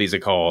give the Dudleys a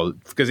call,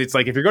 because it's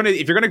like if you're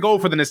gonna go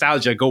for the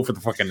nostalgia, go for the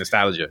fucking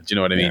nostalgia. Do you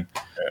know what I mean?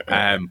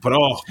 But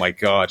oh my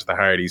god, the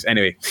Hardys.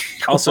 Anyway,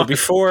 also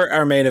before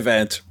our main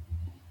event,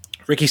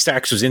 Ricky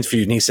Starks was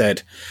interviewed and he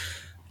said,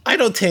 "I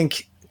don't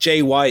think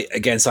Jay White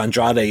against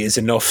Andrade is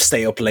enough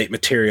stay up late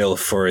material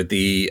for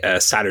the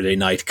Saturday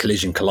night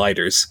Collision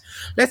Colliders.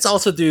 Let's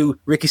also do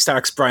Ricky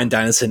Starks, Bryan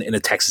Danielson in a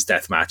Texas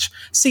Death Match.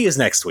 See us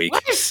next week."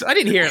 What? I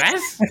didn't hear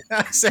that.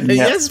 I said,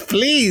 yes,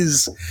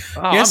 please.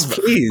 Yes,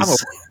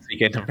 please.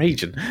 I'm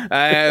raging.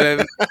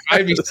 I'd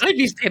be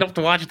staying up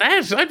to watch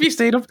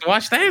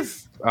that.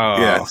 Oh.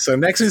 Yeah, so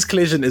next week's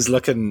Collision is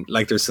looking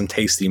like there's some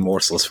tasty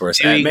morsels for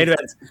us. Main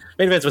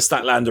event was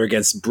Statlander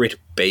against Britt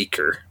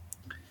Baker.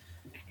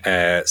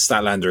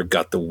 Statlander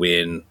got the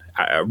win.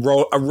 A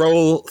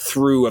roll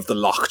through of the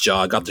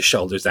lockjaw, got the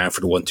shoulders down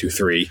for the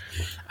 1-2-3,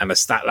 and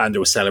as Statlander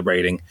was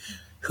celebrating,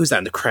 who's that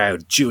in the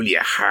crowd?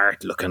 Julia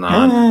Hart looking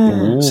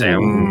on,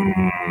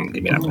 saying,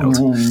 "Give me that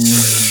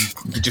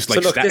belt." Just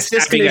like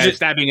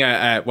stabbing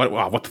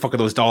what the fuck are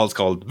those dolls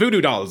called?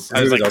 Voodoo dolls.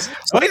 I was like,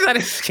 why does that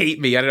escape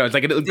me? I don't know. It's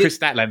like a little Chris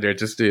Statlander.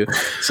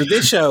 So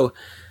this show,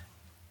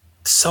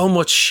 so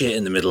much shit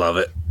in the middle of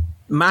it.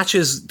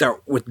 Matches that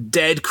with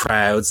dead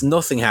crowds,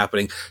 nothing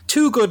happening.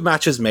 2 good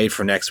matches made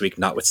for next week,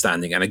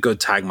 notwithstanding, and a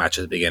good tag match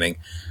at the beginning.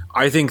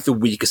 I think the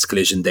weakest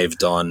Collision they've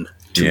done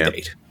to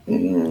date.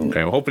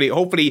 Okay, well,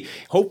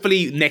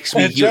 hopefully next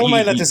week. Joe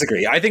might not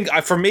disagree. I think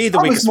for me the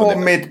weakest was more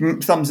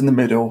one. thumbs in the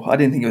middle. I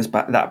didn't think it was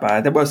that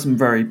bad. There was some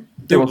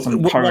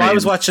When I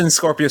was watching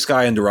Scorpio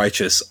Sky and The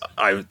Righteous,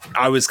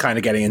 I was kind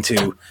of getting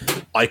into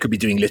I could be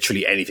doing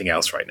literally anything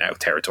else right now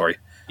territory.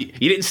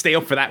 You didn't stay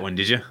up for that one,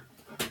 did you?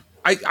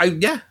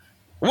 Yeah.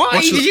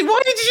 Why did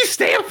you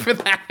stay up for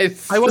that?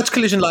 I watch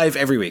Collision live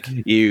every week.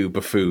 You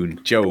buffoon,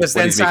 Joe. Because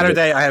then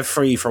Saturday I have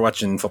free for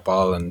watching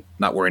football and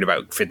not worrying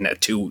about fitting a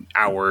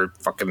 2-hour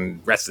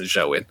fucking wrestling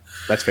show in.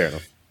 That's fair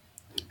enough.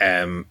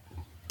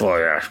 But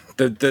yeah,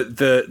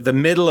 the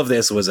middle of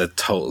this was a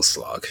total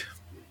slog.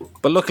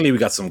 But luckily we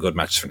got some good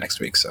matches for next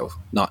week, so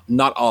not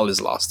all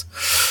is lost.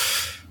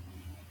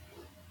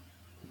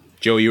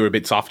 Joe, you were a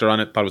bit softer on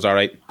it. Thought it was all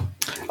right.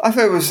 I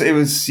thought it was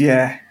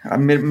a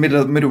middle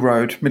of the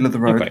road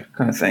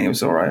kind of thing. It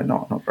was all right,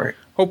 not great.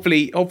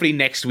 Hopefully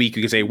next week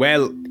we can say,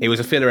 well, it was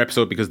a filler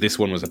episode because this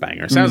one was a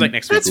banger. Sounds like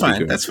next week.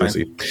 That's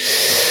fine.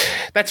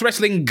 That's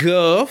Wrestling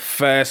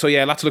Guff. So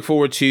yeah, lots to look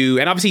forward to,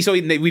 and obviously, so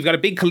we've got a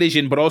big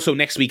Collision, but also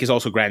next week is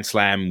also Grand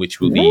Slam, which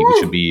will be.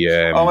 Maybe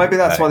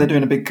that's why they're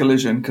doing a big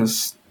Collision,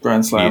 because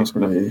Grand Slam's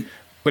going to be.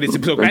 But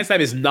Grand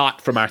Slam is not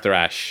from Arthur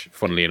Ashe,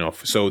 funnily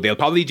enough. So they'll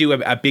probably do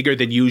a bigger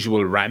than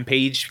usual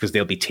Rampage, because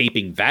they'll be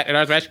taping that at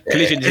Arthur Ashe.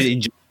 Collision is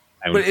in.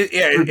 But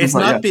it's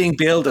not being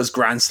billed as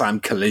Grand Slam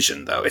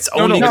Collision, though. It's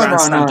only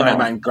Grand Slam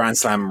Dynamite and Grand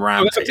Slam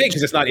Rampage. That's what I'm saying,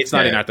 because it's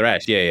not in Arthur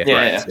Ashe.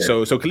 Yeah.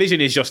 So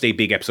Collision is just a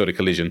big episode of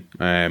Collision.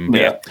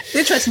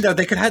 Interesting though.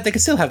 They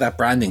could still have that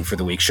branding for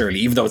the week, surely,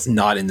 even though it's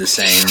not in the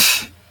same.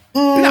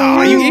 No,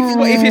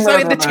 if it's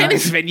not in the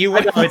tennis venue,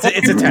 it's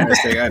a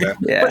tennis thing. I know.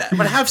 Yeah.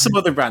 But have some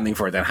other branding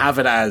for it. Then have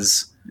it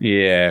as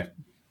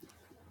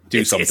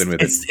do something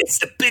with it. It's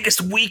the biggest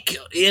week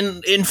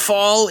in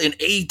fall in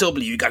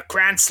AEW. You got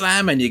Grand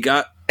Slam and you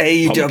got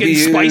Pumpkin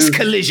Spice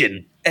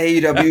Collision.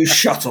 AEW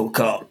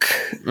Shuttlecock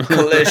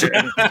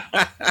Collision.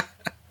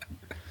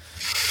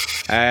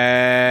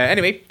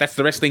 Anyway, that's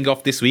the Wrestling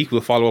Guff this week. We'll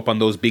follow up on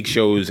those big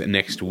shows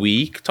next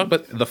week. Talk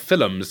about the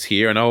films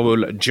here, and I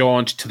will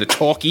jaunt to the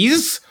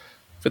talkies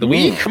for the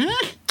week.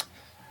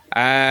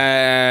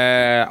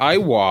 I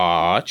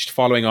watched,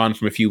 following on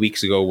from a few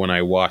weeks ago when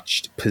I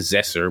watched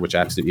Possessor, which I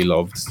absolutely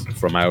loved,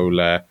 from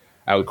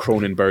Al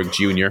Cronenberg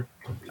Jr.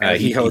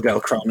 Hijo del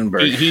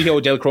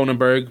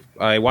Cronenberg.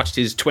 I watched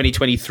his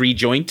 2023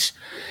 joint,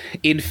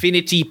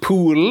 Infinity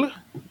Pool,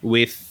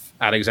 with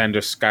Alexander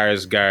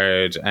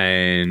Skarsgård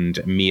and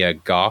Mia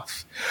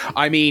Goth.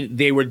 I mean,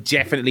 they were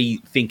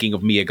definitely thinking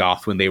of Mia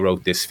Goth when they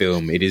wrote this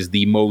film. It is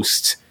the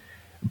most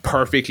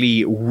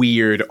perfectly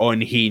weird,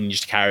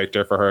 unhinged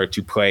character for her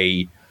to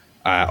play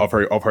of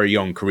her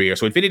young career.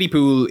 So Infinity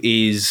Pool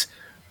is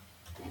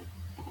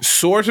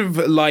sort of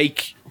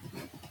like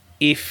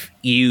if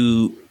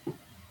you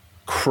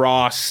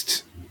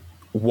crossed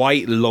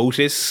White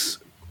Lotus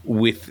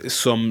with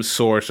some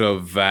sort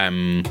of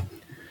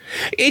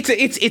it's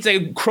a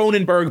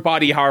Cronenberg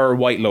body horror.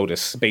 White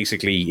Lotus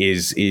basically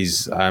is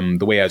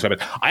the way I describe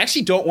it. I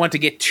actually don't want to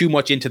get too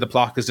much into the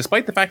plot, because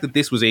despite the fact that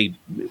this was a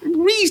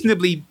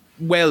reasonably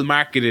well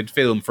marketed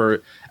film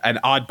for an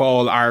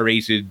oddball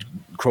R-rated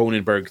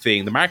Cronenberg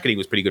thing, the marketing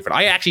was pretty good for it.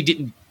 I actually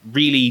didn't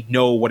really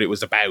know what it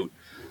was about,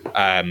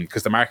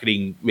 because the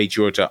marketing made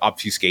sure to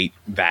obfuscate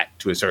that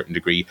to a certain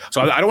degree. So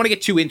I don't want to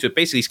get too into it.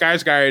 Basically,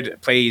 Skarsgård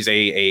plays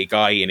a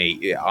guy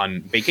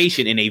on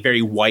vacation in a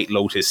very White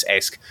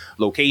Lotus-esque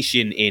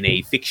location in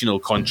a fictional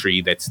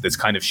country that's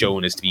kind of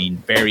shown as to be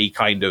very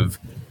kind of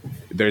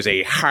there's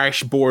a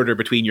harsh border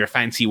between your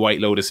fancy White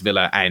Lotus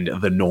villa and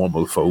the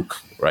normal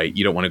folk, right?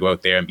 You don't want to go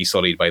out there and be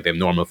sullied by them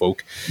normal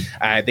folk.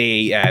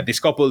 This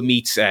couple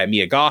meets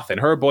Mia Goth and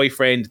her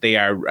boyfriend. They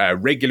are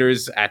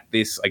regulars at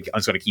this. I'm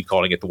just going to keep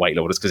calling it the White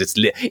Lotus because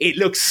it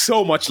looks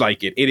so much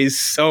like it. It is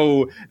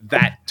so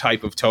that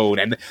type of tone,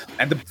 and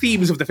the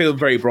themes of the film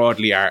very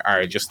broadly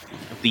are just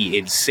the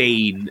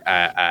insane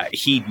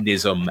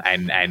hedonism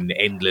and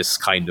endless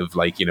kind of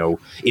like, you know,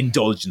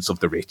 indulgence of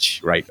the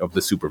rich, right, of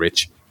the super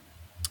rich.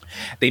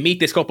 They meet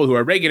this couple who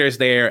are regulars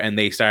there, and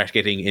they start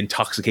getting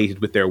intoxicated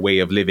with their way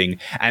of living.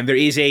 And there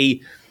is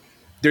a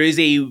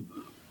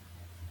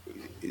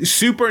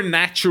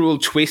supernatural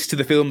twist to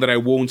the film that I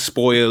won't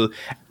spoil,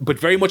 but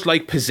very much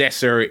like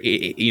Possessor,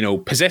 you know,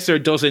 Possessor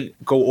doesn't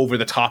go over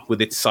the top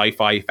with its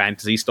sci-fi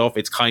fantasy stuff.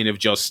 It's kind of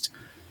just,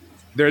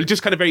 they're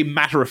just kind of very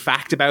matter of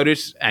fact about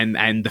it,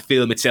 and the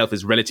film itself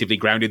is relatively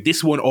grounded.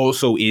 This one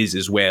also is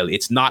as well.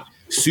 It's not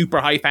super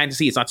high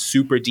fantasy. It's not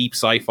super deep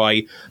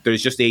sci-fi.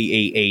 There's just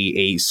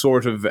a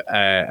sort of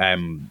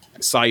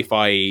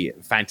sci-fi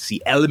fantasy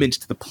element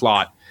to the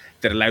plot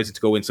that allows it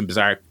to go in some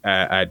bizarre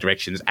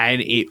directions.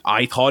 And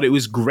I thought it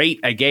was great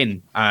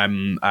again.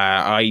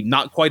 I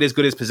not quite as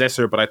good as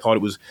Possessor, but I thought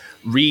it was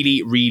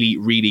really, really,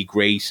 really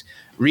great.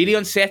 Really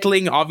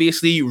unsettling,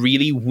 obviously,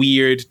 really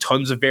weird,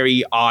 tons of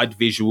very odd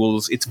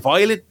visuals. It's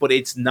violent, but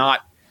it's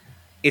not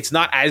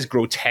as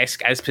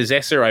grotesque as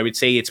Possessor. I would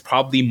say it's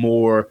probably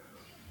more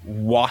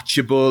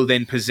watchable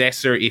than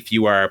Possessor if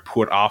you are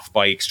put off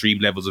by extreme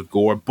levels of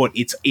gore, but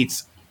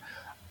it's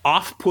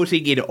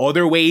off-putting in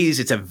other ways.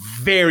 It's a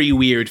very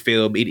weird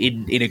film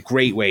in a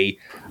great way.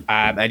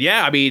 And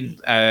yeah, I mean,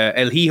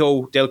 El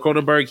Hijo del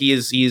Cronenberg,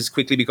 he is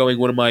quickly becoming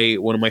one of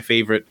my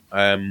favorite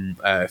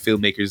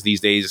filmmakers these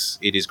days.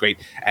 It is great.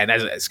 And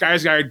as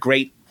Skarsgård,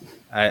 great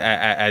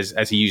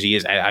as he usually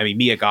is. I mean,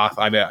 Mia Goth,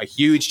 I'm a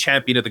huge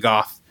champion of the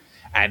goth.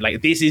 And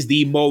like, this is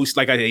the most,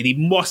 like I said, he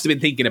must have been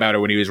thinking about her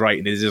when he was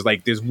writing. This is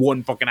like, there's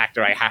one fucking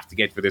actor I have to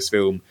get for this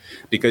film,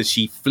 because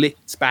she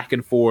flits back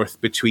and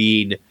forth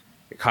between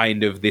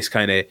kind of this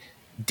kind of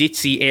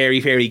ditzy,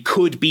 airy fairy,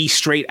 could be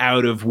straight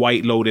out of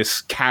White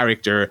Lotus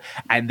character,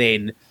 and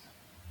then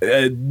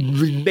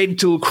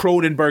mental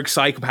Cronenberg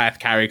psychopath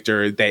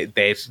character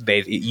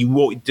that you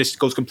won't, just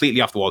goes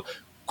completely off the wall.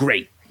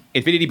 Great.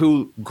 Infinity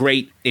Pool,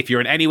 great. If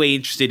you're in any way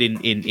interested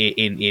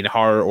in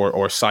horror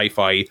or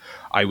sci-fi,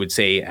 I would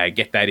say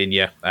get that in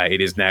you.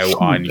 It is now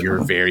on your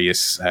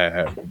various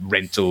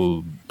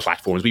rental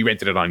platforms. We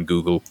rented it on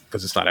Google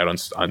because it's not out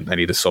on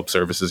any of the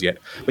sub-services yet.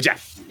 But yeah,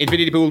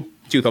 Infinity Pool,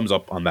 2 thumbs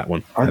up on that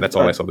one. That's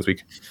all I saw this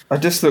week. I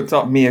just looked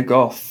up Mia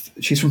Goth.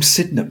 She's from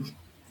Sydenham.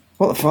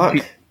 What the fuck?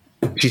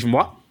 She's from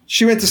what?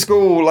 She went to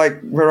school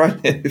like where I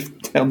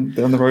live, down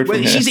the road from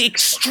here. She's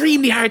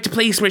extremely hard to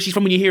place where she's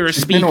from when you hear her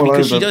speak,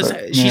 because she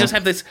does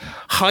have this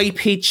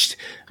high-pitched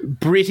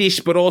British,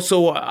 but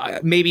also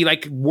maybe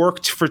like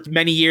worked for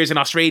many years in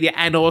Australia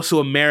and also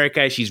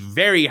America. She's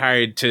very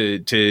hard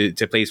to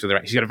place with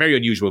her. She's got a very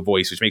unusual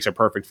voice, which makes her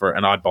perfect for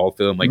an oddball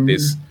film like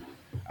this.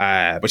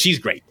 But she's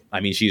great. I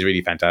mean, she's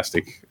really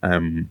fantastic.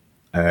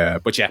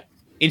 But yeah.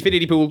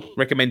 Infinity Pool,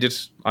 recommended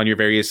on your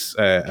various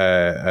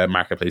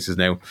marketplaces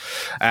now.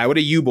 What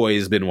have you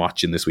boys been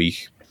watching this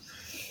week?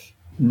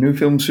 New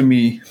films for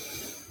me.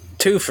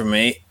 2 for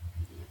me.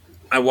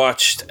 I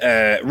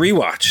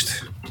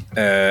rewatched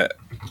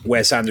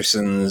Wes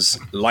Anderson's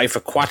Life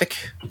Aquatic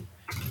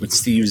with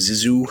Steve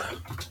Zissou.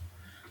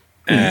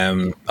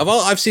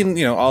 I've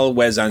seen all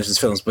Wes Anderson's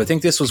films, but I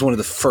think this was one of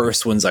the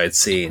first ones I had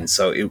seen.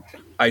 So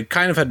I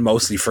kind of had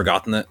mostly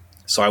forgotten it.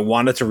 So I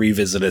wanted to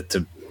revisit it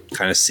to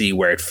kind of see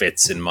where it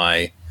fits in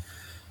my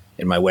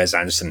Wes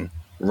Anderson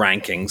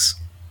rankings.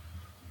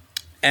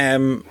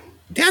 The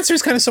answer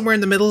is kind of somewhere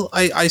in the middle.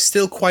 I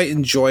still quite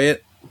enjoy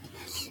it.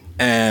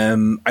 I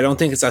don't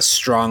think it's as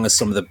strong as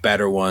some of the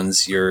better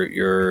ones.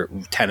 Your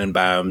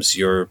Tenenbaums,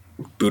 your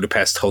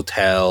Budapest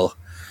Hotel.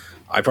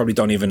 I probably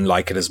don't even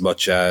like it as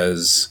much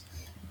as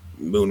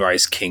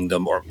Moonrise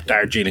Kingdom or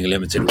Darjeeling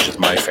Limited, which is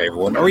my favorite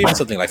one, or even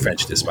something like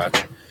French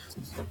Dispatch.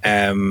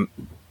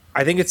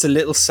 I think it's a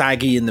little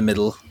saggy in the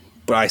middle,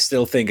 but I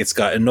still think it's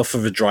got enough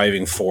of a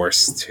driving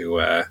force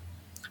to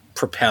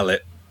propel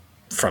it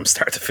from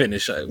start to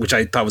finish, which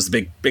I thought was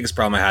the biggest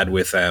problem I had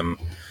with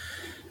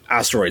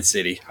Asteroid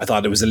City. I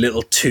thought it was a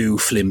little too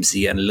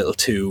flimsy and a little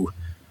too,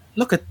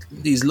 look at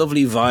these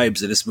lovely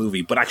vibes of this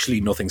movie, but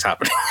actually nothing's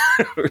happening.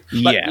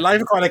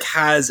 Life Aquatic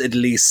has at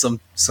least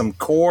some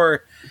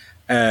core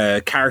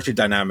character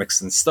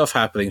dynamics and stuff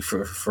happening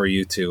for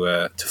you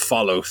to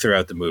follow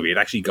throughout the movie. It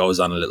actually goes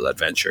on a little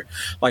adventure.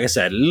 Like I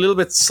said, a little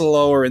bit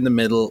slower in the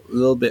middle, a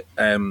little bit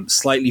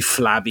slightly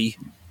flabby.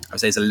 I would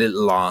say it's a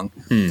little long,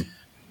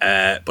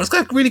 but it's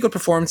got really good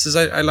performances.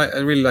 I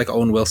really like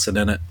Owen Wilson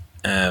in it,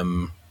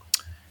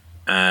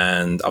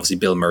 and obviously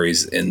Bill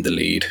Murray's in the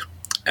lead.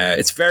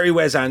 It's very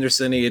Wes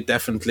Anderson-y. It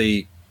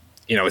definitely,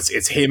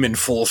 it's him in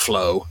full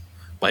flow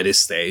by this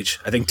stage.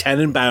 I think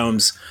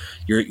Tenenbaums,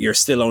 you're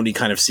still only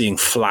kind of seeing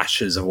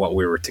flashes of what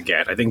we were to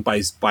get. I think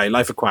by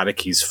Life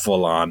Aquatic, he's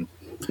full on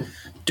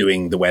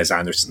doing the Wes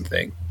Anderson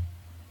thing.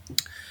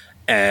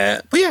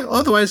 But yeah,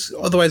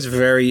 otherwise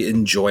very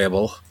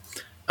enjoyable.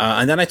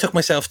 And then I took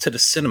myself to the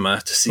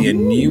cinema to see a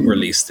new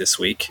release this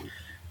week,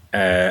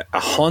 A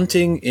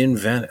Haunting in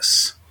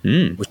Venice,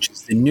 which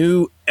is the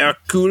new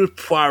Hercule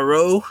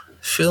Poirot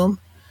film,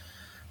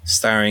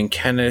 starring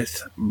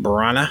Kenneth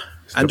Branagh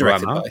and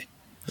directed by.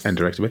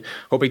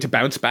 Hoping to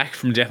bounce back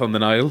from Death on the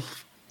Nile.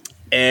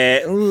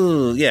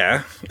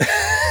 Yeah.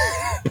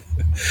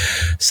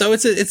 So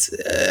it's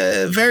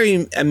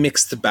very a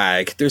mixed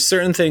bag. There's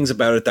certain things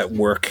about it that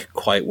work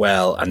quite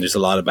well, and there's a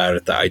lot about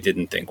it that I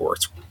didn't think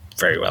worked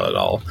very well at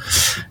all.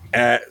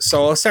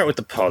 So I'll start with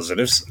the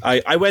positives.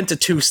 I went to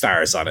 2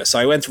 stars on it, so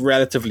I went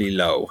relatively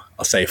low,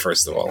 I'll say,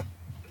 first of all.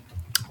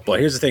 But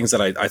here's the things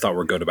that I thought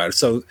were good about it.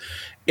 So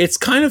it's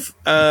kind of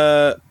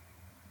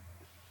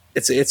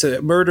it's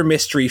a murder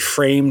mystery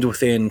framed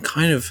within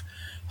kind of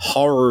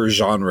horror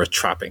genre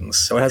trappings.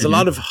 So it has a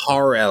lot of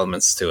horror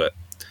elements to it.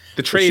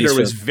 The trailer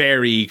was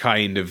very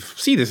kind of,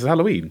 see, this is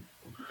Halloween.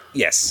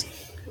 Yes.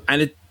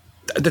 And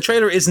the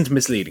trailer isn't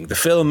misleading. The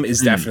film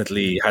is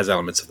definitely has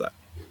elements of that.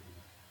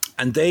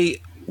 And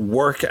they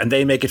work and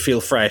they make it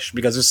feel fresh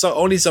because there's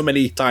only so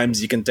many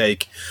times you can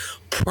take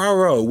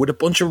Poirot with a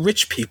bunch of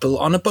rich people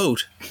on a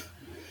boat.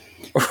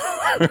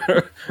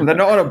 Well, they're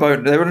not on a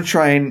boat. They were on a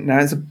train. Now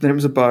it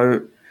was a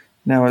boat.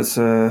 Now it's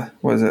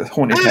what is it?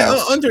 Haunted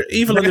House.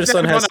 Evil Under the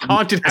Sun has a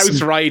haunted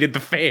house ride at the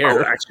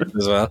fair as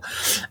well.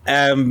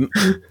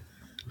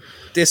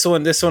 This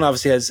one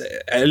obviously has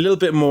a little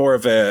bit more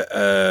of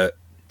a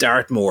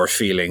Dartmoor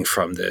feeling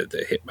from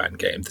the Hitman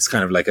game. It's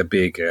kind of like a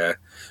big,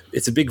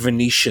 it's a big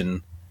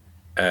Venetian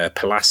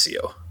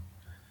Palazzo.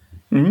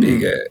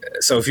 Big,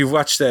 so if you've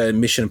watched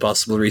Mission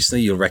Impossible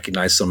recently, you'll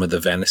recognize some of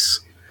the Venice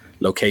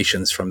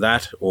locations from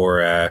that,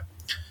 or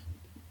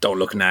Don't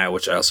Look Now,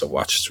 which I also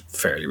watched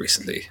fairly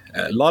recently.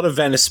 A lot of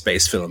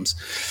Venice-based films.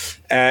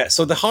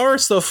 So the horror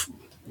stuff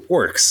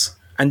works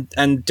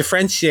and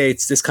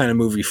differentiates this kind of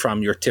movie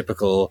from your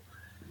typical,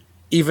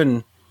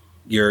 even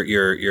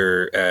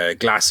your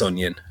Glass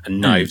Onion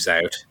and Knives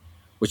Out,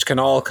 which can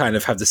all kind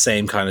of have the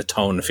same kind of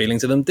tone and feeling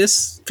to them.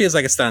 This feels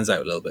like it stands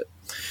out a little bit.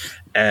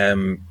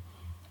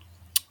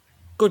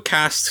 Good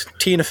cast.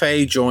 Tina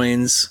Fey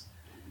joins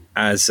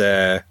as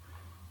a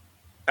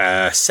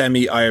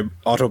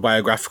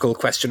semi-autobiographical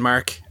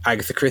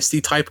Agatha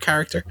Christie type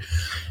character.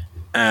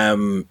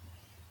 And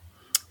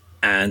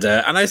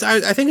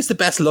I think it's the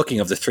best looking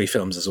of the 3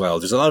 films as well.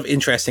 There's a lot of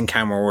interesting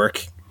camera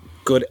work,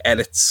 good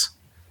edits,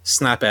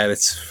 snap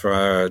edits.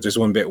 There's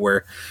one bit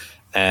where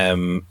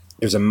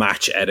there's a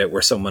match edit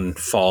where someone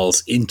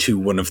falls into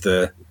one of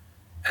the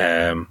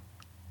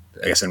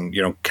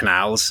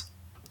canals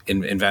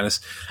in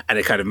Venice, and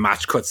it kind of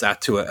match cuts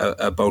that to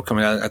a boat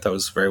coming out. I thought it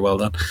was very well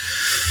done.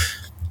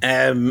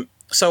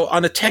 So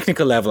on a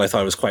technical level, I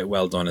thought it was quite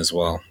well done as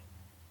well.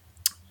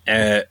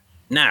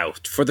 Now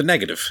for the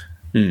negative,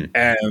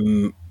 I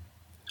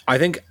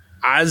think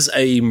as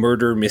a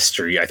murder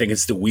mystery, I think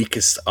it's the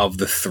weakest of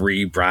the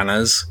 3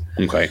 Branaghs.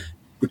 Okay.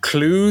 The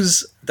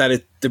clues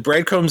that the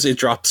breadcrumbs it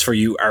drops for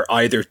you are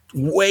either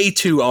way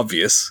too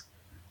obvious,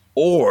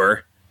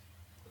 or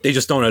they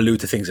just don't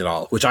allude to things at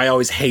all, which I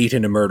always hate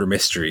in a murder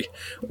mystery,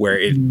 where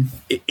in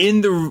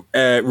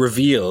the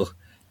reveal,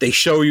 they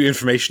show you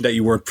information that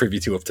you weren't privy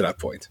to up to that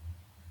point.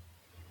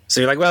 So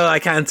you're like, well, I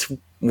can't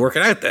work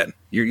it out then.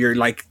 You're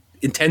like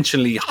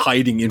intentionally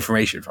hiding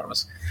information from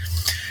us.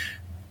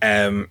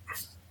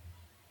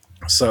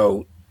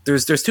 So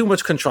there's too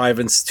much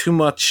contrivance, too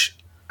much.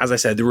 As I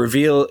said, the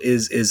reveal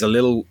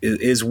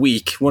is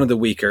weak, one of the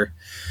weaker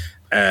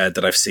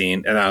that I've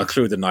seen, and I'll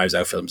include the Knives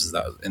Out films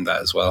in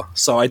that as well.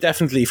 So I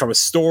definitely, from a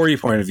story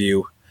point of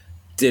view,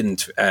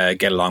 didn't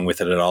get along with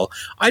it at all.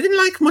 I didn't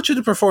like much of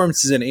the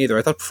performances in it either.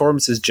 I thought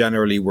performances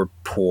generally were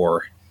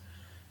poor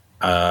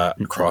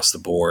across the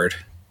board.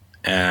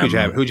 Who'd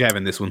you have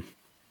in this one?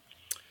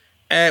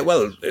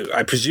 Well,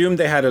 I presume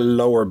they had a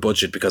lower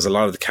budget because a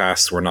lot of the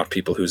cast were not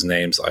people whose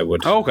names I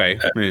would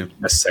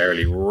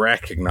necessarily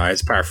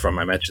recognize, apart from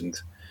I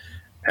mentioned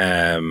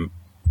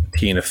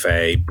Tina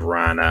Fey,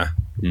 Branagh.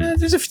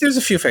 There's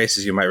a few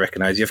faces you might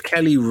recognize. You have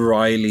Kelly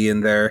Riley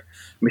in there,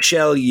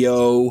 Michelle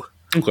Yeoh,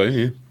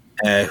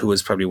 who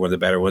was probably one of the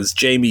better ones.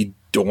 Jamie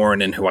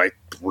Dornan, who I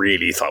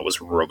really thought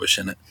was rubbish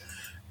in it.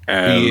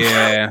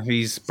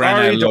 He's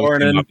Branagh.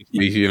 Dornan.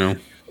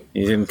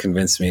 He didn't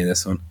convince me in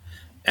this one.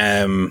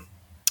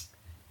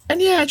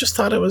 And yeah, I just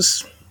thought it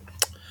was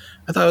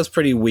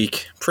pretty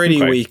weak.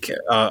 Weak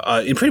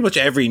in pretty much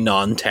every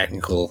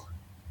non-technical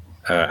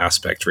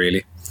aspect,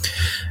 really.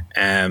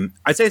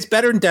 I'd say it's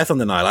better than Death on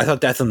the Nile. I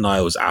thought Death on the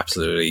Nile was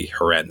absolutely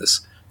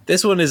horrendous.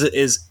 This one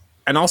is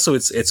and also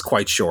it's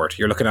quite short.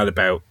 You're looking at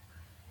about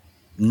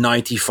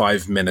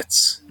 95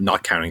 minutes,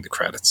 not counting the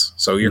credits.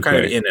 So you're kind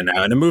of in and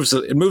out, and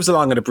it moves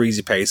along at a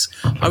breezy pace.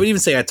 I would even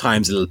say at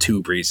times a little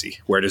too breezy,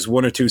 where there's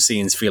 1 or 2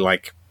 scenes feel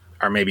like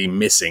are maybe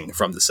missing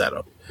from the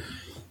setup.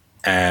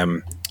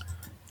 So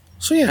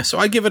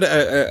I give it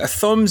a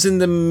thumbs in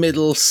the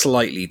middle,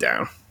 slightly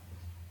down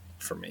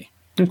for me.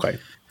 Okay.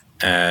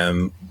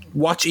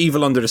 Watch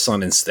Evil Under the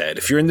Sun instead.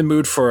 If you're in the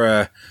mood for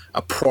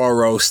a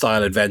Poirot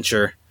style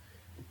adventure,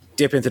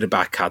 dip into the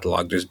back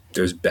catalogue.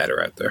 There's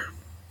better out there.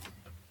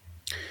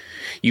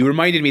 You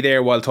reminded me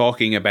there while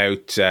talking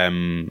about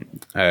like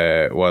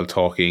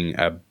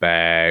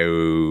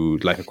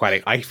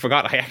aquatic. I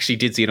forgot I actually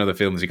did see another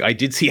film this week. I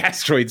did see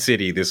Asteroid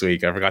City this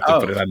week. I forgot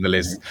to put it on the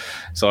list.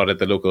 Saw it at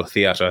the local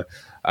theatre.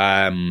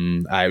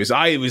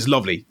 It was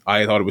lovely.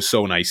 I thought it was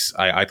so nice.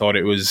 I thought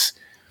it was.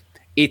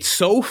 It's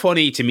so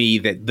funny to me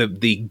that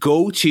the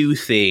go-to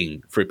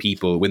thing for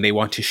people when they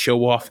want to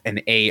show off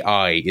an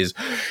AI is,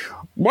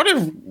 what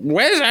if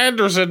Wes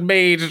Anderson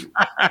made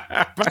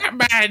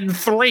Batman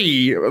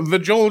 3, the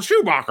Joel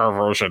Schumacher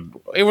version?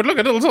 It would look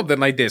a little something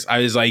like this. I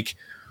was like,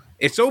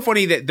 it's so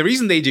funny that the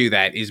reason they do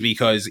that is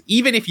because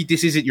even if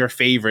this isn't your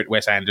favorite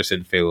Wes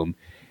Anderson film,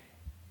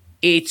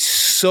 it's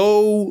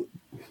so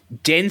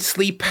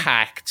densely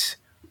packed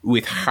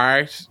with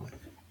heart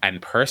and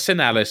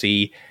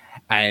personality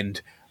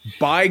and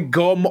by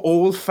gum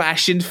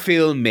old-fashioned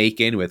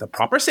filmmaking with a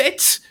proper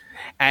set,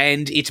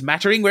 and it's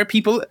mattering where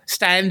people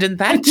stand and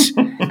that,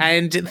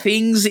 and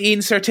things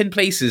in certain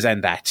places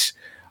and that.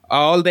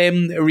 All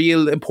them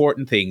real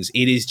important things.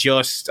 It is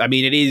just, I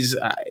mean, it is,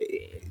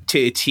 to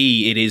a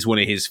T, it is one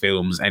of his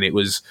films, and it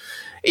was,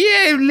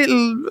 yeah,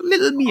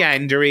 little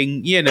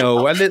meandering, a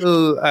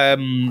little, a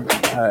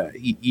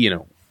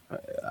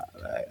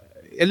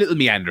little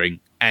meandering,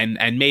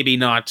 and maybe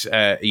not,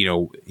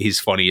 his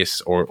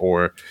funniest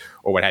or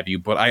what have you.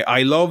 But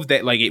I love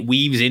that, like, it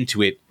weaves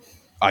into it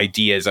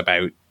ideas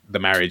about the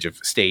marriage of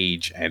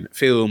stage and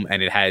film,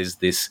 and it has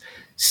this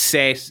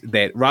set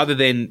that rather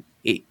than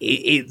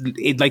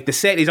it like the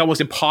set is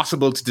almost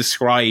impossible to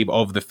describe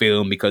of the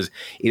film because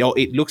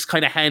it looks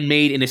kind of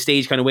handmade in a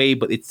stage kind of way,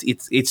 but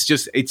it's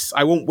just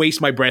I won't waste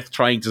my breath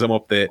trying to sum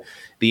up the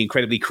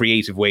incredibly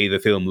creative way the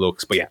film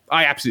looks. But yeah,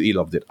 I absolutely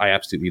loved it,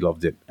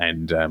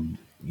 and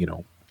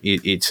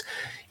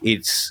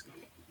it's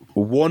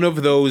one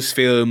of those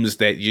films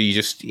that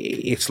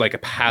it's like a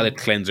palate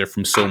cleanser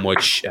from so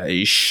much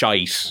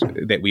shite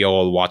that we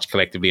all watch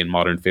collectively in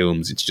modern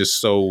films. It's just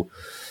so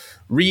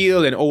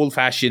real and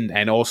old-fashioned,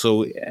 and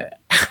also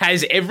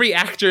has every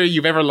actor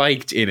you've ever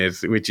liked in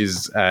it, which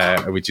is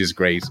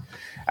great.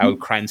 Al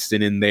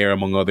Cranston in there,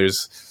 among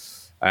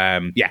others.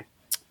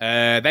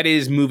 That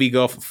is Movie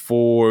Guff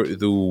for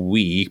the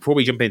week. Before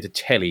we jump into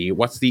telly,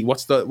 what's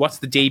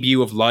the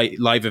debut of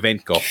live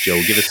event Guff,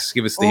 Joe? Give us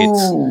the hits.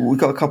 Oh, we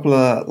got a couple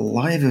of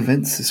live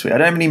events this week. I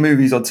don't have any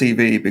movies on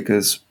TV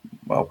because,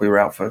 well, we were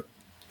out for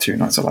 2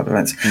 nights of live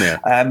events. Yeah.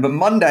 But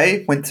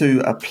Monday went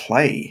to a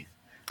play.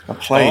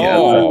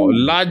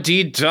 La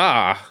di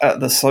da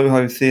at the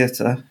Soho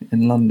Theatre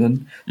in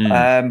London.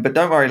 But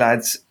don't worry,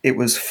 lads, it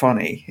was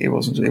funny. It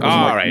wasn't a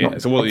proper play.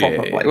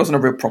 It wasn't a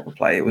real proper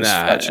play. It was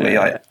actually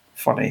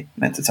funny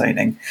and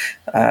entertaining.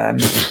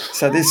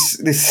 So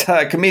this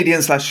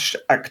comedian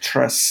 /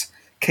 actress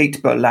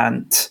Kate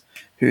Berlant,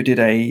 who did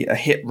a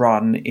hit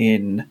run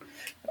in,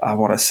 I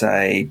want to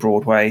say,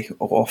 Broadway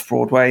or off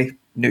Broadway,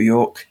 New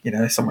York,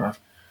 somewhere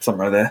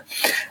there.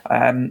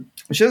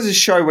 She does a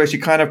show where she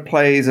kind of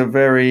plays a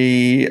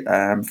very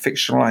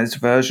fictionalized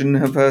version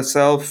of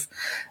herself,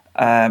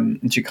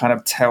 and she kind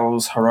of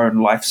tells her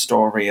own life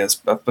story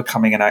of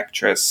becoming an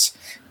actress,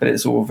 but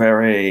it's all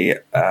very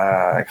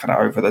kind of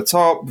over the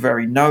top,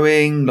 very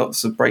knowing,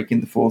 lots of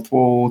breaking the fourth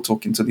wall,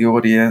 talking to the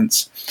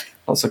audience,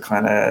 lots of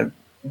kind of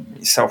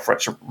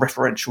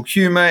self-referential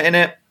humor in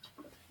it,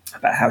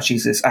 about how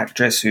she's this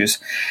actress who's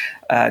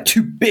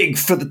too big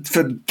for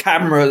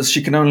cameras.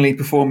 She can only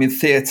perform in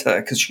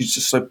theatre because she's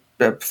just so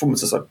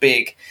performances are so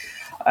big.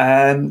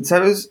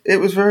 So it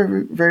was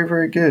very, very,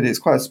 very good. It's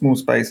quite a small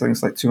space. I think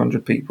it's like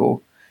 200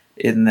 people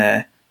in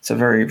there. So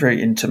very,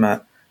 very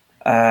intimate.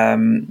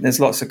 There's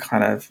lots of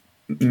kind of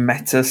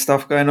meta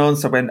stuff going on.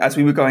 So as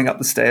we were going up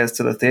the stairs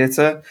to the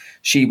theatre,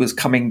 she was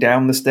coming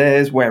down the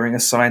stairs wearing a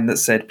sign that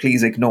said,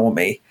 "Please ignore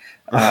me,"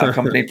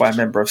 accompanied by a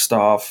member of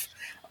staff.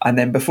 And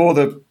then before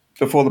the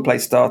play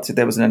started,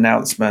 there was an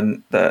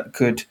announcement that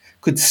could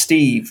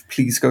Steve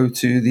please go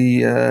to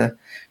the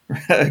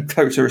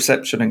go to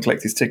reception and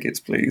collect his tickets,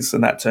 please.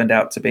 And that turned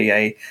out to be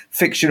a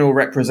fictional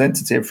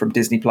representative from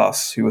Disney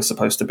Plus who was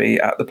supposed to be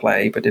at the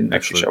play but didn't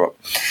actually show up.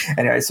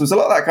 Anyway, so it was a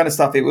lot of that kind of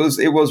stuff. It was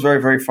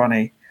very, very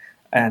funny,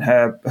 and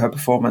her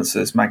performance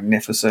is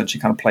magnificent. She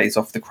kind of plays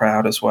off the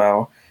crowd as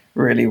well,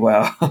 really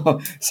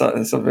well. so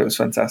it was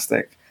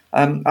fantastic.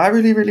 I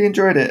really, really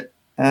enjoyed it.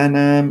 And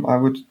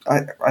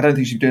I don't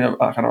think she's doing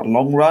a kind of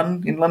long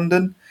run in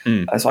London.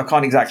 So I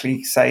can't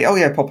exactly say, oh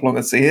yeah, pop along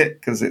and see it,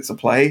 because it's a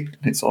play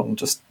and it's on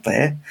just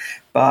there.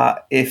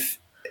 But if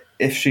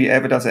she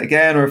ever does it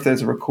again, or if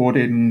there's a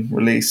recording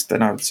released,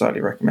 then I would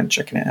certainly recommend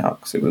checking it out,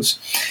 because it was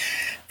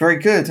very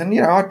good. And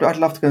I'd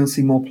love to go and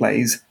see more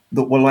plays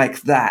that were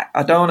like that.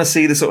 I don't want to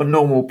see the sort of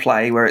normal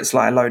play where it's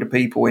like a load of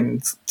people in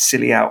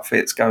silly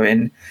outfits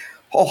going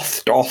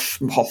hoth,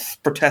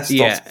 protest,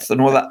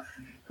 and all that.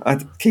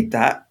 I'd keep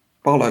that.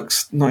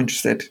 Bollocks, not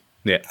interested.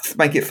 Yeah,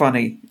 make it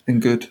funny and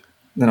good,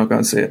 then I'll go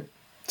and see it.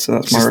 So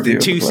that's my review.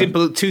 Two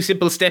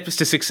simple steps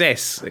to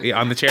success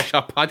on the Chair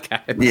Shot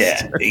podcast.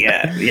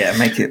 Yeah,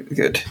 make it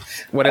good.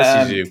 What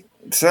else did you do?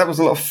 So that was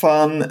a lot of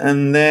fun.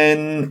 And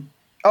then,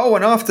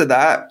 and after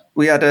that,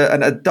 we had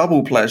a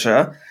double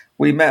pleasure.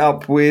 We met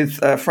up with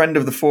a friend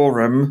of the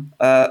forum,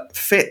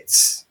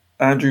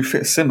 Andrew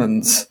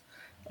Fitzsimmons.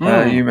 You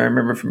may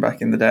remember from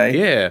back in the day.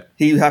 Yeah.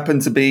 He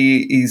happened to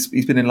be,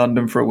 he's been in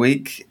London for a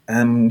week,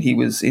 and he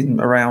was in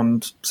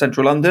around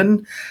central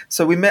London.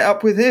 So we met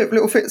up with him,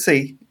 little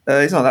Fitzy.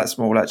 He's not that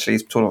small, actually.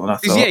 He's taller than I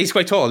thought. He's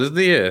quite tall, isn't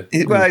he? Yeah.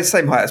 He's the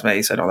same height as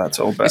me, so not that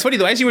tall. But it's funny,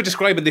 though, as you were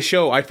describing the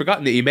show, I'd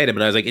forgotten that you met him,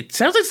 and I was like, it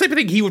sounds like the type of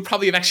thing he would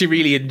probably have actually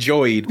really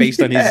enjoyed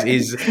based on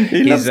his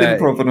he loves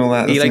improv and all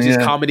that. He likes his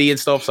comedy and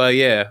stuff, so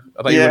yeah.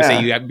 I thought you were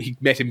going to say you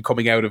met him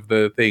coming out of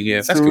the thing,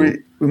 yeah. That's cool.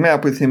 We met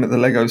up with him at the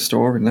Lego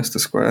store in Leicester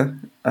Square.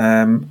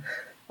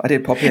 I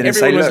did pop in and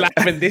say, everyone was look.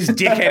 laughing, this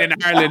dickhead in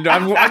Ireland.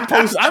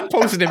 I'm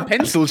posting him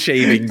pencil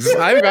shavings.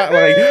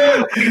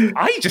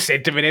 I just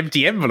sent him an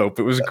empty envelope.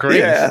 It was great.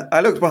 Yeah,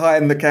 I looked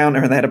behind the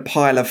counter and they had a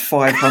pile of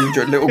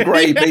 500 little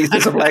grey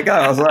pieces of Lego.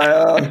 I was like,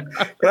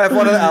 can I have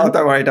one of that? Oh,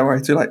 don't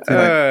worry, too late.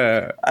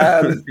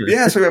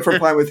 Yeah, so we went for a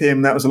pint with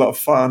him. That was a lot of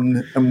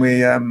fun. And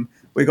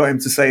we got him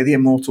to say the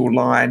immortal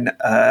line,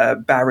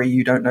 Barry,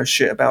 you don't know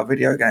shit about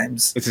video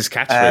games. It's his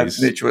catchphrase.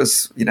 Which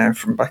was,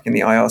 from back in the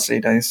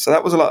IRC days. So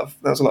that was a lot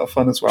of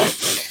fun as well.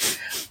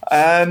 So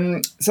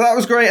that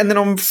was great. And then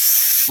on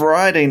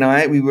Friday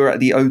night, we were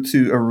at the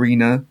O2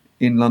 Arena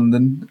in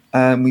London.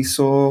 We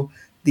saw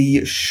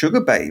the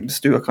Sugar Babes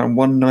do a kind of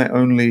one night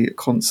only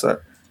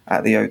concert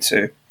at the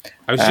O2.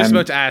 I was just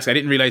about to ask. I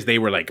didn't realize they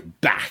were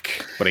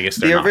back, but I guess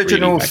they're the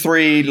original really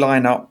three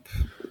lineup.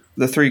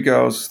 The three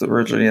girls that were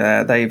originally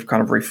there, they've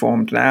kind of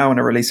reformed now and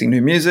are releasing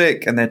new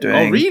music, and they're doing...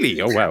 Oh,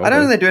 really? Oh, wow. Okay. I don't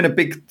think they're doing a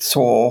big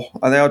tour.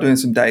 They are doing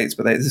some dates,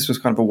 but this was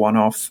kind of a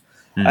one-off.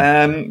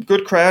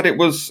 Good crowd. It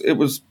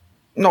was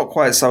not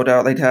quite sold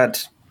out. They'd had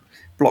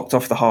blocked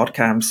off the hard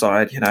cam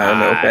side, a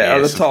little bit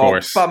at the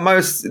top. But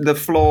the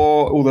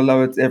floor, all the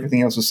lower,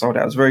 everything else was sold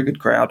out. It was a very good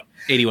crowd.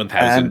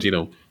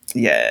 81,000,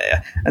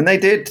 Yeah, and they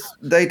did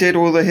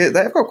all the hits.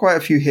 They've got quite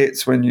a few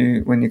hits when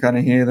you kind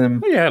of hear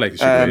them. Oh, yeah, I like the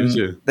Sugar Babes,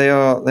 yeah. They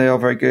are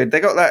very good. They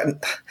got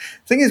that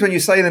thing is when you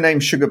say the name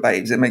Sugar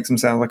Babes, it makes them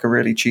sound like a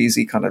really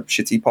cheesy kind of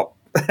shitty pop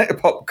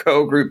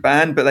girl group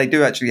band, but they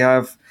do actually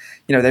have.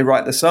 They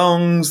write the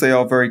songs. They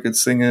are very good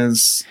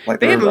singers.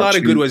 They have a lot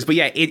of good ones, but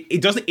yeah,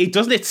 it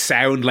doesn't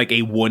sound like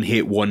a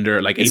one-hit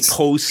wonder, like a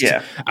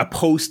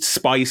post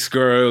Spice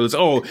Girls.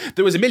 Oh,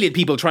 there was a million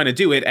people trying to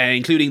do it,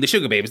 including the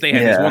Sugar Babes. They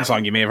had this one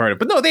song you may have heard of,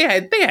 but no, they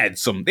had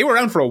some. They were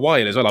around for a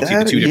while as well.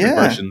 Obviously, the two different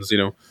versions.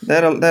 They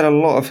had a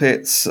lot of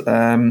hits.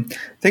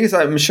 Thing is,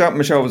 like Michelle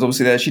was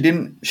obviously there.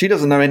 She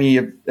doesn't know any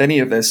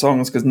of their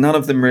songs because none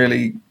of them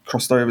really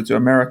crossed over to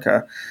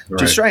America,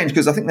 which is strange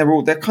because I think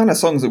they're kind of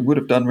songs that would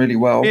have done really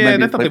well. Yeah,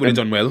 I thought they would have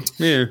done well.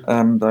 Yeah,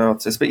 the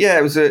artists, but yeah,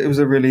 it was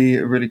a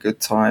really good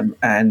time,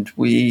 and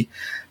we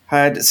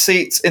had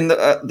seats in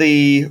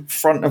the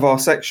front of our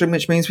section,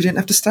 which means we didn't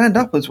have to stand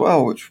up as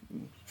well, which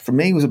for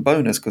me was a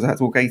bonus because I had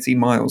to walk 18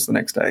 miles the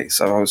next day.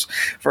 So I was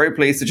very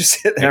pleased to just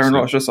sit there and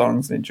watch the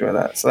songs and enjoy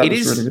that. So that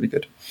was really, really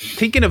good.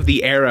 Thinking of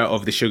the era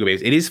of the Sugar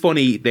Babes, it is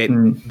funny that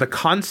the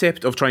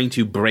concept of trying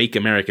to break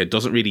America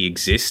doesn't really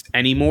exist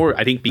anymore.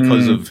 I think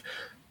because of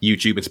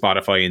YouTube and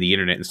Spotify and the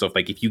internet and stuff.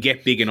 Like if you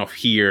get big enough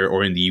here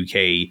or in the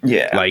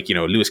UK, like,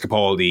 Lewis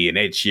Capaldi and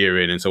Ed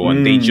Sheeran and so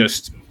on, they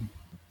just,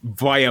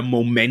 via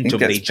momentum,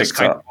 they just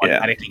kind of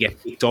automatically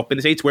get picked up in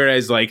the States.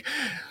 Whereas like,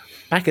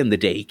 back in the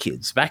day,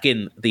 kids, back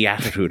in the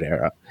Attitude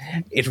Era,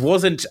 it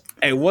wasn't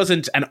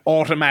an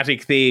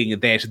automatic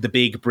thing that the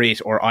big Brit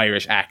or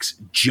Irish acts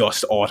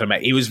just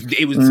automatic. It was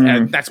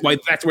that's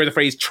where the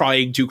phrase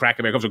 "trying to crack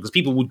America" comes from, because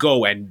people would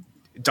go and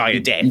die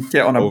a death.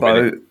 Get on a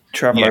boat,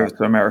 travel over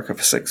to America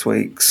for 6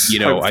 weeks.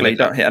 Hopefully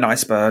don't hit an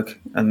iceberg,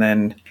 and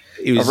then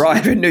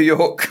arrive in New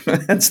York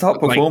and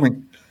start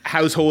performing.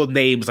 Household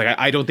names, like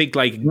I don't think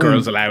like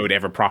Girls Aloud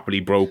ever properly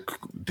broke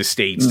the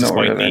States,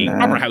 despite being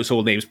proper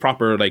household names,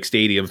 proper like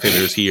stadium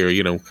fillers here,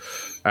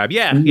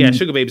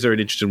 Sugar Babes are an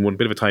interesting one,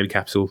 bit of a time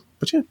capsule,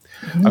 but I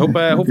hope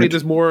hopefully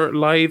there's more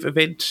live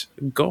event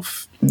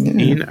guff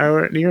in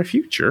our near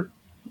future.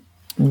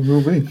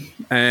 Will be.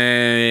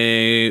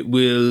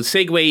 We'll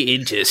segue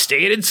into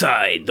staying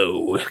inside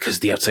though, because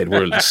the outside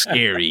world is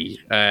scary.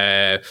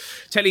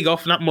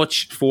 Teleguff, not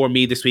much for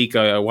me this week.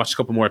 I watched a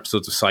couple more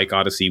episodes of Psych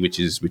Odyssey, which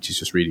is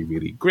just really,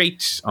 really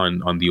great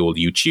on the old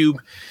YouTube.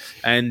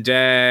 And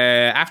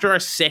after our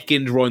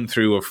second run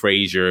through of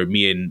Frasier,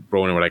 me and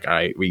Ronan were like, all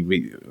right,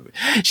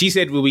 she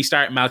said, will we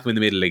start Malcolm in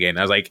the Middle again?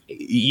 I was like,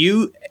 she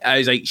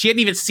hadn't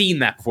even seen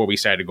that before we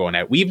started going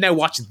out. We've now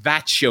watched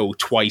that show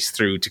twice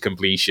through to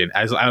completion,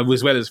 as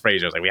well as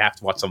Frasier. I was like, we have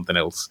to watch something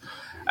else.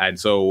 And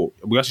so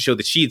we watched a show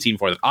that she had seen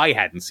before that I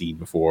hadn't seen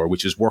before,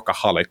 which is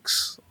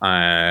Workaholics,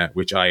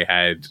 which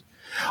I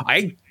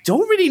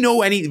didn't really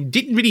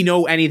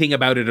know anything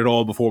about it at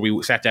all before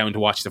we sat down to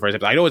watch the first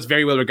episode. I know it's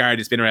very well regarded.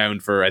 It's been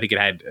around for, I think it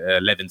had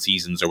 11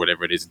 seasons or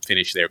whatever it is. It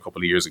finished there a couple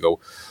of years ago.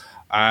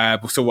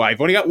 So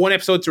I've only got one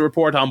episode to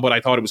report on, but I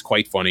thought it was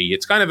quite funny.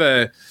 It's kind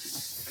of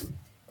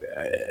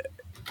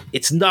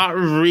it's not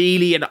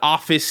really an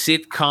office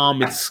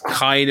sitcom. It's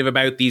kind of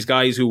about these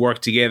guys who work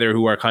together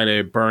who are kind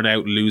of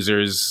burnout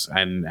losers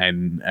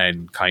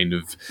and kind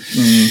of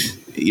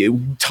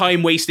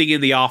time wasting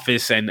in the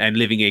office and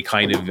living a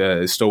kind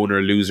of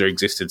stoner loser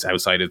existence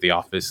outside of the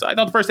office. I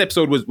thought the first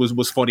episode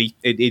was funny.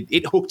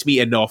 It hooked me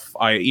enough,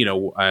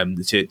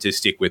 to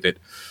stick with it.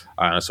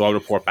 So I'll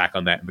report back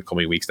on that in the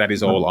coming weeks. That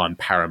is all on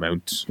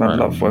Paramount. I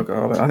love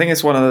Workaholic. I think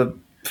it's one of the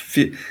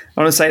few,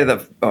 I want to say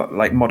that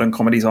like modern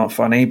comedies aren't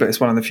funny, but it's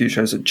one of the few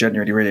shows that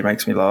genuinely really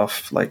makes me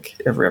laugh like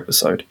every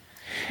episode.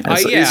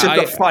 It's just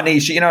got funny,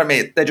 you know what I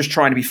mean? They're just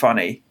trying to be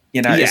funny.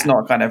 You know, it's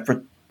not kind of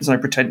there's no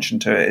pretension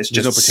to it. It's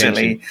just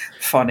silly,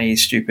 funny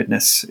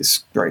stupidness.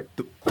 It's great.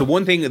 The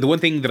one thing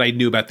that I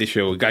knew about this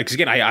show, because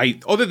again, I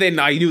other than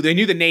I knew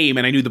the name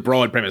and I knew the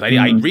broad premise, I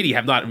really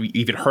have not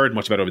even heard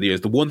much about it over the years.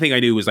 The one thing I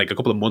knew was like a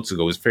couple of months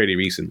ago, it was fairly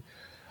recent.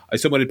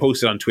 Someone had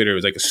posted on Twitter, it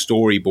was like a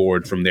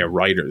storyboard from their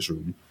writer's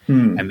room,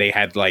 and they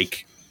had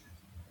like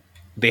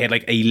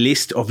a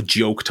list of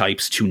joke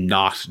types to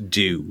not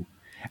do.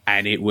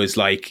 And it was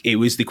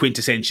the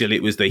quintessential,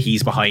 it was the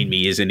he's behind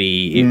me, isn't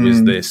he? It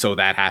was the so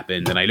that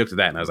happened. And I looked at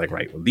that and I was like,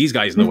 right, well, these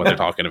guys know what they're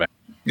talking about.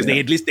 Because they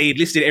had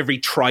listed every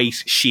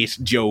trite shit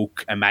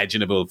joke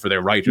imaginable for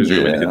their writers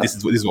room. And this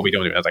is what we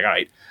don't do. I was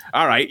like,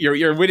 all right,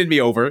 you're winning me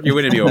over. You're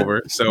winning me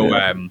over. So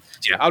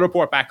I'll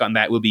report back on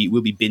that. We'll be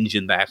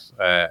binging that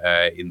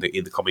in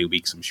the coming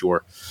weeks, I'm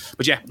sure.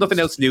 But yeah, nothing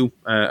else new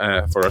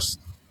for us.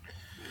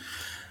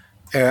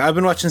 I've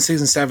been watching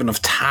season 7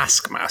 of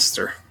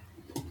Taskmaster.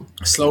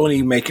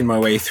 Slowly making my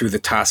way through the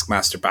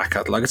Taskmaster back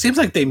catalog. It seems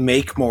like they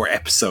make more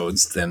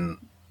episodes than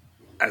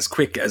as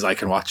quick as I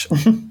can watch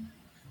them.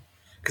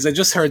 Because I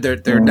just heard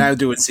they're now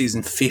doing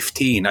season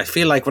 15. I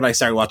feel like when I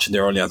started watching,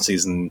 they're only on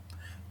season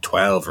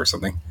 12 or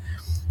something.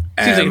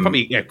 Seems like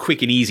probably a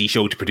quick and easy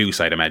show to produce,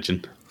 I'd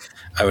imagine.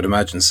 I would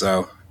imagine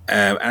so.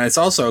 And it's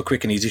also a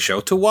quick and easy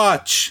show to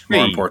watch,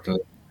 more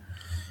importantly.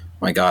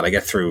 My God, I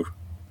get through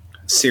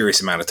a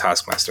serious amount of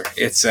Taskmaster.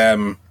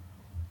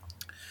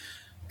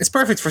 It's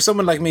perfect for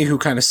someone like me who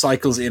kind of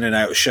cycles in and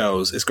out of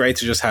shows. It's great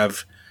to just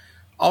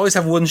always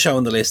have one show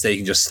on the list that you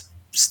can just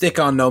stick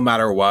on no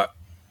matter what.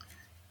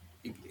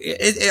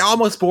 It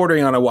almost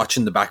bordering on a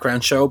watching the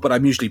background show, but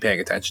I'm usually paying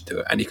attention to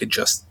it, and you could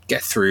just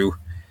get through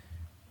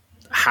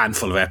a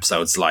handful of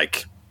episodes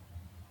like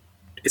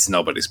it's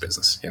nobody's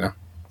business, you know?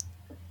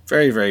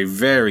 Very, very,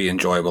 very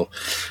enjoyable.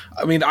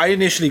 I mean, I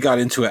initially got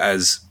into it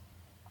as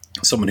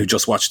someone who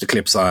just watched the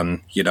clips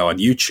on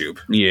YouTube.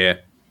 Yeah.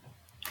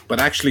 But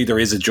actually, there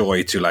is a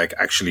joy to like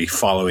actually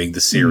following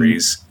the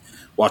series,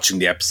 watching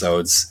the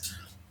episodes,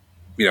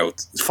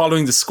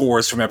 following the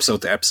scores from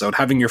episode to episode,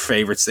 having your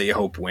favorites that you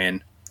hope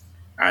win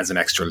adds an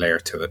extra layer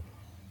to it.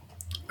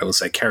 I will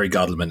say Kerry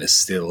Godliman is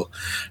still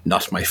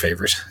not my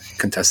favorite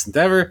contestant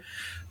ever,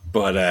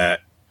 but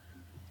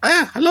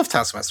I love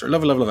Taskmaster.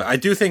 Love it. I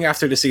do think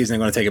after the season,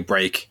 I'm going to take a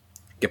break,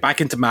 get back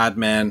into Mad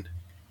Men,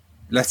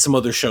 let some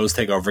other shows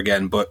take over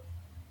again, but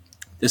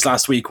this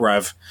last week where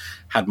I've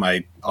had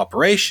my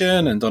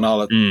operation and done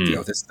all of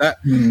this that,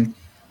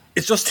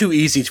 it's just too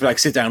easy to be like,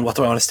 sit down, what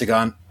do I want to stick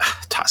on?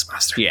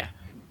 Taskmaster. Yeah.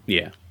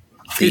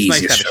 It's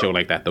nice to have a show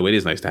like that, though. It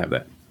is nice to have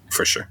that.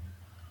 For sure.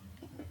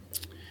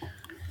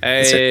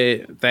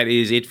 That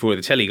is it for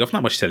the telly. Got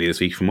not much telly this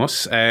week from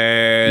us.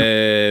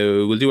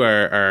 We'll do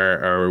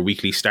our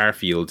weekly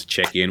Starfield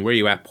check-in. Where are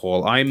you at,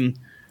 Paul? I'm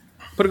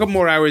put a couple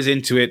more hours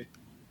into it,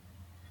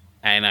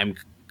 and I'm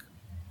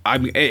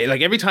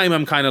like every time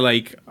I'm kind of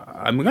like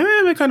I'm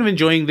kind of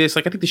enjoying this.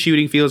 Like I think the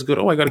shooting feels good.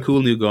 Oh, I got a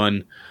cool new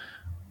gun.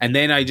 And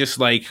then I just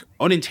like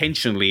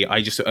unintentionally,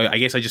 I guess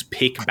I just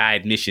pick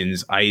bad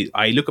missions.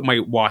 I look at my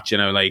watch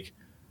and I'm like,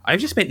 I've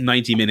just spent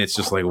 90 minutes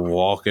just like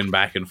walking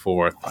back and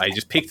forth. I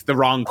just picked the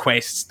wrong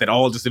quests that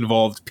all just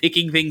involved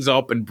picking things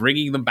up and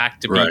bringing them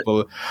back to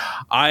people.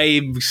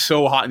 I'm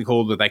so hot and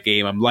cold with that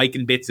game. I'm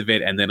liking bits of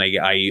it, and then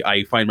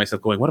I find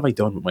myself going, what have I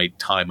done with my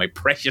time, my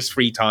precious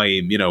free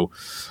time?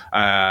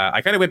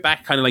 I kind of went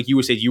back, kind of like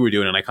you said you were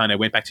doing, and I kind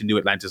of went back to New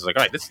Atlantis. Like,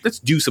 all right, let's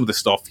do some of the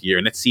stuff here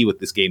and let's see what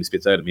this game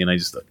spits out of me. And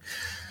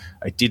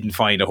I didn't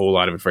find a whole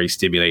lot of it very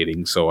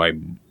stimulating, so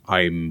I'm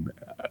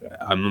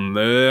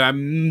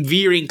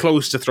veering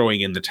close to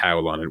throwing in the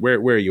towel on it. Where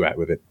are you at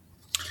with it?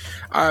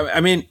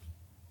 I mean,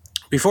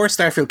 before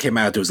Starfield came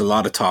out, there was a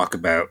lot of talk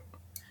about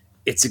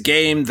it's a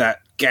game that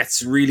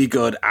gets really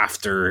good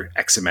after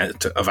X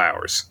amount of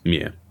hours.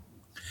 Yeah.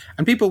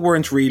 And people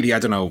weren't really, I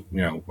don't know,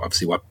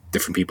 obviously what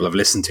different people have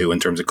listened to in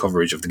terms of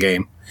coverage of the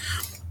game.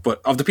 But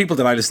of the people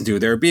that I listened to,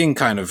 they're being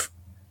kind of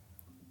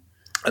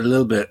a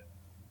little bit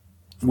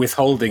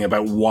withholding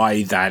about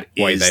why that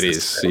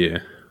is. Yeah.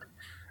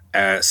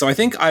 So I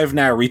think I've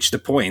now reached a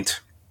point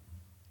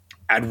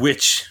at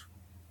which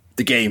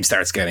the game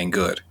starts getting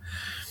good.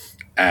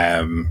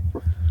 Now,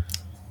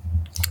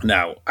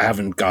 I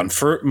haven't gone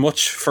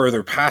much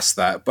further past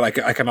that, but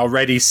I can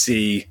already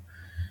see,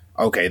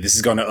 okay, this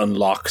is going to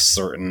unlock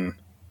certain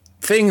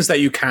things that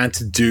you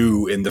can't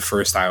do in the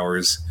first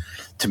hours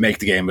to make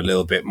the game a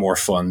little bit more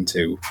fun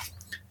to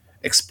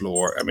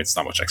explore. I mean, it's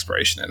not much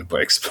exploration in it,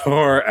 but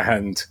explore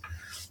and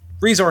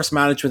resource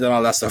management and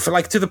all that stuff.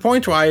 Like to the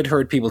point where I had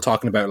heard people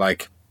talking about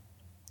like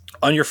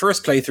on your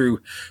first playthrough,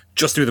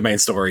 just do the main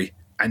story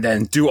and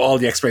then do all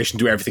the exploration,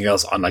 do everything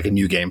else on like a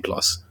new game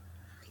plus.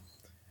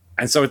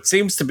 And so it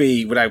seems to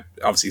be, without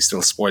obviously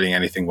still spoiling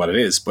anything what it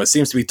is, but it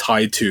seems to be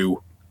tied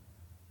to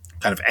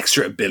kind of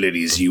extra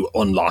abilities you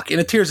unlock in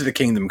a Tears of the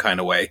Kingdom kind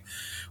of way,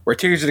 where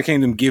Tears of the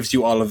Kingdom gives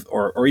you all of,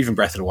 or even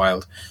Breath of the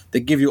Wild, they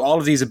give you all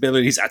of these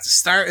abilities at the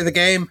start of the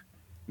game.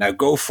 Now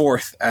go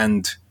forth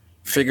and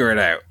figure it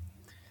out.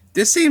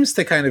 This seems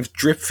to kind of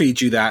drip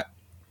feed you that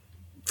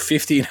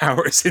 15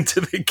 hours into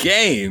the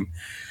game,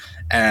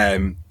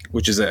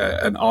 which is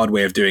an odd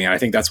way of doing it. I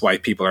think that's why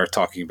people are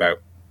talking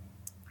about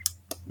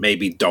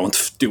maybe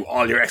don't do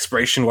all your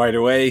exploration right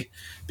away,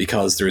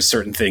 because there's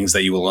certain things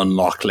that you will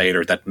unlock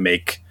later that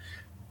make,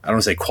 I don't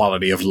want to say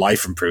quality of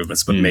life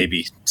improvements, but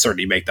maybe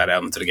certainly make that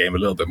element of the game a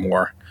little bit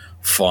more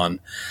fun.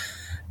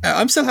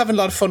 I'm still having a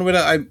lot of fun with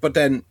it, but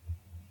then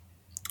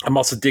I'm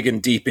also digging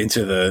deep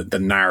into the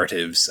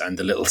narratives and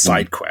the little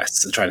side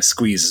quests and trying to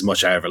squeeze as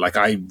much out of it. Like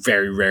I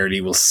very rarely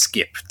will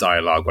skip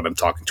dialogue when I'm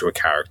talking to a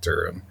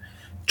character and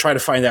try to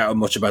find out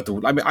much about the...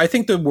 I mean, I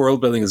think the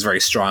world building is very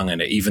strong in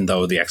it, even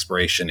though the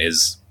exploration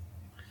is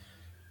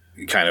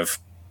kind of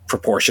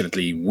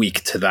proportionately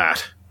weak to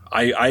that.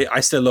 I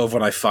still love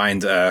when I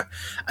find a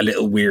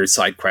little weird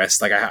side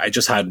quest. Like I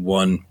just had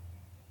one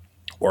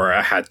where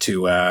I had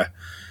to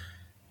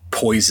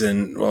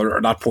poison, or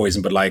not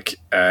poison, but like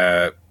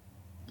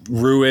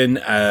ruin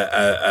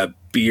a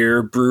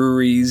beer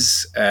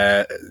brewery's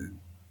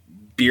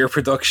beer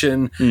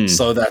production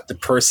so that the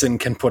person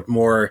can put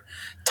more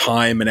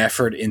time and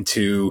effort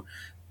into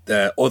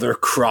the other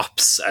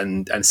crops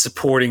and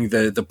supporting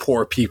the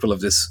poor people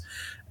of this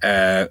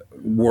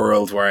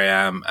world where I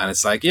am. And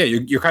it's like, yeah,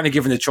 you're kind of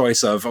given the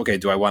choice of, okay,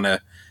 do I want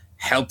to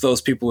help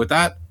those people with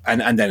that?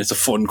 And then it's a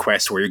fun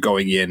quest where you're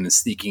going in and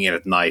sneaking in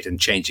at night and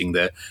changing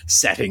the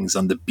settings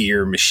on the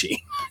beer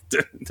machine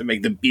to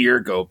make the beer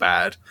go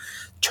bad,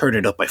 turn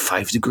it up by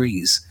 5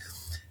 degrees.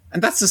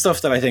 And that's the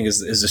stuff that I think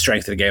is the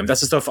strength of the game.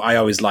 That's the stuff I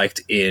always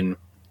liked in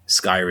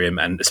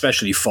Skyrim, and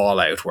especially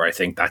Fallout, where I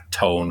think that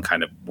tone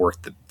kind of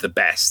worked the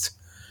best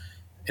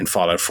in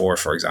Fallout 4,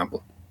 for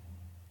example.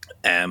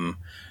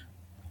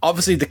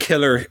 Obviously, the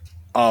killer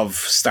of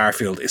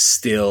Starfield is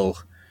still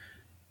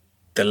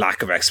the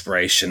lack of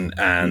exploration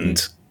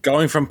and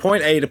going from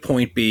point A to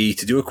point B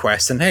to do a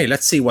quest and, hey,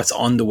 let's see what's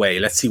on the way.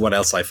 Let's see what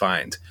else I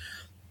find.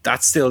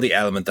 That's still the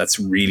element that's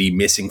really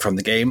missing from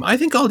the game. I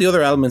think all the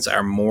other elements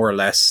are more or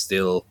less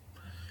still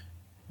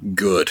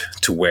good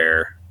to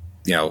where,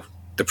 you know,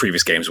 the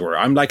previous games were.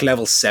 I'm like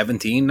level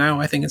 17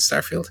 now, I think, in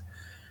Starfield.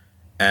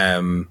 I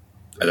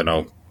don't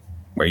know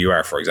where you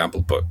are, for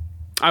example, but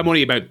I'm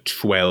only about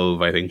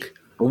 12, I think.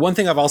 But one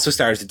thing I've also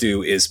started to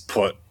do is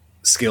put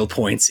skill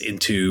points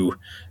into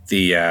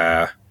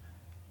the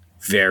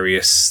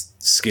various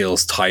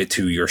skills tied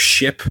to your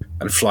ship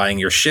and flying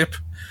your ship.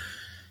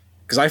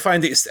 Because I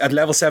find that at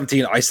level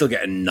 17, I still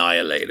get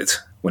annihilated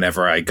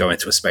whenever I go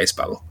into a space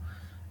battle.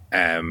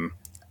 And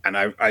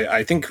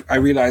I think I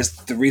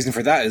realized the reason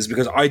for that is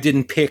because I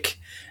didn't pick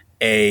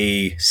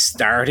a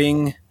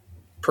starting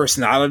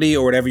personality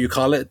or whatever you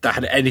call it that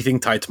had anything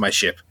tied to my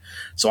ship.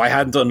 So I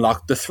hadn't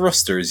unlocked the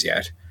thrusters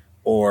yet,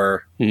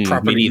 or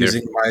properly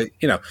using my,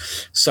 you know.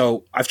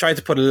 So I've tried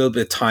to put a little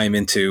bit of time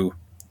into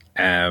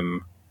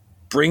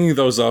bringing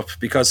those up,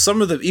 because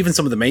even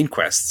some of the main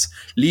quests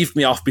leave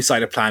me off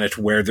beside a planet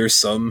where there's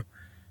some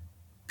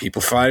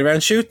people flying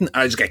around shooting.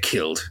 I just get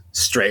killed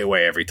straight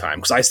away every time,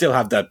 because I still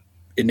have that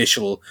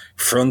initial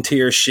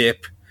frontier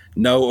ship,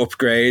 no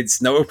upgrade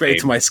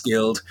to my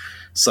skilled.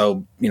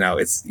 So, you know,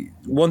 it's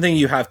one thing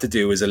you have to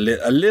do is a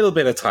little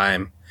bit of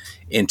time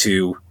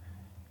into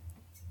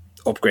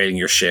upgrading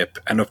your ship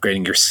and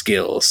upgrading your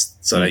skills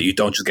so that you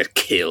don't just get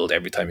killed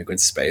every time you go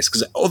into space,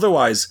 because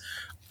otherwise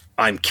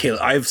I'm killed.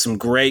 I have some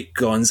great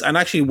guns, and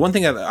actually one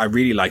thing that I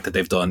really like that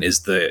they've done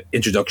is the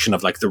introduction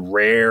of like the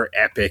rare,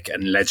 epic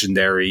and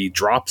legendary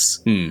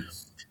drops. And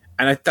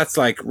that's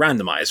like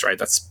randomized, right?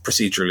 That's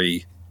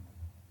procedurally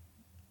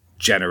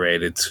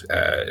generated.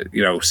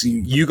 You know, so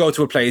you go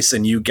to a place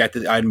and you get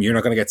the item, you're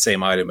not going to get the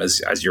same item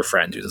as your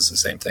friend who does the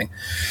same thing.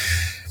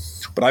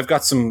 But I've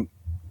got some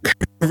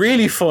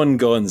really fun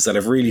guns that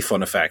have really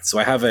fun effects. So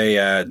I have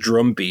a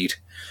drum beat,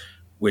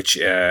 which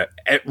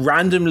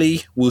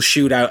randomly will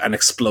shoot out an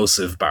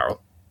explosive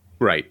barrel.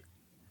 Right.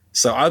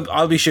 So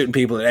I'll be shooting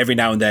people, and every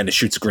now and then it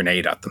shoots a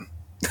grenade at them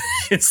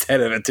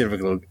instead of a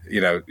typical,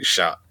 you know,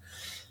 shot.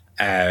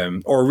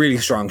 Or a really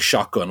strong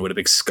shotgun with a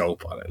big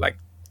scope on it. Like,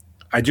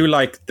 I do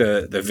like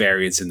the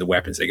variance in the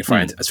weapons they can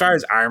find. As far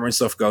as armor and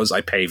stuff goes,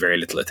 I pay very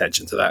little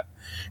attention to that,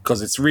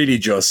 because it's really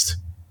just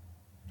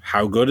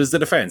how good is the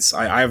defense.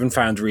 I haven't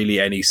found really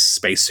any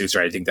spacesuits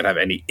or anything that have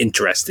any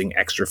interesting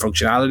extra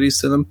functionalities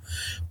to them.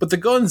 But the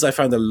guns, I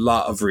found a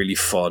lot of really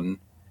fun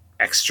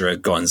extra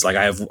guns. Like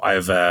I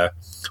have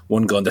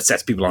one gun that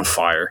sets people on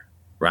fire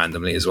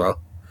randomly as well,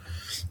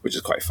 which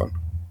is quite fun.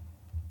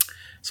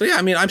 So yeah,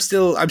 I mean, I'm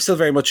still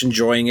very much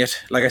enjoying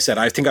it. Like I said,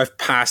 I think I've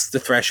passed the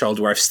threshold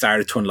where I've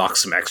started to unlock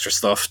some extra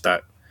stuff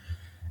that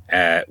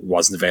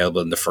wasn't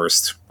available in the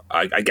first.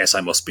 I guess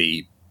I must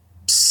be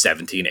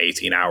 17,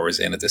 18 hours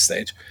in at this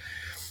stage,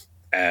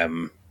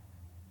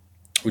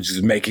 which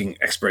is making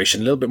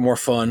exploration a little bit more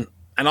fun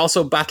and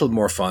also battle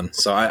more fun.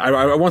 So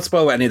I won't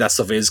spoil what any of that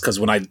stuff is, because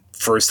when I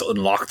first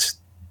unlocked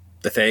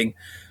the thing,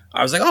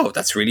 I was like, oh,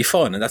 that's really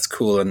fun and that's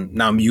cool, and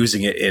now I'm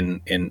using it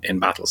in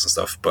battles and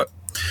stuff. But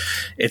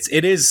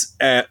it is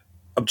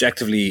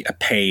objectively a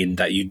pain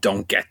that you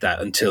don't get that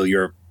until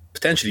you're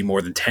potentially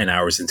more than 10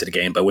 hours into the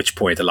game, by which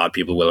point a lot of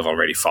people will have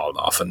already fallen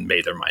off and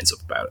made their minds up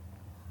about it.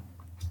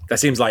 That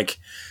seems like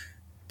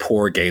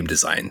poor game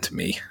design to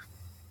me.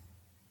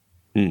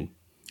 And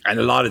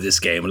a lot of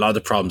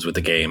the problems with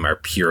the game are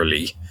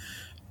purely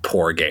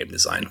poor game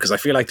design, because I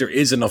feel like there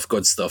is enough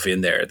good stuff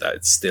in there that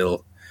it's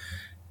still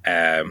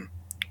good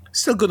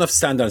enough to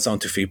stand on its own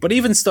 2 feet. But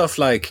even stuff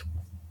like,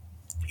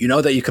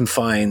 that you can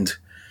find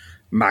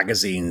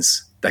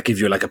magazines that give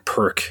you like a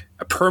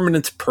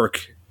permanent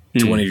perk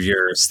to one of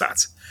your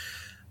stats.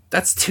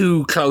 That's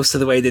too close to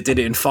the way they did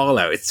it in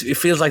Fallout. It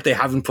feels like they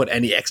haven't put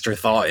any extra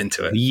thought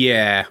into it.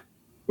 Yeah.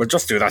 Well,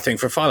 just do that thing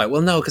for Fallout.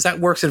 Well, no, because that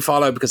works in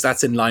Fallout because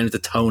that's in line with the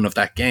tone of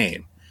that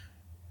game.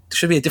 There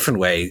should be a different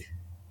way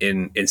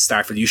in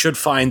Starfield. You should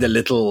find a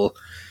little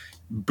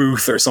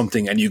booth or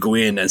something and you go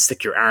in and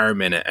stick your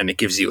arm in it and it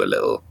gives you a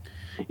little...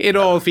 It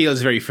all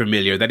feels very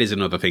familiar. That is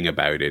another thing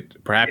about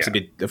it. Perhaps a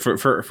bit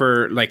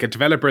for like a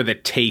developer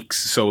that takes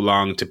so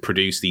long to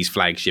produce these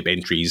flagship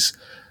entries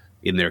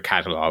in their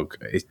catalog.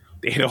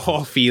 It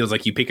all feels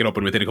like you pick it up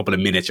and within a couple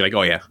of minutes you're like,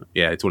 oh yeah,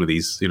 it's one of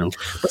these,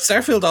 But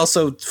Starfield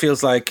also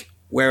feels like,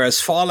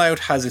 whereas Fallout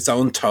has its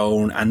own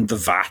tone and the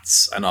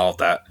VATs and all of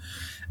that,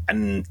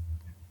 and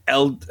I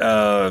was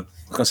going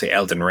to say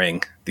Elden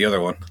Ring, the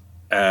other one,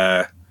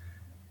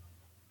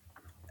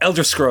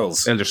 Elder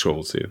Scrolls,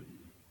 yeah,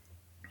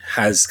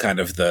 has kind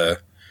of the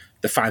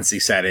fancy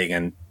setting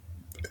and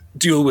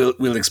dual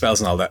wielding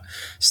spells and all that.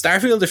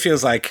 Starfield, it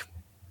feels like,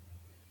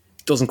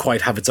 doesn't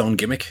quite have its own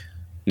gimmick.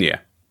 Yeah.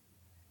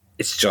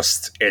 It's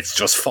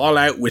just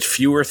Fallout with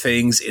fewer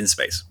things in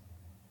space.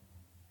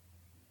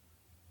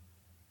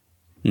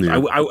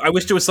 Yeah. I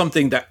wish there was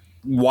something that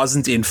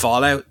wasn't in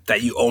Fallout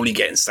that you only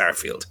get in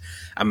Starfield.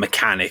 A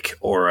mechanic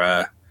or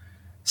a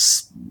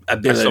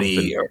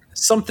ability or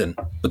something.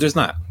 But there's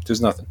not.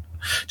 There's nothing.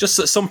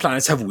 Just some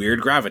planets have weird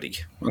gravity.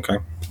 Okay.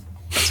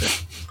 That's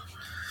it.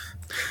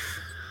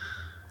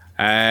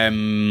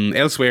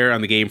 Elsewhere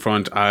on the game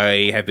front,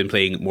 I have been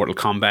playing Mortal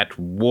Kombat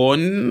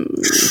 1.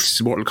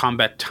 It's Mortal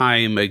Kombat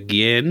time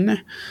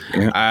again.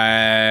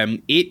 Yeah.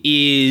 It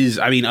is,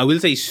 I will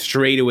say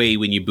straight away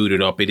when you boot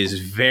it up, it is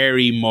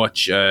very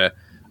much a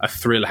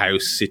Thrill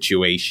House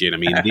situation.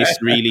 This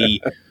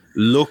really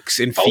looks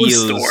and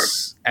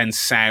feels and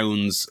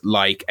sounds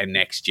like a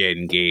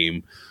next-gen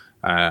game.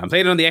 I'm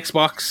playing it on the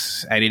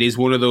Xbox, and it is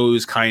one of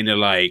those kind of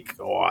like,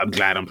 oh, I'm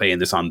glad I'm playing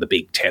this on the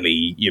big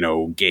telly,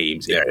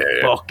 games. It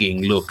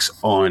fucking looks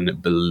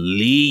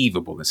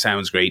unbelievable. It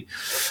sounds great.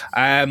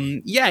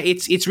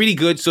 It's really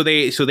good. So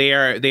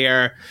they're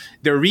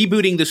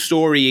rebooting the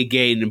story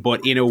again,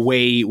 but in a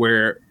way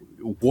where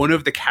one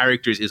of the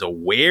characters is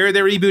aware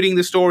they're rebooting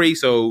the story.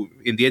 So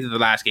in the end of the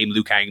last game,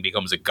 Liu Kang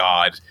becomes a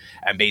god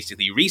and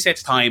basically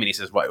resets time, and he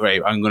says,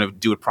 right, I'm going to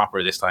do it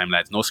proper this time,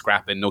 lads. No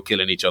scrapping, no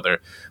killing each other.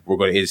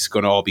 It's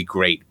going to all be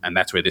great. And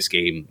that's where this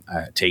game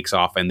takes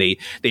off. And they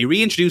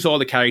reintroduce all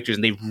the characters,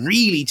 and they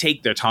really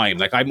take their time.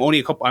 Like I'm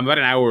about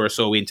an hour or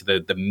so into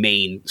the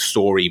main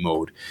story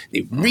mode.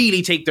 They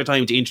really take their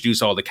time to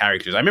introduce all the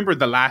characters. I remember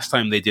the last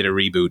time they did a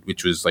reboot,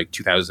 which was like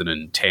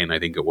 2010, I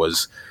think it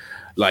was.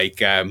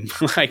 Like in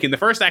the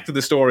first act of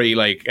the story,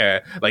 like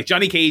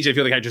Johnny Cage, I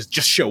feel like I just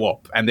show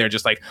up and they're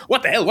just like,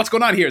 what the hell? What's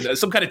going on here?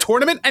 Some kind of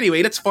tournament?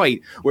 Anyway, let's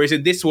fight. Whereas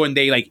in this one,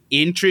 they like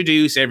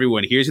introduce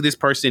everyone. Here's who this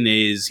person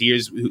is.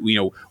 Here's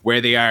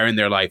where they are in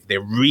their life.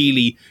 They're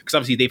really, because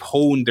obviously they've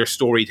honed their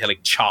storytelling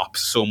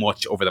chops so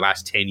much over the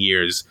last 10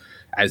 years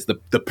as the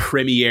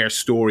premier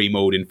story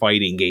mode in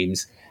fighting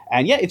games.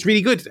 And yeah, it's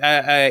really good.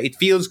 It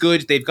feels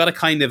good. They've got a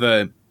kind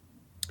of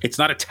it's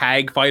not a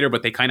tag fighter,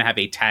 but they kind of have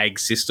a tag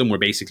system where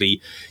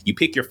basically you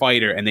pick your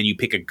fighter and then you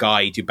pick a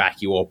guy to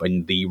back you up.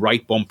 And the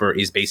right bumper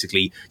is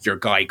basically your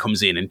guy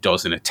comes in and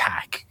does an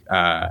attack.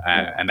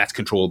 And that's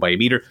controlled by a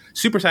meter.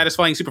 Super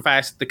satisfying, super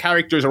fast. The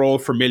characters are all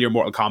familiar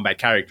Mortal Kombat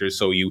characters.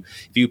 So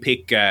if you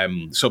pick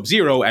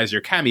Sub-Zero as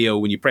your cameo,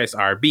 when you press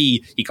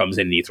RB, he comes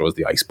in and he throws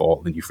the ice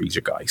ball and you freeze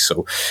your guy.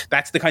 So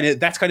that's kind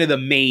of the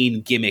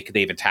main gimmick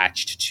they've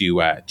attached to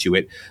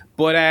it.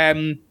 But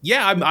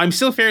I'm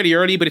still fairly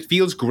early, but it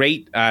feels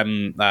great.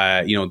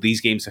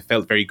 These games have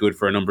felt very good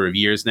for a number of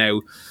years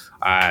now.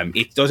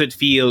 It doesn't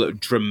feel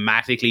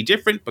dramatically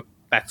different, but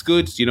that's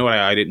good.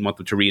 I didn't want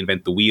them to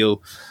reinvent the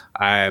wheel.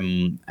 I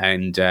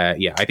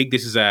think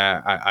this is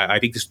I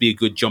think this would be a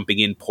good jumping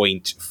in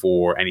point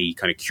for any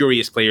kind of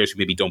curious players who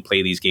maybe don't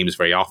play these games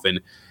very often.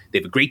 They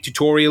have a great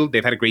tutorial.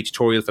 They've had a great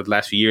tutorial for the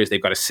last few years.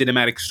 They've got a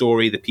cinematic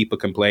story that people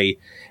can play.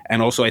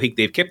 And also, I think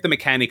they've kept the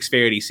mechanics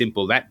fairly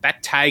simple.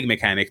 That tag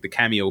mechanic, the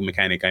cameo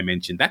mechanic I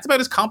mentioned, that's about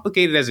as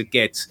complicated as it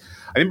gets.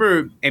 I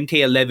remember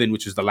MK11,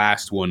 which was the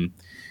last one.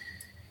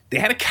 they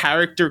had a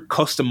character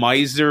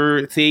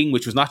customizer thing,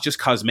 which was not just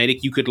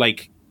cosmetic. You could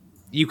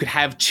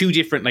have two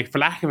different, like, for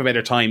lack of a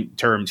better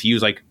term, to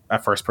use like a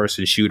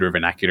first-person shooter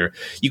vernacular,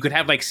 you could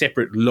have like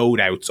separate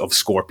loadouts of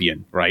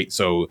Scorpion, right?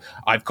 So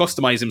I've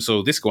customized him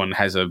so this one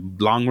has a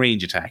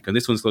long-range attack, and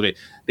this one's loaded.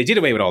 They did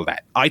away with all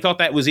that. I thought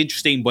that was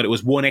interesting, but it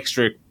was one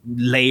extra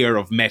layer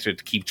of meta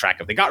to keep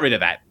track of. They got rid of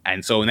that,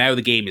 and so now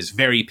the game is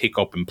very pick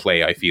up and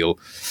play, I feel.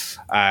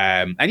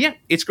 And yeah,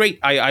 it's great.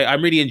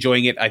 I'm really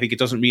enjoying it. I think it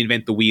doesn't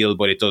reinvent the wheel,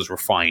 but it does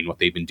refine what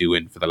they've been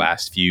doing for the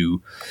last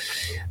few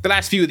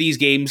of these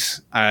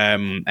games.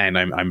 And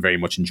I'm very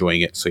much enjoying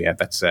it. So yeah,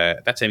 that's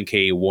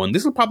MK1.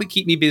 This will probably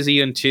keep me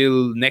busy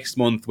until next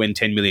month when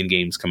 10 million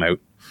games come out.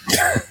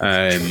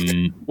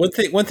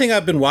 One thing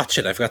I've been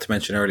watching, I forgot to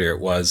mention earlier,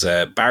 was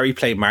Barry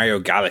played Mario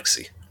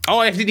Galaxy. Oh,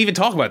 I didn't even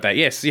talk about that.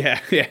 Yes, yeah.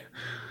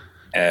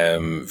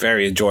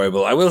 Very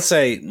enjoyable. I will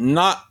say,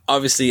 not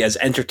obviously as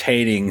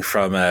entertaining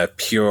from a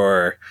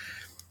pure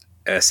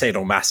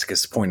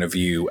sadomasochist point of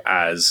view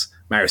as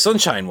Mario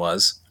Sunshine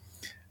was.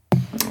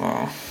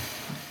 Oh.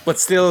 But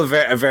still a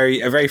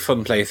very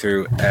fun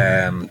playthrough.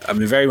 I've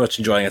been very much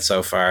enjoying it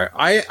so far.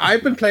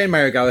 I've been playing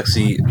Mario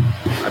Galaxy.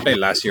 I played it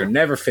last year,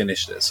 never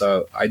finished it,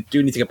 so I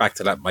do need to get back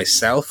to that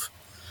myself.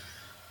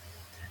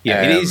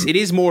 Yeah, it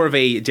is more of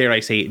a, dare I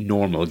say,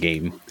 normal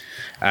game.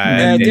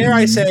 Dare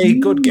I say,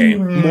 good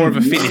game. More of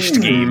a finished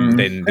game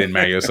than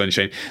Mario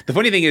Sunshine. The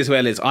funny thing as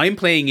well is I'm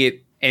playing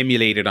it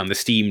emulated on the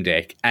Steam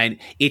Deck, and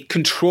it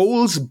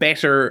controls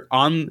better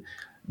on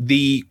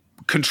the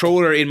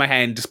controller in my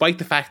hand, despite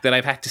the fact that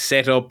I've had to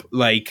set up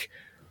like,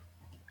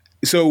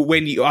 so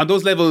when you on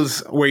those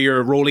levels where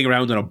you're rolling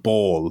around on a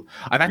ball,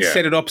 I've had to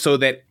set it up so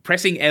that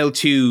pressing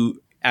L2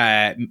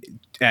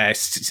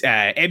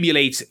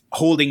 emulates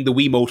holding the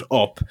Wiimote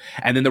up,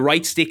 and then the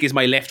right stick is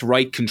my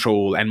left-right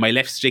control, and my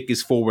left stick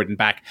is forward and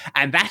back,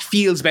 and that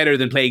feels better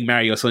than playing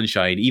Mario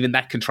Sunshine, even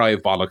that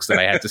contrived bollocks that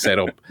I had to set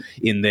up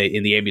in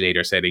the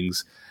emulator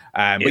settings.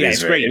 But yeah,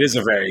 it's great. It is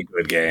a very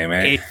good game.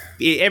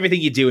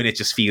 Everything you do in it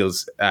just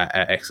feels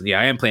excellent.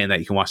 Yeah, I am playing that.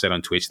 You can watch that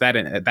on Twitch. That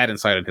and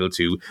Silent Hill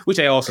 2, which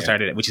I also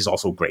started, which is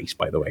also great,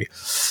 by the way.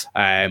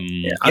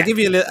 I'll give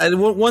you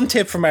one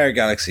tip for Mario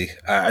Galaxy.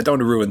 I don't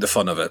want to ruin the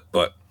fun of it,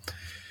 but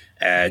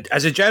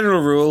as a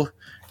general rule,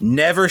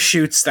 never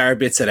shoot star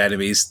bits at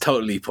enemies.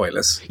 Totally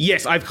pointless.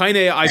 Yes, I've kind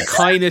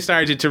of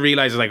started to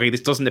realize, like,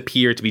 this doesn't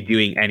appear to be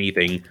doing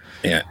anything.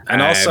 Yeah,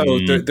 and also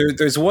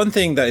there's one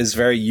thing that is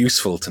very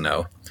useful to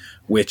know,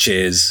 which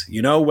is,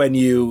 when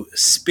you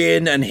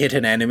spin and hit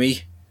an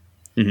enemy,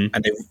 and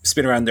they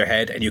spin around their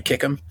head and you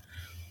kick them,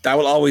 that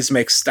will always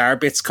make star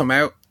bits come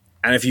out.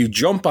 And if you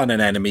jump on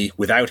an enemy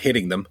without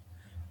hitting them,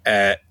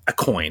 a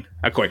coin.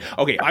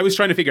 Okay, I was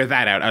trying to figure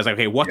that out. I was like,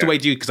 okay, what do I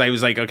do? Because I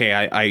was like,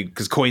 okay,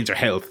 because coins are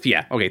health.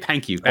 Yeah, okay,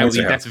 thank you.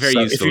 That's very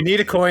useful. If you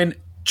need a coin,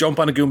 jump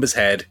on a Goomba's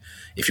head.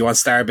 If you want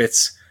star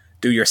bits,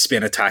 do your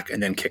spin attack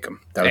and then kick them.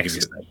 That'll give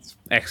you stars.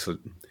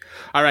 Excellent.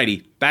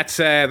 Alrighty,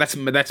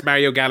 that's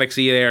Mario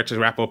Galaxy there to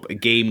wrap up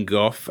Game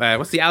Guff.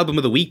 What's the album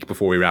of the week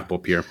before we wrap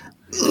up here?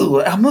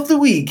 Album of the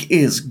week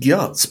is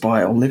Guts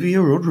by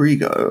Olivia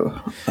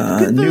Rodrigo.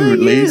 New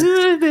release.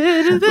 Ooh,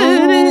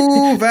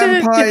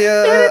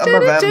 vampire, I'm a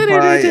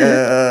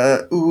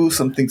vampire. Ooh,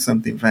 something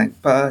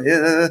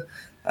vampire.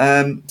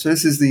 So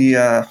this is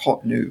the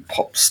hot new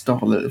pop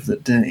starlet of the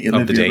day,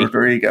 Olivia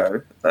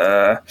Rodrigo.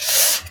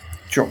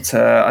 Dropped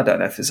her, I don't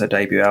know if it's her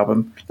debut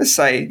album. Let's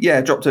say,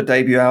 dropped her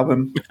debut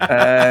album,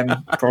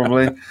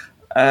 probably.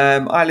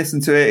 I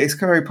listened to it. It's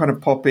very kind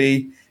of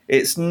poppy.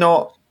 It's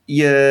not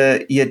your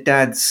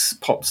dad's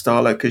pop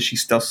starlet because she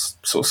starts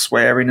sort of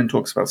swearing and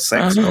talks about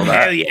sex and all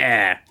that. Hell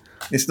yeah.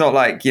 It's not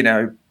like,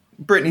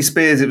 Britney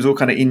Spears, it was all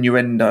kind of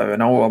innuendo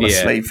and, I'm a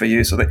slave for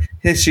you. So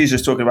here she's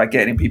just talking about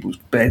getting in people's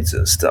beds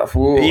and stuff.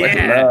 Oh,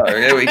 hello.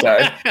 Here we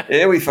go.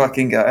 Here we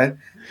fucking go.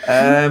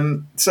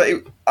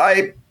 So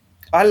I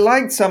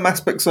liked some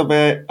aspects of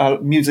it.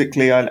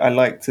 Musically, I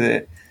liked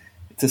it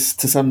to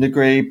some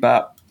degree,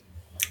 but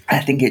I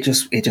think it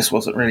just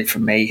wasn't really for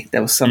me.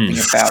 There was something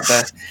about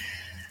it.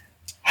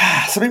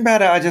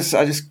 I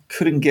just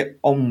couldn't get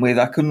on with.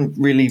 I couldn't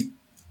really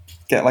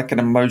get like an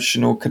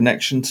emotional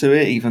connection to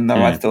it, even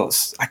though I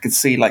thought I could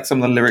see like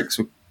some of the lyrics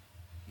were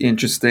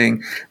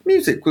interesting.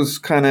 Music was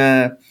kind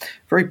of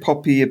very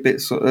poppy, a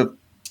bit sort of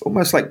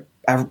almost like.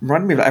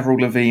 Remind me of Avril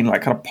Lavigne,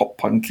 like kind of pop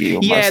punky.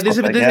 Almost, yeah, there's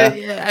a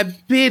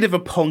bit of a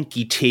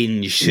punky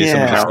tinge to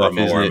some of the stuff,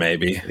 more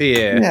maybe.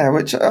 Yeah,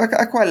 which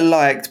I quite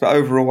liked, but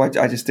overall,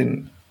 I just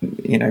didn't.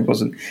 It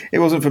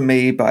wasn't for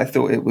me. But I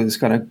thought it was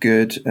kind of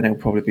good, and it'll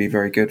probably be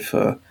very good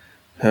for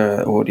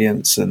her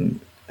audience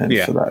and for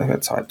that her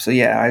type. So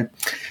yeah, I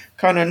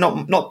kind of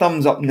not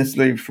thumbs up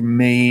necessarily from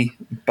me,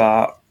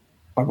 but.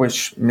 I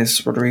wish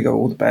Miss Rodrigo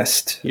all the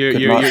best.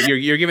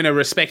 You're giving a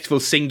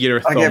respectful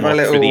singular thumb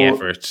up for the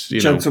effort.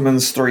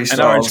 Gentleman's 3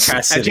 stars.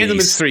 A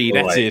gentleman's 3.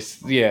 That's it.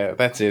 Yeah,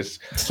 that's it.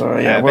 So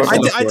yeah,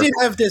 I did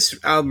have this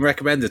album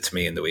recommended to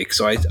me in the week,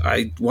 so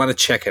I want to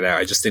check it out.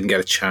 I just didn't get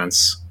a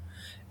chance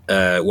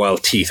while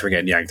teeth were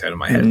getting yanked out of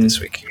my head this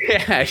week.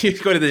 Yeah, you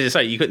go to the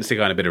site. You couldn't stick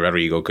on a bit of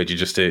Rodrigo, could you,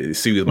 just to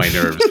soothe my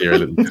nerves here a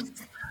little bit?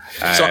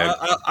 So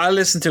I'll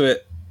listen to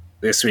it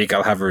this week.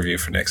 I'll have a review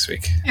for next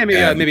week. Yeah,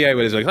 maybe I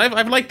will as well.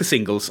 I've liked the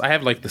singles. I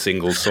have liked the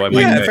singles, so I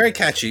might. Yeah, very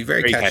catchy.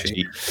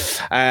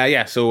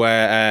 So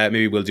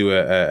maybe we'll do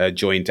a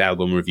joint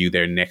album review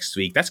there next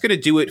week. That's going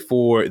to do it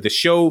for the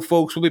show,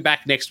 folks. We'll be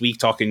back next week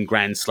talking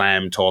Grand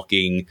Slam,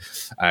 talking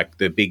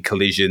the big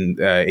collision,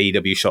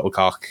 AEW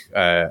Shuttlecock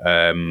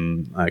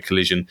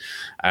collision,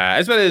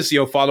 as well as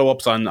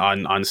follow-ups on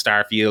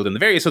Starfield and the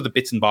various other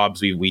bits and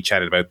bobs we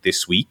chatted about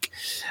this week.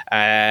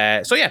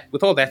 So yeah,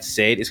 with all that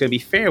said, it's going to be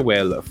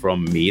farewell from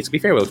me. It's going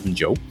to be farewell from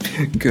Joe.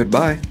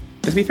 Goodbye. It's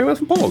going to be farewell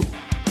from Paul.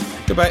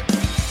 Goodbye.